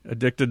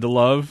 Addicted to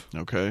Love.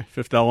 Okay.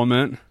 Fifth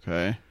Element.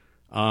 Okay.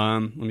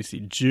 Let me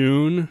see.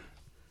 June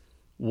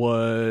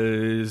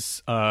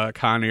was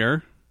Con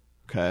Air.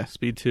 Okay.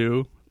 Speed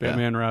 2.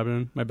 Batman,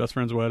 Robin. My Best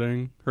Friend's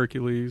Wedding.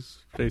 Hercules.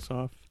 Face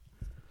Off.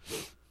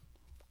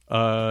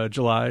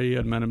 July, you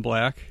had Men in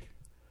Black.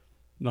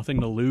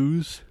 Nothing to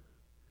Lose.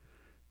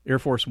 Air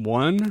Force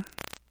One.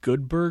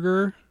 Good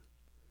Burger.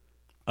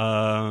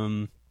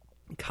 Contact.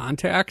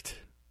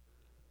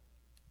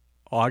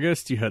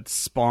 August, you had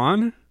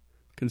Spawn,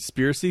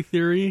 Conspiracy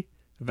Theory,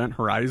 Event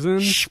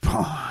Horizon.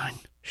 Spawn.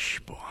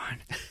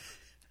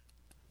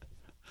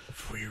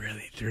 If we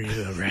really threw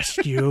the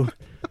rescue,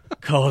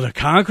 call the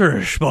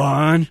Conqueror,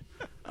 Spawn.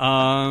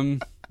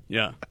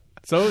 Yeah.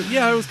 So,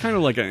 yeah, it was kind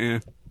of like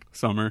a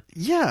summer.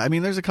 Yeah, I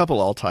mean, there's a couple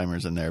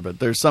all-timers in there, but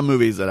there's some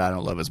movies that I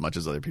don't love as much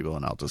as other people,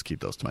 and I'll just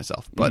keep those to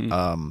myself. But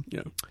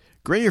Yeah.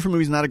 great year for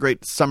movies, not a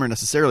great summer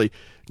necessarily.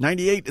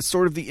 98 is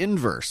sort of the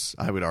inverse,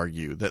 I would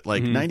argue. That,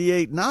 like,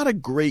 98, not a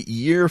great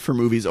year for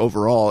movies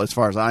overall, as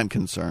far as I'm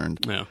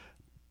concerned, Yeah.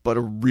 but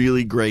a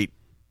really great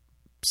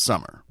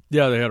summer.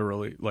 Yeah, they had a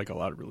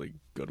lot of really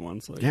good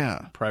ones, like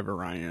Yeah. Private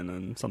Ryan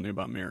and Something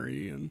About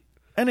Mary and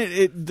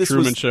This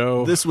Truman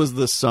Show. This was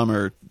the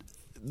summer.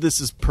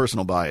 This is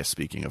personal bias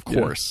speaking, of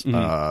course.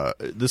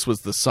 This was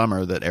the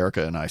summer that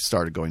Erica and I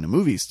started going to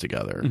movies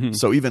together.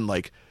 So even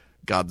like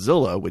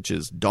Godzilla, which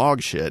is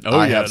dog shit,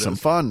 I have some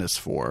fondness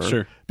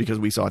for because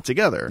we saw it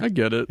together. I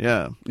get it.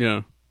 Yeah.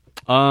 Yeah.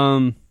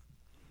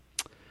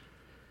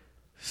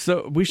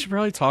 So we should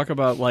probably talk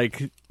about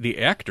like the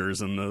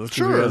actors in this.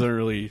 Sure. We hasn't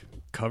really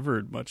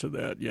covered much of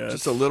that yet.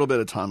 Just a little bit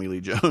of Tommy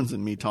Lee Jones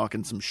and me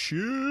talking some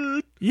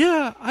shit.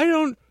 Yeah, I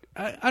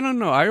don't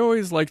know. I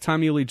always like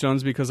Tommy Lee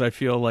Jones because I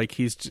feel like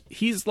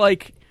he's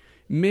like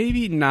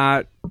maybe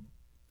not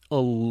a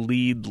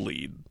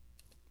lead,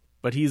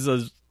 but he's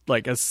as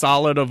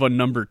solid of a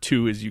number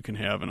 2 as you can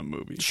have in a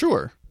movie.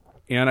 Sure.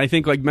 And I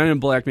think like Men in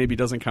Black maybe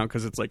doesn't count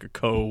because it's like a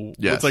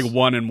it's like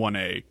 1 and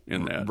 1A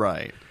in that.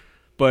 Right.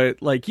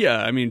 But like, yeah,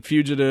 I mean,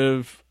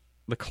 Fugitive,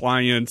 The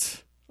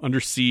Client, Under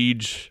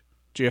Siege,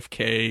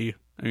 JFK.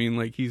 I mean,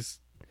 like he's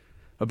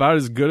about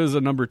as good as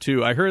a number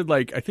 2. I heard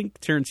I think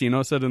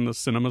Tarantino said in the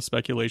Cinema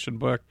Speculation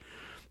book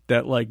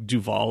that like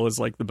Duvall is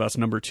like the best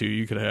number 2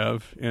 you could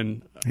have,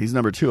 and he's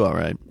number 2, all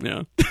right.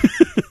 Yeah.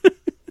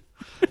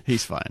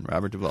 He's fine.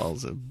 Robert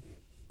Duvall's a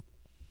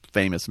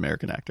famous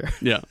American actor.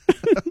 Yeah.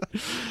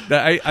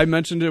 I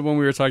mentioned it when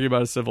we were talking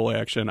about a Civil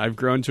Action. I've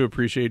grown to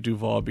appreciate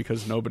Duvall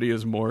because nobody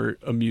is more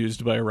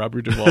amused by a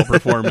Robert Duvall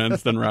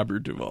performance than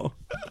Robert Duvall.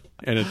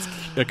 And it's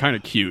kind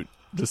of cute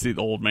to see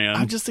the old man.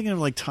 I'm just thinking of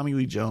like Tommy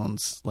Lee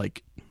Jones,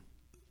 like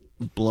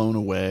Blown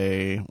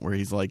Away, where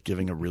he's like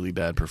giving a really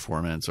bad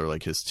performance, or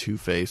like his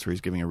Two-Face, where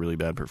he's giving a really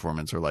bad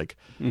performance, or like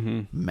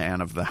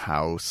Man of the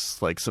House,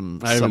 like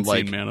I haven't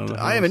seen Man of the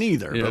House. I haven't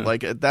either, Yeah. but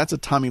like that's a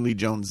Tommy Lee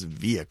Jones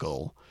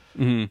vehicle.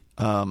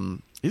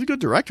 He's a good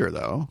director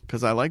though,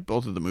 because I like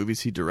both of the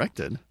movies he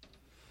directed.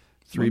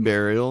 Three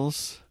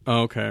Burials.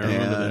 Oh, okay, I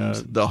remember and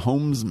that. The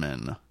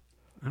Homesman.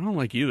 I don't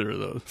like either of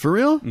those. For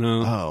real?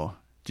 No. Oh,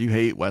 do you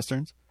hate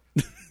westerns?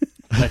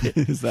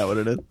 Is that what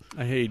it is?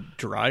 I hate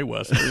dry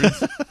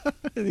westerns.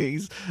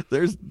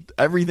 There's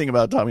everything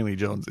about Tommy Lee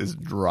Jones is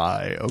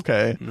dry.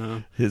 Okay,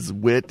 No. His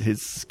wit,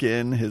 his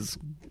skin, his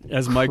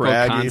As Michael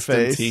craggy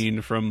Constantine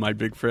face. from My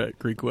Big Fat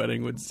Greek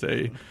Wedding would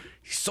say,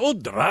 he's so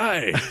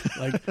dry,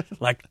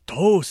 like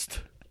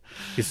toast.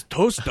 He's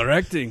toast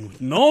directing with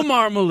no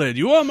marmalade.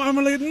 You want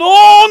marmalade?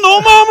 No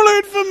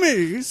marmalade for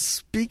me.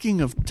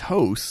 Speaking of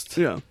toast,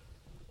 Yeah.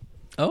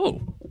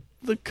 Oh,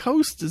 the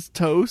coast is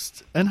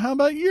toast. And how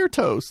about your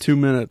toast? 2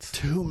 minutes.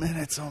 2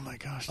 minutes. Oh my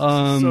gosh, this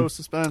is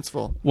so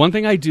suspenseful. One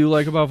thing I do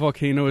like about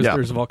Volcano is Yeah.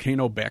 there's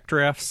volcano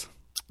backdrafts.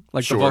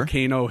 Like Sure. the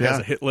volcano has Yeah.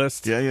 a hit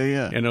list. Yeah.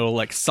 And it'll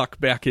like suck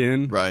back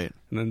in. Right.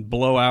 And then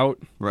blow out.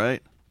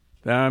 Right.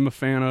 That I'm a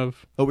fan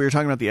of. Oh, we were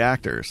talking about the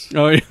actors.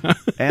 Oh, yeah.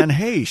 Anne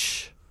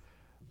Heche,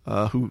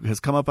 who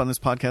has come up on this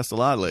podcast a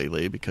lot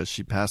lately because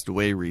she passed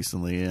away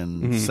recently.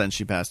 And since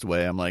she passed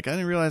away, I'm like, I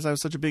didn't realize I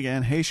was such a big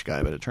Anne Heche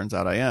guy, but it turns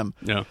out I am.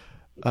 Yeah.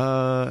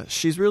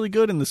 She's really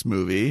good in this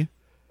movie.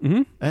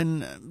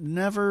 And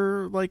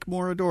never like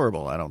more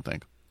adorable, I don't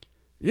think.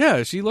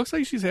 Yeah, she looks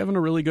like she's having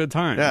a really good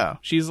time. Yeah.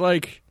 She's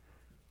like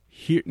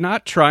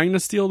not trying to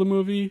steal the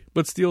movie,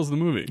 but steals the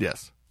movie.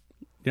 Yes.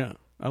 Yeah,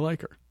 I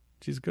like her.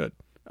 She's good.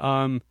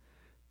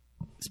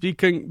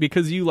 Speaking,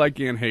 because you like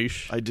Anne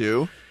Heche, I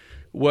do.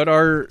 what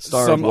are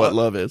Star some of What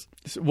Love Is.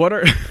 What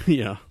are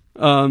yeah?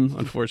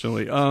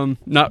 Unfortunately,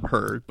 not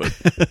her, but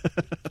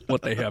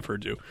what they have her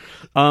do.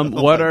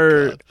 What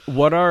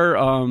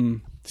are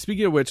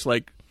speaking of which,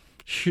 like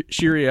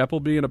Shiri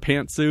Appleby in a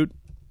pantsuit,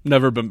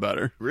 never been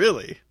better.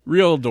 Really?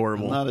 Real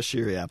adorable. I'm not a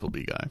Shiri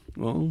Appleby guy.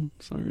 Well,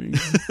 sorry.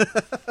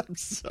 I'm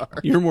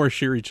sorry. You're more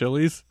Shiri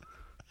Chili's.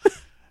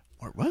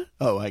 Or what?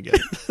 Oh, I get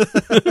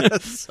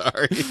it.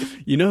 Sorry.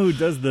 You know who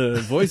does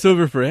the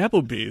voiceover for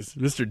Applebee's?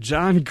 Mr.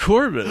 John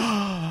Corbett.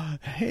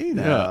 Hey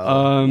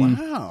now. Yeah,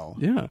 wow.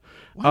 Yeah.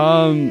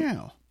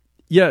 Wow.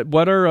 Yeah.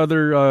 What are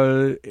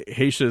other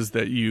Heches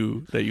that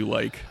you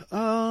like?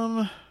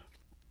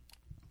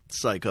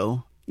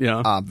 Psycho.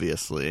 Yeah.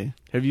 Obviously.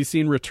 Have you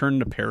seen Return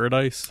to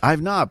Paradise?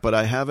 I've not, but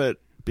I have it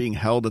being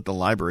held at the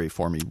library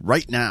for me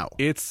right now.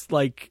 It's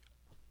like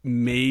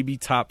maybe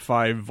top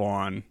 5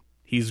 Vaughn.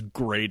 He's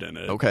great in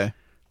it. Okay.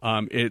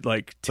 It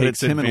like But takes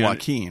it's him and advantage-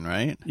 Joaquin,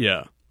 right?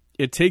 Yeah.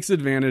 It takes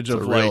advantage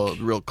It's of a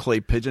real Clay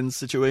Pigeon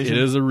situation. It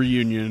is a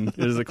reunion.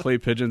 It is a Clay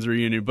Pigeons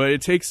reunion, but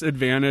it takes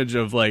advantage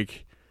of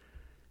like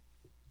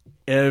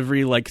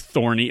every like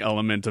thorny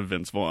element of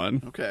Vince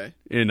Vaughn Okay.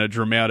 in a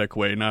dramatic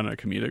way, not in a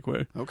comedic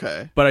way.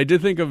 Okay. But I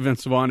did think of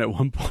Vince Vaughn at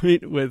one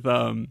point with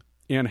Anne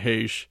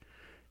Heche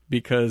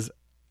because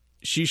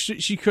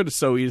she could have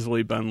so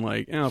easily been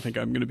like, I don't think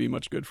I'm going to be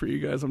much good for you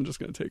guys. I'm just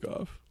going to take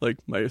off. Like,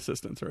 my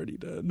assistant's already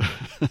dead.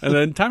 And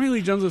then Tommy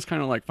Lee Jones is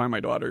kind of like, find my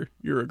daughter.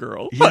 You're a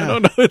girl. Yeah. I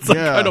don't know. It's like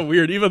kind of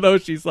weird, even though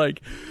she's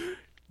like,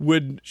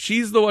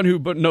 she's the one who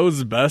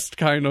knows best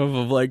kind of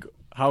like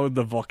how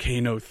the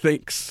volcano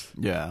thinks.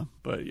 Yeah.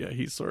 But yeah,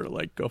 he's sort of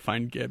like, go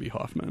find Gabby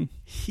Hoffman.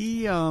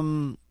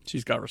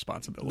 She's got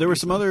responsibility. There were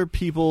some other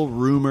people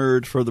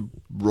rumored for the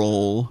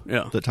role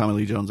that Tommy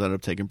Lee Jones ended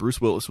up taking. Bruce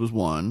Willis was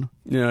one.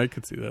 Yeah, I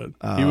could see that.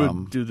 He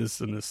would do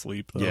this in his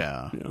sleep, though.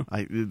 Yeah.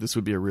 This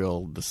would be a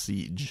real The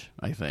Siege,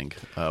 I think,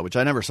 which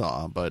I never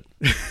saw, but...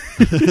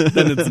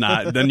 Then it's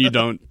not. Then you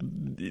don't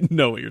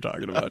know what you're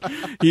talking about.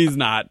 He's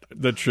not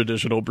the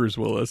traditional Bruce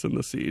Willis in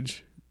The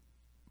Siege.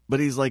 But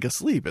he's like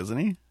asleep, isn't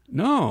he?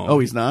 No. Oh,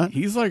 he's not?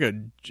 He's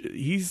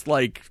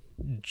like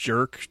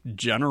jerk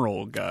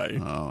general guy.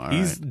 Oh,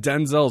 he's right.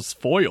 Denzel's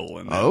foil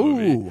in that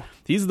movie.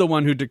 He's the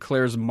one who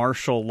declares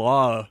martial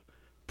law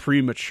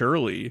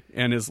prematurely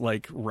and is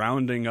like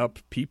rounding up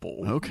people.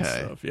 Okay.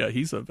 And stuff. Yeah,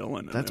 he's a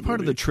villain. That's part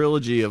of the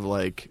trilogy of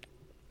like,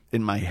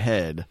 in my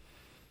head,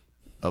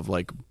 of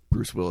like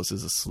Bruce Willis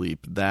is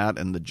asleep. That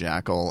and The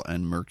Jackal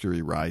and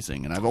Mercury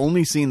Rising. And I've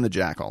only seen The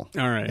Jackal.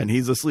 All right. And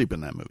he's asleep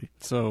in that movie.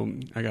 So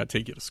I got to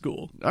take you to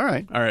school. All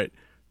right.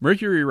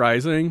 Mercury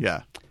Rising.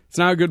 Yeah. It's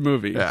not a good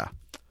movie. Yeah.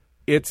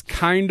 It's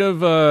kind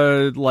of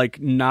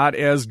like not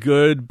as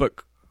good,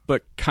 but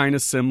kind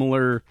of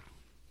similar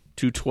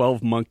to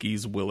 12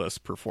 Monkeys' Willis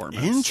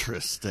performance.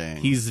 Interesting.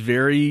 He's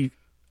very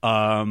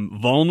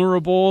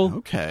vulnerable,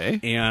 okay,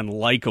 and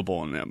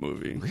likable in that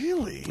movie.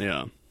 Really?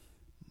 Yeah.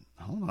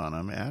 Hold on,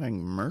 I'm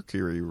adding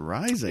Mercury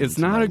Rising. It's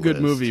not a good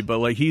list. movie, but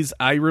like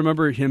I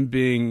remember him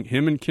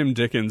and Kim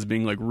Dickens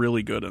being like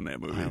really good in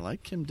that movie. I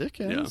like Kim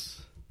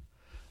Dickens.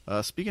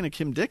 Yeah. Speaking of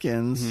Kim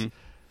Dickens.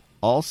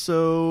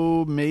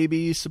 Also,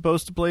 maybe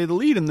supposed to play the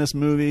lead in this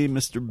movie,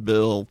 Mr.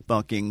 Bill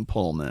fucking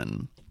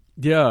Pullman.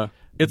 Yeah.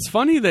 It's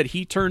funny that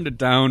he turned it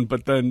down,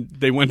 but then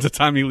they went to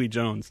Tommy Lee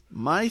Jones.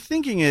 My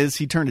thinking is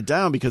he turned it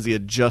down because he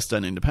had just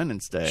done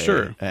Independence Day.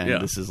 Sure.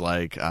 And this is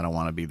like, I don't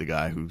want to be the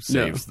guy who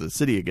saves the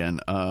city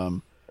again.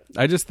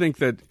 I just think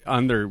that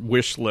on their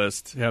wish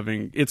list,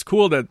 it's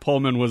cool that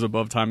Pullman was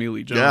above Tommy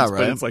Lee Jones, yeah, right.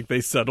 But it's like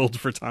they settled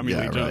for Tommy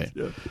Lee Jones. Right.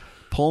 Yeah.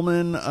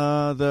 Pullman,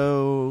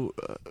 though,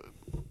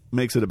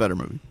 makes it a better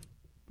movie.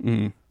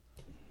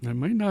 I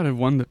might not have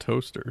won the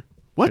toaster.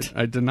 What?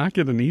 I did not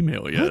get an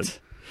email yet. What?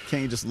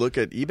 Can't you just look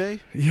at eBay?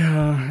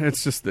 Yeah,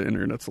 it's just the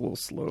internet's a little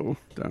slow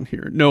down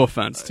here. No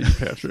offense to you,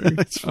 Patrick.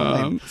 It's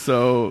fine.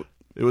 So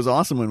it was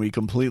awesome when we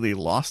completely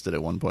lost it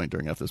at one point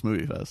during this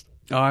Movie Fest.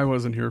 Oh, I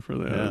wasn't here for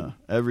that. Yeah,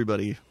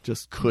 everybody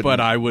just couldn't.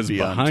 But I was be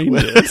behind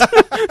it.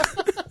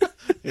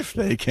 If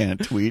they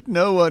can't tweet,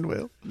 no one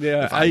will.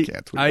 Yeah, if I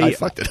can't tweet. I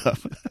fucked it up.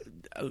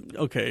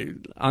 Okay,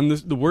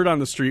 the word on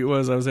the street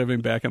was I was having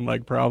back and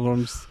leg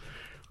problems.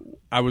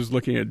 I was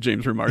looking at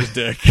James Remar's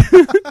dick.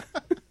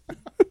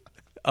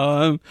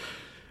 Don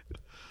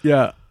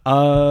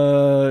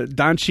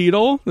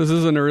Cheadle. This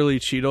is an early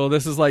Cheadle.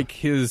 This is like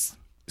his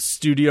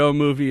studio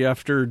movie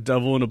after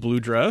Devil in a Blue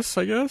Dress,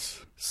 I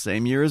guess.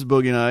 Same year as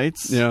Boogie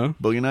Nights. Yeah,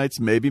 Boogie Nights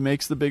maybe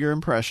makes the bigger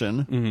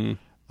impression.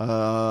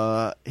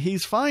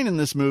 He's fine in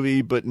this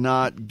movie, but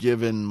not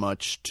given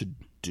much to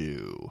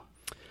do.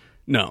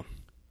 No.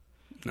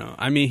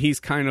 I mean, he's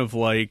kind of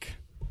like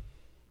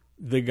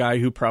the guy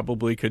who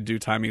probably could do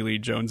Tommy Lee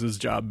Jones's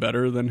job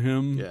better than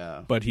him.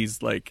 Yeah. But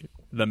he's like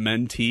the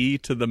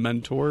mentee to the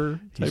mentor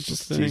type of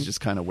thing. He's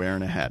just kind of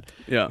wearing a hat.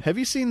 Yeah. Have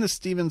you seen the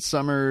Stephen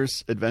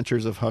Sommers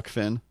Adventures of Huck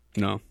Finn?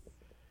 No.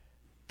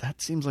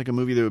 That seems like a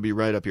movie that would be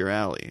right up your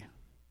alley.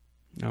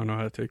 I don't know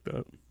how to take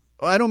that.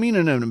 Well, I don't mean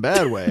it in a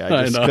bad way.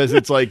 Because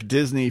it's like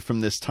Disney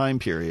from this time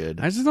period.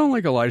 I just don't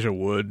like Elijah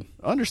Wood.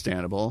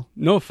 Understandable.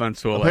 No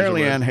offense to Elijah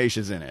Apparently Wood. Anne Heche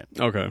is in it.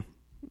 Okay.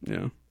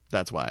 Yeah.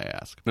 That's why I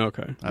ask.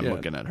 Okay. I'm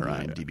looking at her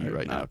IMDb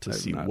right now to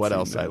see what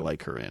else I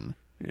like her in.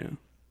 Yeah.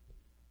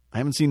 I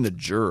haven't seen The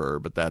Juror,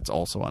 but that's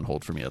also on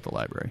hold for me at the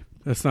library.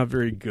 That's not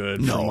very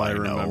good. No, from what I I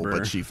know, remember.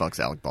 but she fucks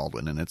Alec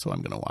Baldwin in it, so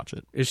I'm going to watch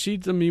it. Is she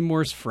Demi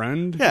Moore's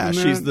friend? Yeah,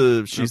 she's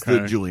the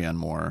Julianne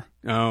Moore.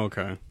 Oh,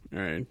 okay. All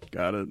right,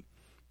 got it.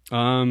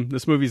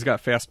 This movie's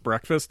got Fast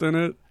Breakfast in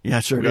it.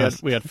 Yeah, sure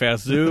does. We had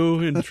Fast Zoo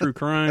in True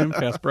Crime,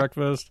 Fast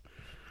Breakfast.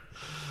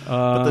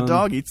 But the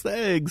dog eats the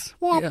eggs.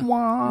 Wah,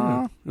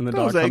 wah. Yeah. And the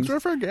Those dog eggs are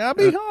for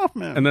Gabby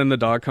Hoffman. And then the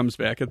dog comes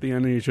back at the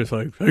end and he's just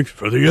like, thanks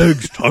for the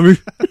eggs, Tommy.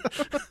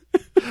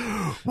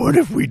 What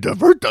if we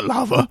divert the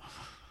lava?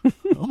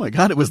 Oh my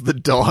God, it was the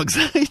dog's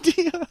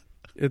idea.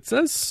 It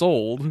says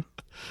sold.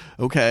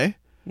 Okay.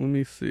 Let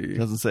me see. It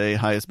doesn't say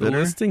highest The bidder.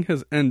 listing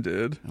has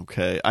ended.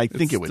 Okay. I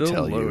think It's it would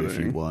still tell you if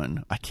loading. you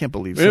won. I can't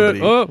believe somebody...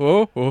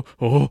 Oh.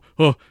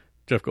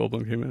 Jeff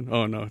Goldblum came in.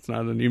 Oh, no, it's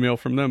not an email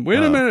from them. Wait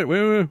a minute.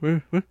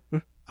 Wait.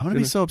 I'm going to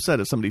be so upset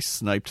if somebody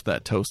sniped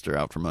that toaster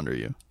out from under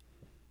you.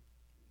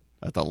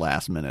 At the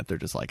last minute, they're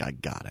just like, I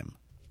got him.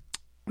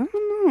 I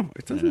don't know.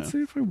 It doesn't say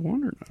if I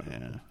won or not.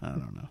 Yeah, I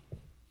don't know.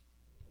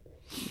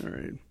 All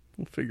right.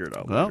 We'll figure it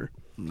out Well, later.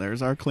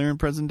 there's our clear and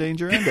present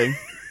danger ending.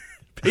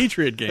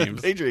 Patriot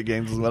Games. Patriot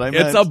Games is what I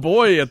meant. It's a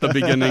boy at the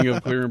beginning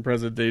of Clear and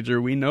Present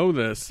Danger. We know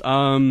this.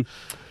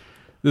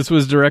 This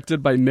was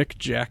directed by Mick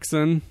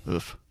Jackson.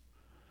 Oof.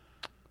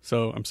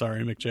 So, I'm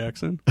sorry, Mick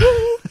Jackson.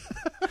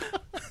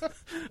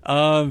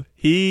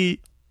 He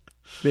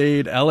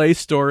made L.A.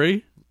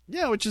 Story.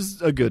 Yeah, which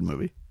is a good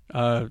movie.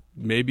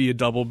 Maybe a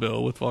double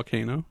bill with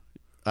Volcano.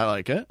 I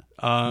like it.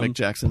 Mick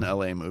Jackson,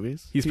 L.A.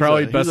 movies. He's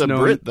probably best he's a known.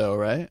 Brit, though,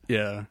 right?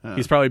 Yeah,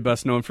 he's probably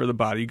best known for The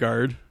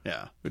Bodyguard.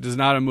 Yeah, which is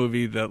not a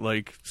movie that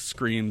like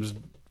screams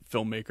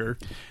filmmaker.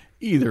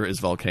 Either is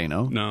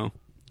Volcano. No,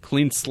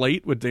 Clean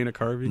Slate with Dana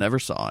Carvey. Never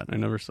saw it. I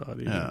never saw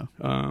it either.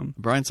 Yeah.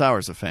 Brian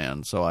Sauer's a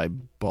fan, so I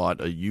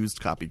bought a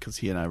used copy because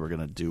he and I were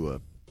going to do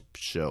a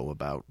show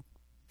about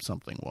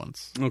something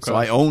once. Okay. So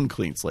I own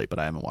Clean Slate, but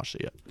I haven't watched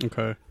it yet.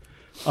 Okay.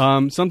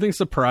 Something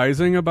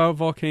surprising about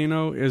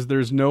Volcano is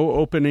there's no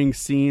opening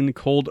scene,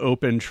 cold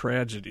open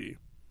tragedy.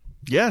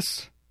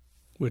 Yes.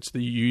 Which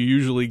you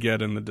usually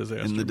get in the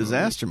disaster movie.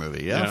 Disaster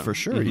movie, yeah, for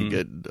sure. You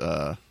get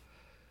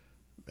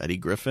Eddie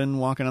Griffin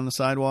walking on the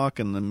sidewalk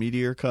and the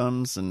meteor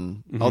comes.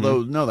 And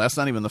although, no, that's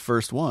not even the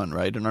first one,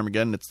 right? In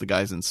Armageddon, it's the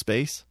guys in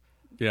space.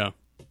 Yeah.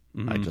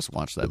 I just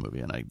watched that movie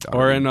and I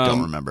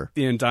don't remember.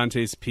 In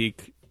Dante's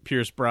Peak,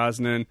 Pierce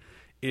Brosnan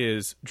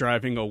is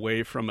driving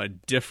away from a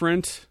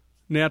different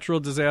natural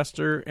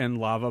disaster and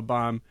lava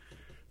bomb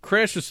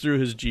crashes through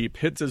his Jeep,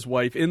 hits his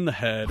wife in the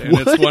head, and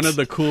it's one of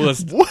the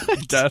coolest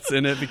deaths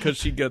in it because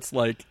she gets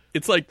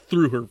it's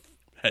through her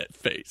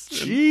face.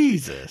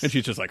 Jesus. And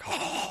she's just like,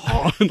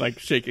 oh, like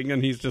shaking,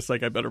 and he's just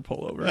like, I better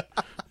pull over.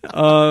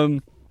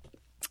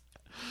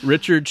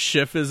 Richard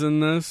Schiff is in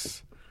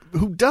this.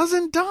 Who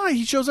doesn't die.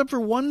 He shows up for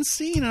one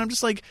scene, and I'm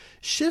just like,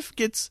 Schiff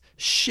gets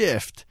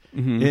shift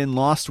in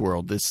Lost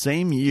World this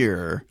same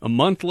year. A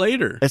month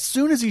later. As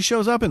soon as he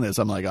shows up in this,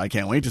 I'm like, I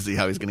can't wait to see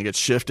how he's going to get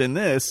shift in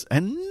this,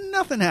 and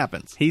nothing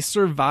happens. He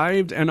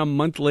survived, and a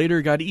month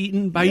later got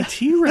eaten by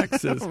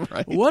T-Rexes.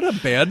 Right. What a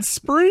bad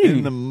spring.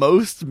 In the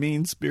most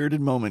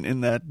mean-spirited moment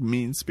in that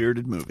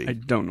mean-spirited movie. I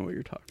don't know what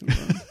you're talking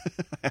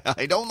about.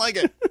 I don't like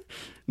it.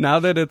 Now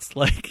that it's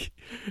like,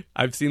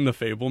 I've seen The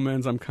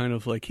Fablemans, I'm kind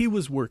of like, he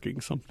was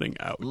working something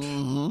out.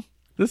 Mm-hmm.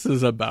 This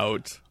is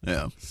about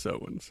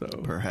so-and-so.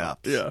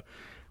 Perhaps. Yeah.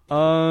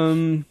 All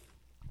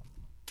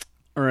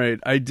right.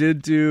 I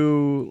did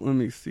do, let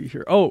me see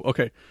here. Oh,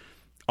 okay.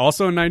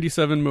 Also a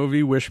 97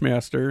 movie,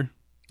 Wishmaster.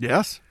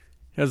 Yes.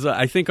 Has,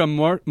 I think, a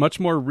much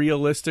more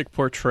realistic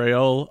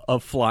portrayal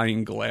of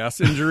flying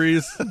glass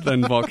injuries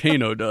than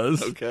Volcano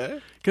does. Okay.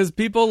 Because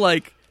people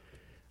like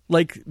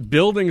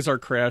buildings are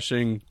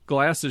crashing,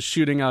 glass is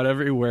shooting out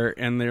everywhere,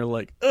 and they're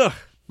like, ugh.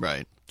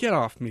 Right. Get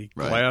off me,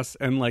 glass.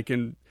 Right. And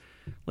in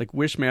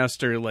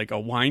Wishmaster, a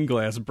wine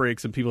glass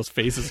breaks and people's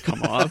faces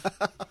come off.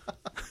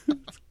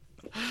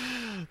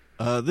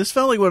 This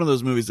felt like one of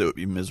those movies that would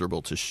be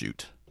miserable to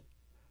shoot.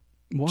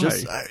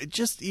 Why?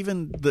 Just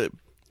even the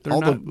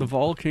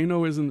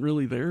volcano isn't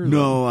really there.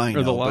 No, I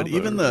know. The lava, but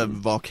even the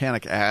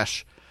volcanic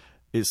ash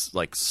is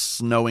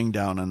snowing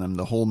down on them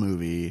the whole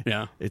movie.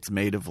 Yeah. It's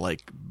made of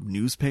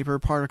newspaper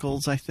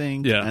particles, I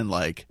think. Yeah. And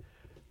that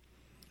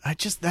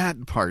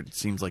part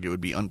seems like it would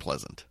be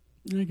unpleasant.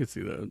 I can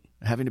see that.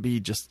 Having to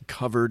be just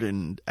covered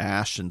in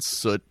ash and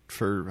soot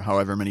for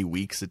however many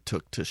weeks it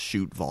took to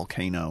shoot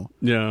Volcano.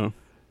 Yeah.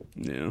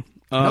 Yeah.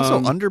 It also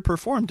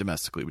underperformed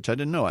domestically, which I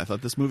didn't know. I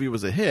thought this movie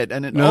was a hit,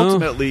 and it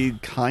ultimately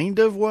kind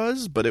of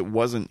was, but it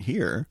wasn't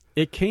here.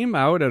 It came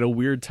out at a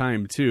weird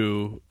time,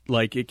 too.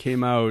 It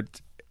came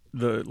out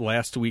the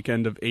last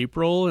weekend of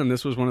April, and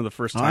this was one of the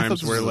first times I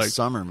thought this where was a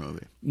summer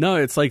movie. No,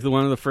 it's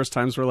one of the first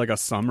times where a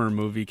summer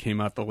movie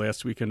came out the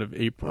last weekend of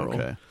April.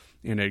 Okay.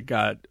 And it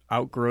got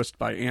outgrossed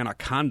by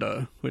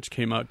Anaconda, which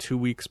came out 2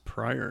 weeks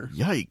prior.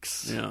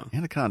 Yikes. Yeah.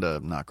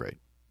 Anaconda, not great.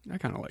 I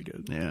kind of like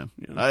it. Yeah.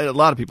 A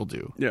lot of people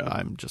do. Yeah.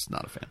 I'm just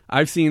not a fan.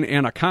 I've seen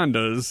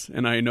Anacondas,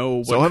 and I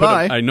know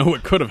I know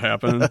what could have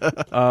happened.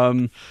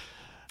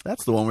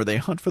 That's the one where they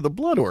hunt for the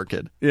blood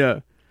orchid. Yeah.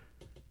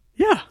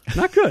 Yeah,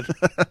 not good.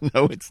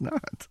 No, it's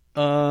not.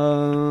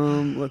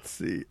 Let's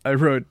see. I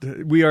wrote,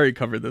 we already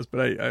covered this,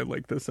 but I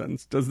like this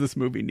sentence. Does this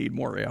movie need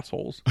more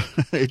assholes?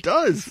 It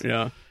does.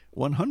 Yeah.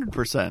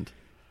 100%.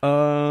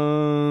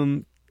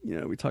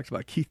 We talked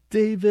about Keith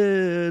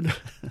David.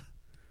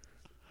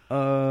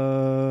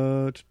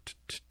 Talked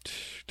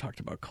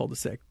about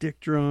cul-de-sac dick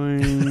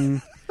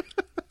drawing.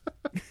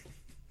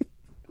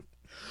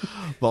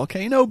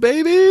 Volcano,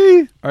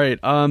 baby! All right,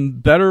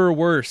 better or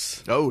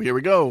worse? Oh, here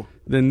we go.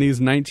 Than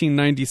these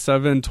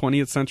 1997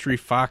 20th Century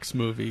Fox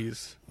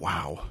movies.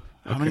 Wow.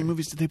 How many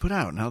movies did they put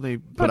out? Now they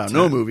put About out 10.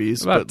 no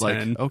movies, About but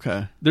 10.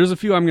 Okay. There's a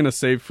few I'm going to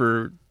save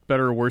for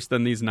better or worse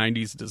than these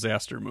 90s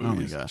disaster Oh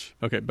movies. my gosh.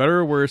 Okay, better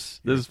or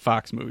worse? This is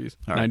Fox movies,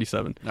 All right.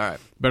 97. All right.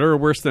 Better or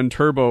worse than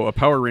Turbo, a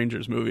Power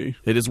Rangers movie?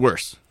 It is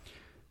worse.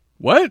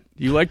 What?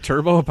 You like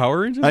Turbo, a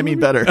Power Rangers I mean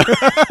movie? better.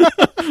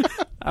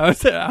 I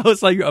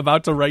was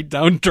about to write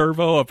down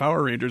Turbo, a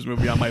Power Rangers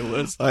movie on my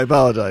list. I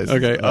apologize.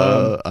 Okay.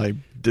 I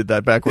did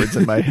that backwards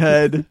in my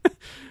head.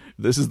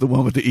 This is the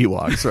one with the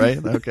Ewoks, right?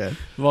 Okay.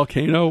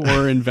 Volcano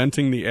or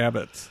Inventing the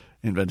Abbots?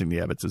 Inventing the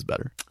Abbots is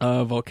better.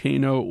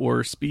 Volcano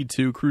or Speed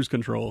 2 Cruise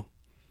Control?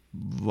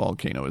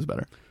 Volcano is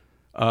better.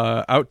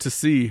 Out to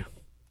Sea?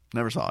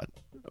 Never saw it.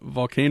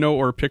 Volcano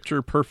or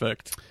Picture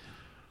Perfect?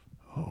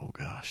 Oh,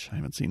 gosh. I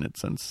haven't seen it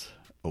since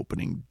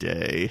opening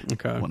day.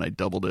 Okay. When I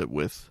doubled it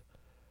with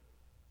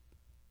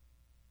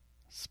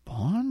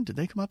Spawn? Did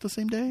they come out the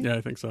same day? Yeah,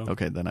 I think so.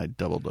 Okay, then I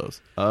doubled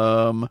those.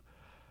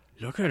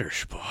 Look at her,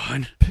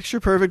 Spawn. Picture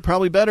Perfect,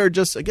 probably better,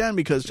 just, again,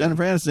 because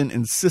Jennifer Aniston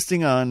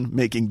insisting on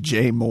making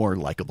Jay more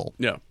likable.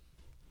 Yeah.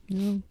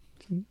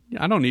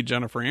 I don't need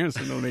Jennifer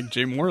Aniston to make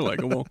Jay more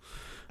likable.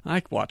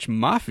 I watch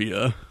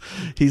Mafia.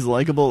 He's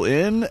likable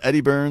in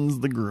Eddie Burns'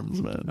 The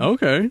Groomsman.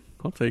 Okay,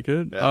 I'll take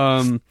it.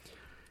 Yeah.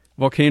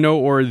 Volcano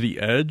or The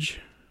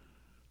Edge?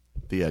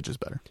 The Edge is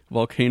better.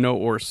 Volcano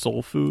or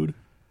Soul Food?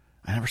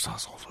 I never saw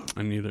Soul Food.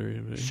 I neither.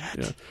 Shit.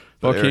 Yeah.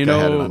 But Volcano. Erica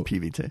had it on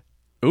PVT.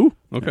 Ooh,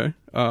 okay.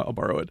 I'll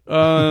borrow it.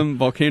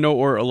 Volcano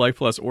or A Life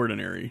Less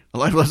Ordinary? A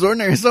Life Less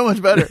Ordinary is so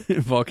much better.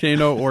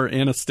 Volcano or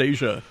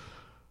Anastasia?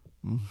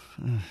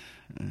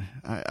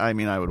 I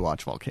mean, I would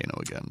watch Volcano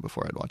again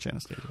before I'd watch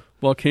Anastasia.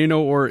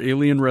 Volcano or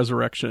Alien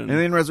Resurrection?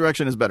 Alien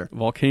Resurrection is better.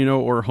 Volcano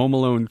or Home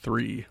Alone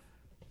 3?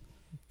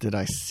 Did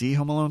I see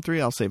Home Alone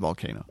 3? I'll say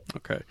Volcano.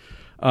 Okay.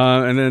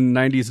 And then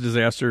 90s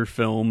disaster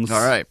films.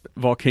 All right.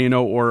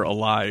 Volcano or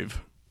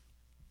Alive?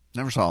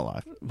 Never saw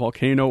Alive.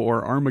 Volcano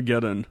or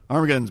Armageddon?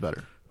 Armageddon's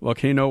better.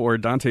 Volcano or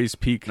Dante's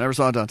Peak? Never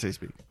saw Dante's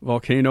Peak.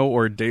 Volcano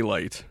or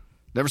Daylight?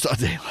 Never saw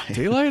Daylight.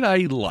 Daylight I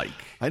like.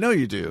 I know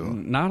you do.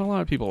 Not a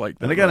lot of people like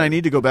that. And again, I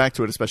need to go back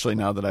to it, especially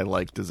now that I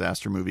like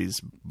disaster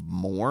movies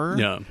more.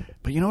 Yeah.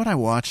 But you know what I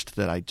watched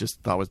that I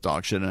just thought was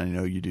dog shit, and I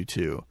know you do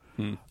too?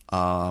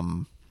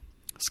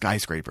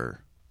 Skyscraper.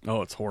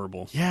 Oh, it's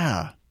horrible.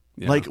 Yeah.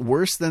 Yeah. Like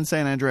worse than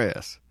San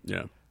Andreas.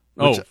 Yeah.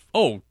 Which-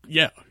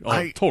 Yeah.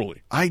 Oh,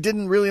 totally. I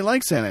didn't really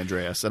like San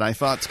Andreas, and I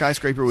thought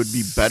Skyscraper would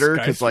be better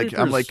because, like,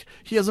 I'm like,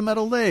 he has a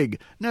metal leg.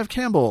 Nev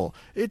Campbell.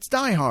 It's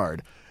Die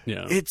Hard.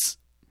 Yeah.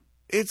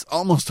 It's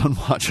almost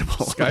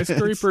unwatchable.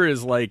 Skyscraper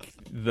is like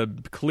the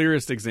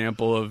clearest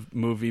example of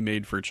movie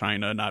made for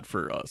China, not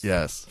for us.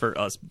 Yes. For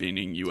us being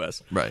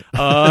U.S. Right.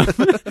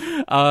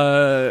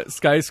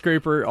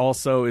 Skyscraper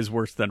also is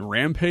worse than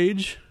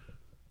Rampage.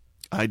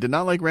 I did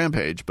not like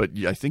Rampage, but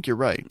I think you're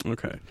right.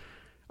 Okay.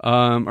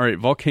 All right.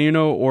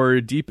 Volcano or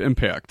Deep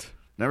Impact?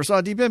 Never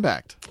saw Deep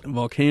Impact.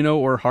 Volcano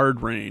or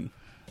Hard Rain?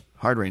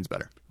 Hard Rain's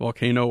better.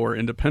 Volcano or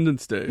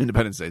Independence Day?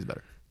 Independence Day is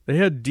better. They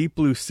had Deep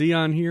Blue Sea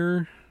on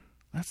here.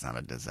 That's not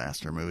a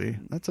disaster movie.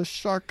 That's a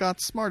Shark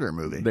Got Smarter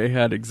movie. They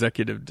had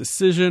Executive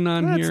Decision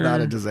on That's here.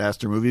 not a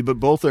disaster movie, but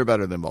both are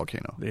better than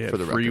Volcano. They had for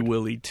the Free record.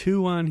 Willy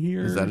 2 on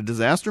here. Is that a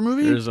disaster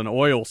movie? There's an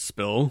oil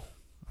spill.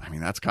 I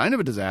mean, that's kind of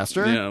a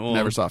disaster. Yeah, well,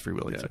 Never saw Free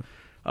Willy 2.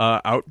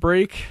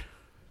 Outbreak.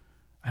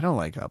 I don't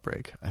like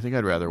Outbreak. I think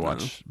I'd rather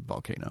watch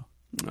Volcano.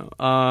 No.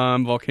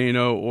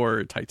 Volcano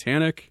or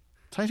Titanic.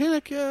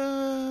 Titanic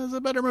is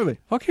a better movie.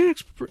 Volcanic.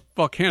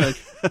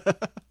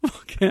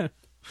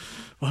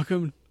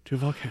 Welcome to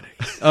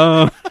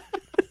Volcanic.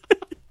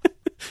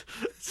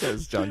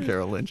 Says John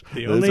Carroll Lynch.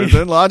 The This only-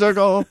 isn't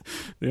logical.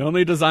 The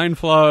only design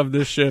flaw of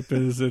this ship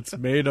is it's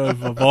made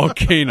of a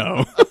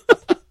volcano.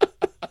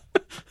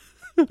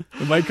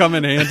 It might come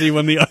in handy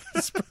when the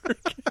iceberg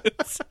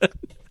hits.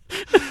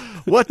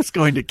 What's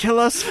going to kill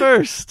us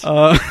first?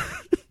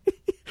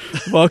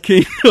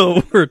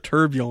 Volcano or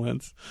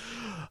Turbulence.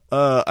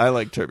 I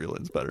like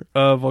Turbulence better.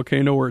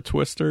 Volcano or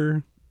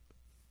Twister.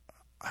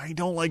 I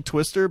don't like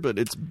Twister, but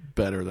it's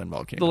better than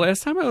Volcano. The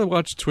last time I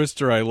watched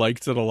Twister, I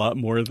liked it a lot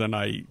more than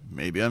I...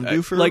 Maybe I'm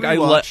due for like, a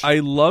rewatch. I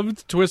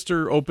loved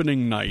Twister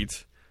opening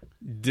night.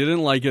 Didn't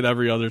like it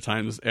every other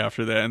time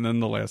after that, and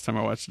then the last time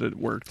I watched it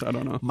worked. I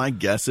don't know. My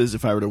guess is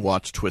if I were to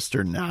watch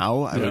Twister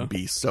now, I Yeah. would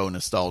be so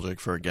nostalgic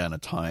for, again, a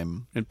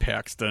time And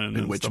Paxton. in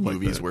and which stuff like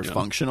movies that, were yeah.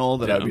 functional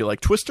that Yeah. I'd be like,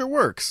 Twister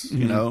works,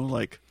 you know,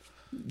 like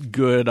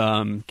Good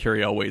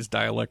Carrie Elway's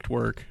dialect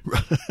work.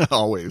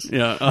 always.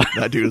 Yeah.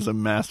 That dude is a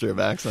master of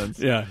accents.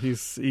 Yeah,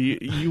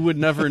 you would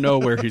never know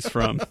where he's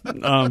from.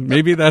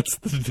 Maybe that's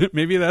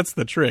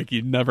the trick.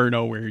 You'd never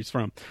know where he's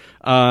from.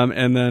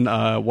 And then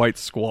White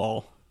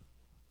Squall.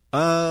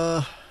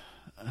 White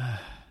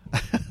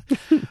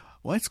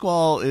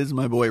Squall is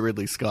my boy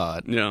Ridley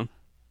Scott, Yeah.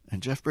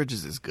 and Jeff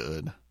Bridges is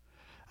good.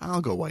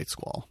 I'll go White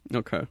Squall.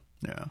 Okay.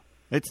 Yeah,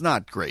 it's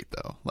not great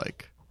though.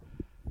 Like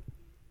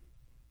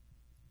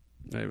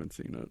I haven't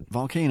seen it.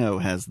 Volcano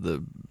has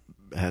the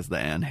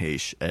Anne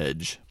Heche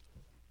edge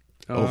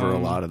over a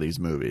lot of these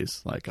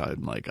movies. Like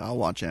I'm like, I'll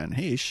watch Anne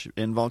Heche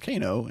in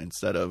Volcano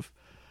instead of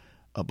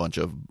a bunch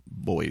of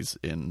boys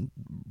in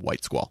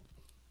White Squall.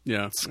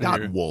 Yeah.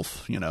 Scott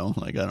Wolf, you know,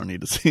 like I don't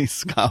need to see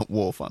Scott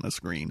Wolf on a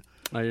screen.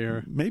 I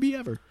hear. Maybe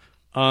ever.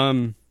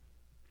 So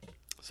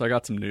I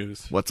got some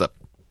news. What's up?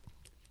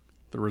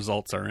 The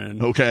results are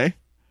in. Okay.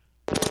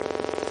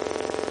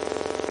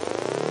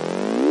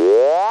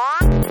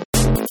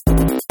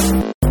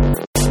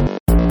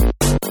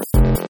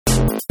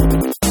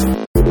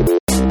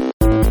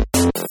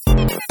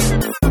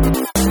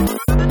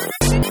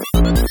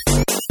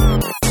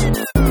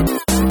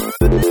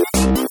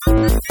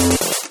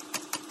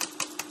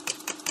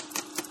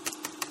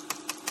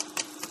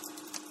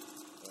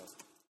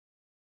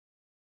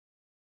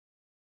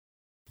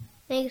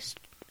 Thanks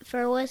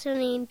for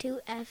listening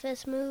to F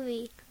This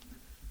Movie.